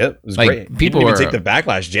 Yep, it was like great. people He were didn't even take the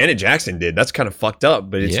backlash Janet Jackson did. That's kind of fucked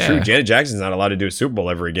up, but it's Yeah. true. Janet Jackson's not allowed to do a Super Bowl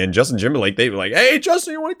ever again. Justin Timberlake, they were like, "Hey,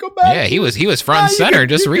 Justin, you want to come back?" Yeah, he was front and you center can-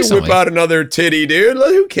 just you can recently. Whip out another titty, dude. Like,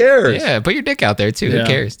 who cares? Yeah, put your dick out there too. Yeah. Who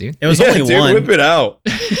cares, dude? It was Yeah, only dude, one. whip it out.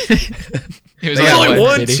 He was There's on only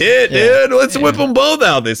one did he? tit, Yeah. dude. Let's whip them both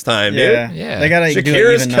out this time, dude. Yeah, Yeah. They gotta do an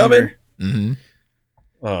Shakira's even coming. number, Mhm.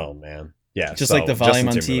 Oh man, yeah. just so like the volume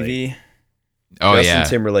on Justin Timberlake. TV. Oh Justin yeah.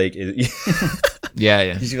 Timberlake is.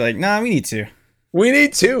 Yeah. He's like, nah, we need to. We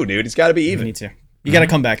need two, dude. It's got to be We even. need to. You gotta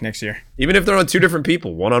come back next year. Even if they're on two different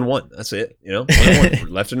people, 1-on-1. That's it. You know,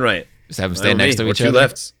 1-on-1, left and right. Just have them Fine stand with next me. to Or each two other.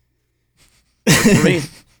 lefts. Works for me.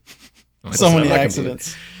 So many I'm not gonna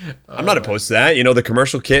accidents. I'm not opposed to that. You know, the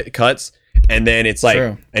commercial kit cuts, and then it's like,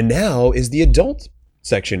 True. and now is the adult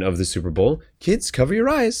section of the Super Bowl. Kids, cover your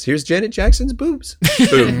eyes. Here's Janet Jackson's boobs.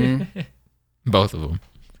 Boom. Both of them.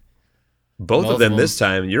 Both Both of them of this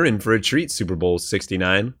time. You're in for a treat, Super Bowl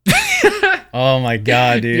 69. Oh my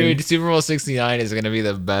god, dude. Dude, Super Bowl 69 is going to be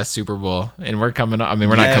the best Super Bowl. And we're coming up. I mean,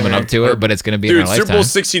 we're not coming up to it, but it's going to be in Dude, our Super Bowl lifetime.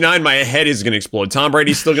 69, my head is going to explode. Tom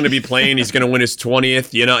Brady's still going to be playing. He's going to win his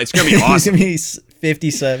 20th. You know, it's going to be He's awesome. gonna be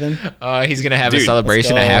 57. He's going to have a Dude,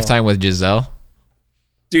 celebration at let's go. halftime with Giselle.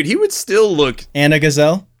 Dude, he would still look. Anna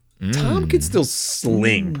Gazelle. Tom could still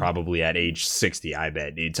sling probably at age 60, I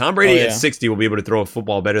bet, dude. Tom Brady Oh, at yeah. 60 will be able to throw a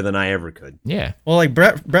football better than I ever could. Yeah. Well, like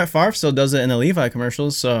Brett Favre still does it in the Levi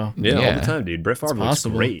commercials. So Yeah, all Yeah. the time, dude. Brett Favre looks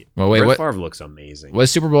possible. great. Well, wait, Brett what- Favre looks amazing. What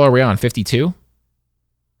Super Bowl are we on? 52?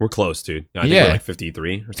 We're close, dude. I think Yeah. we're like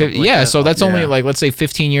 53 or something like Yeah, that. so that's only yeah. like, let's say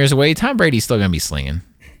 15 years away. Tom Brady's still going to be slinging.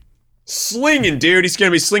 Slinging, dude. He's going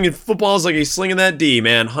to be slinging footballs like he's slinging that D,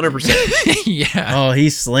 man. 100%. Yeah. oh,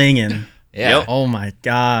 he's slinging. Yeah. Yep. Oh my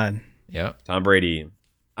god. Yep. Tom Brady.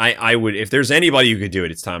 I would, if there's anybody who could do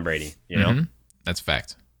it, it's Tom Brady, you know? Mhm. That's a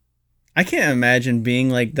fact. I can't imagine being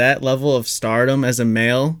like that level of stardom as a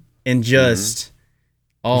male and just.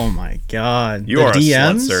 Oh my god. You The are a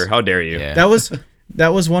slut, DMs? sir. How dare you? Yeah. That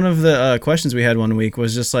was one of the questions we had one week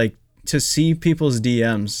was just like to see people's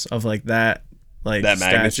DMs of like that That stature.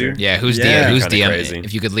 magnitude? Yeah, who's Yeah. DM? Who's Kinda DM? crazy.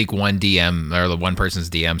 If you could leak one DM or the one person's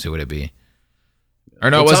DMs, who would it be? Or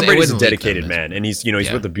no, Well, it Tom wasn't. It Brady's a wasn't leaked dedicated them. man, and he's he's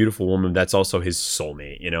Yeah. with a beautiful woman that's also his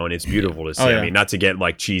soulmate, you know, and it's beautiful to see. Oh, yeah. I mean, not to get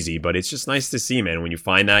like cheesy, but it's just nice to see, man. When you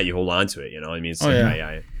find that, you hold on to it, you know. I mean, it's Oh, like,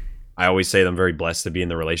 yeah. I always say that I'm very blessed to be in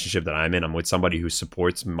the relationship that I'm in. I'm with somebody who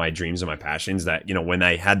supports my dreams and my passions. That, you know, when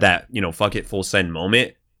I had that, you know, fuck it, full send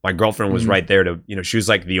moment, my girlfriend was right there to, you know, she was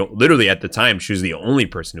like literally at the time, she was the only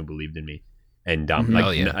person who believed in me, and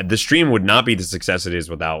Hell yeah. the stream would not be the success it is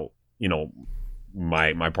without, you know,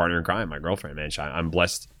 my partner in crime, my girlfriend, man. I'm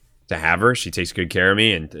blessed to have her. She takes good care of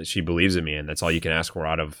me, and she believes in me, and that's all you can ask for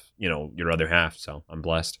out of, you know, your other half. So I'm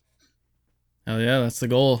blessed. Hell yeah, that's the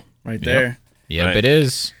goal right there. Yep, Right. it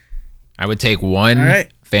is. I would take one All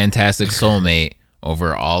right. fantastic soulmate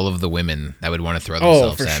over all of the women that would want to throw Oh,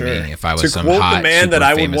 themselves for at sure. me if I was To some quote hot, the man super that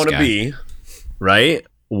I would famous want to guy. be, right?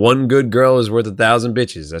 One good girl is worth 1,000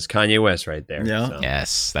 bitches. That's Kanye West right there. Yeah. So,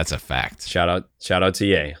 Yes, that's a fact. shout out to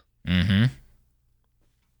Ye. Mm-hmm.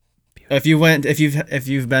 If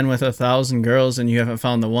you've been with 1,000 girls and you haven't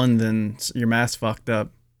found the one, then your math's fucked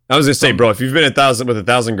up. I was gonna say, bro, if you've been with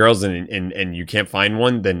 1,000 girls and you can't find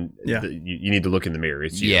one, then Yeah. you need to look in the mirror.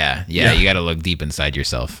 It's you. Yeah, Yeah. you got to look deep inside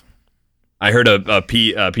yourself. I heard a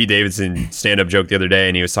Pete Davidson stand-up joke the other day,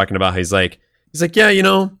 and he was talking about how he's like, yeah, you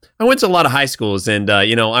know, I went to a lot of high schools, and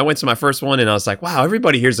you know, I went to my first one, and I was like, wow,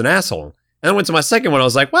 everybody here's an asshole. And I went to my second one, I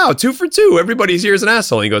was like, wow, 2 for 2, everybody here is an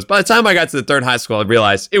asshole. And he goes, by the time I got to the third high school, I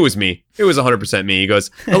realized it was me. It was 100% me. He goes,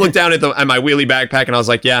 I looked down at my wheelie backpack, and I was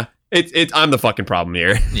like, yeah, I'm the fucking problem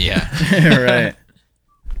here. Yeah, Right.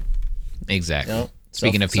 exactly. Yep.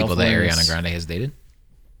 Speaking of people that Self-awareness. Ariana Grande has dated.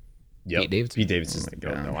 Yep. Pete Davidson? Pete Davidson's Oh the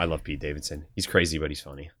my goat. God. No, I love Pete Davidson. He's crazy, but he's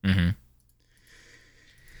funny. Mm-hmm.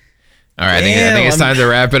 All right, I think it's Damn, time to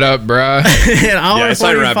wrap it up, bro. An hour Yeah, and it's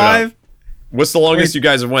time to wrap it up. 45. What's the longest you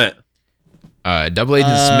guys have went? Double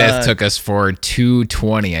Agent Smith took us for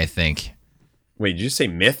 2:20, I think. Wait, did you say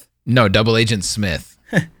myth? No, Double Agent Smith.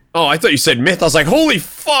 Oh, I thought you said myth. I was like, holy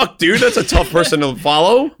fuck, dude, that's a tough person to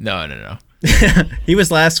follow. No. He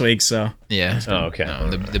was last week, so Yeah. Oh, okay. No,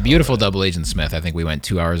 the beautiful Double Agent Smith. I think we went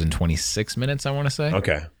 2 hours and 26 minutes. I want to say.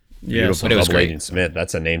 Okay. yeah. Beautiful but it was Double great. Agent Smith.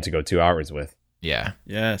 That's a name to go 2 hours with. Yeah.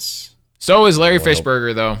 Yes. So is Larry Well,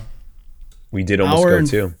 Fishburger though. We did almost Hour go and-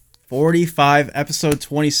 too. 45, episode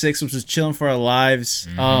 26, which was chilling for our lives.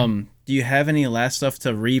 Mm-hmm. Do you have any last stuff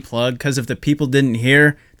to replug? Because if the people didn't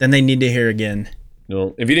hear, then they need to hear again.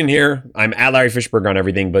 No, if you didn't hear, I'm at Larry Fishburger on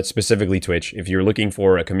everything, but specifically Twitch. If you're looking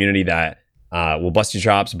for a community that will bust your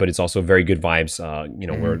chops, but it's also very good vibes, you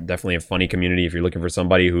know, we're definitely a funny community. If you're looking for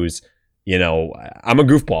somebody who's, you know, I'm a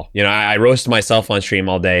goofball. You know, I roast myself on stream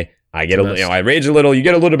all day. I get I rage a little. You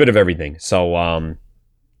get a little bit of everything. So,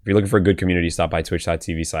 if you're looking for a good community, stop by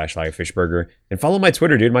twitch.tv/LarryFishburger and follow my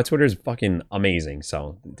Twitter, dude. My Twitter is fucking amazing.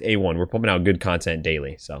 So, A1, we're pumping out good content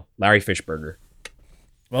daily. So, Larry Fishburger.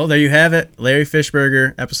 Well, there you have it. Larry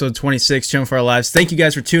Fishburger, episode 26, Chilling for Our Lives. Thank you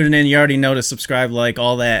guys for tuning in. You already know to subscribe, like,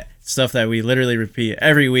 all that stuff that we literally repeat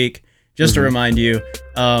every week. Just to remind you.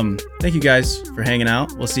 Thank you guys for hanging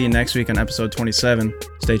out. We'll see you next week on episode 27.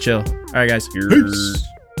 Stay chill. All right, guys.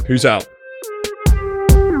 Peace out.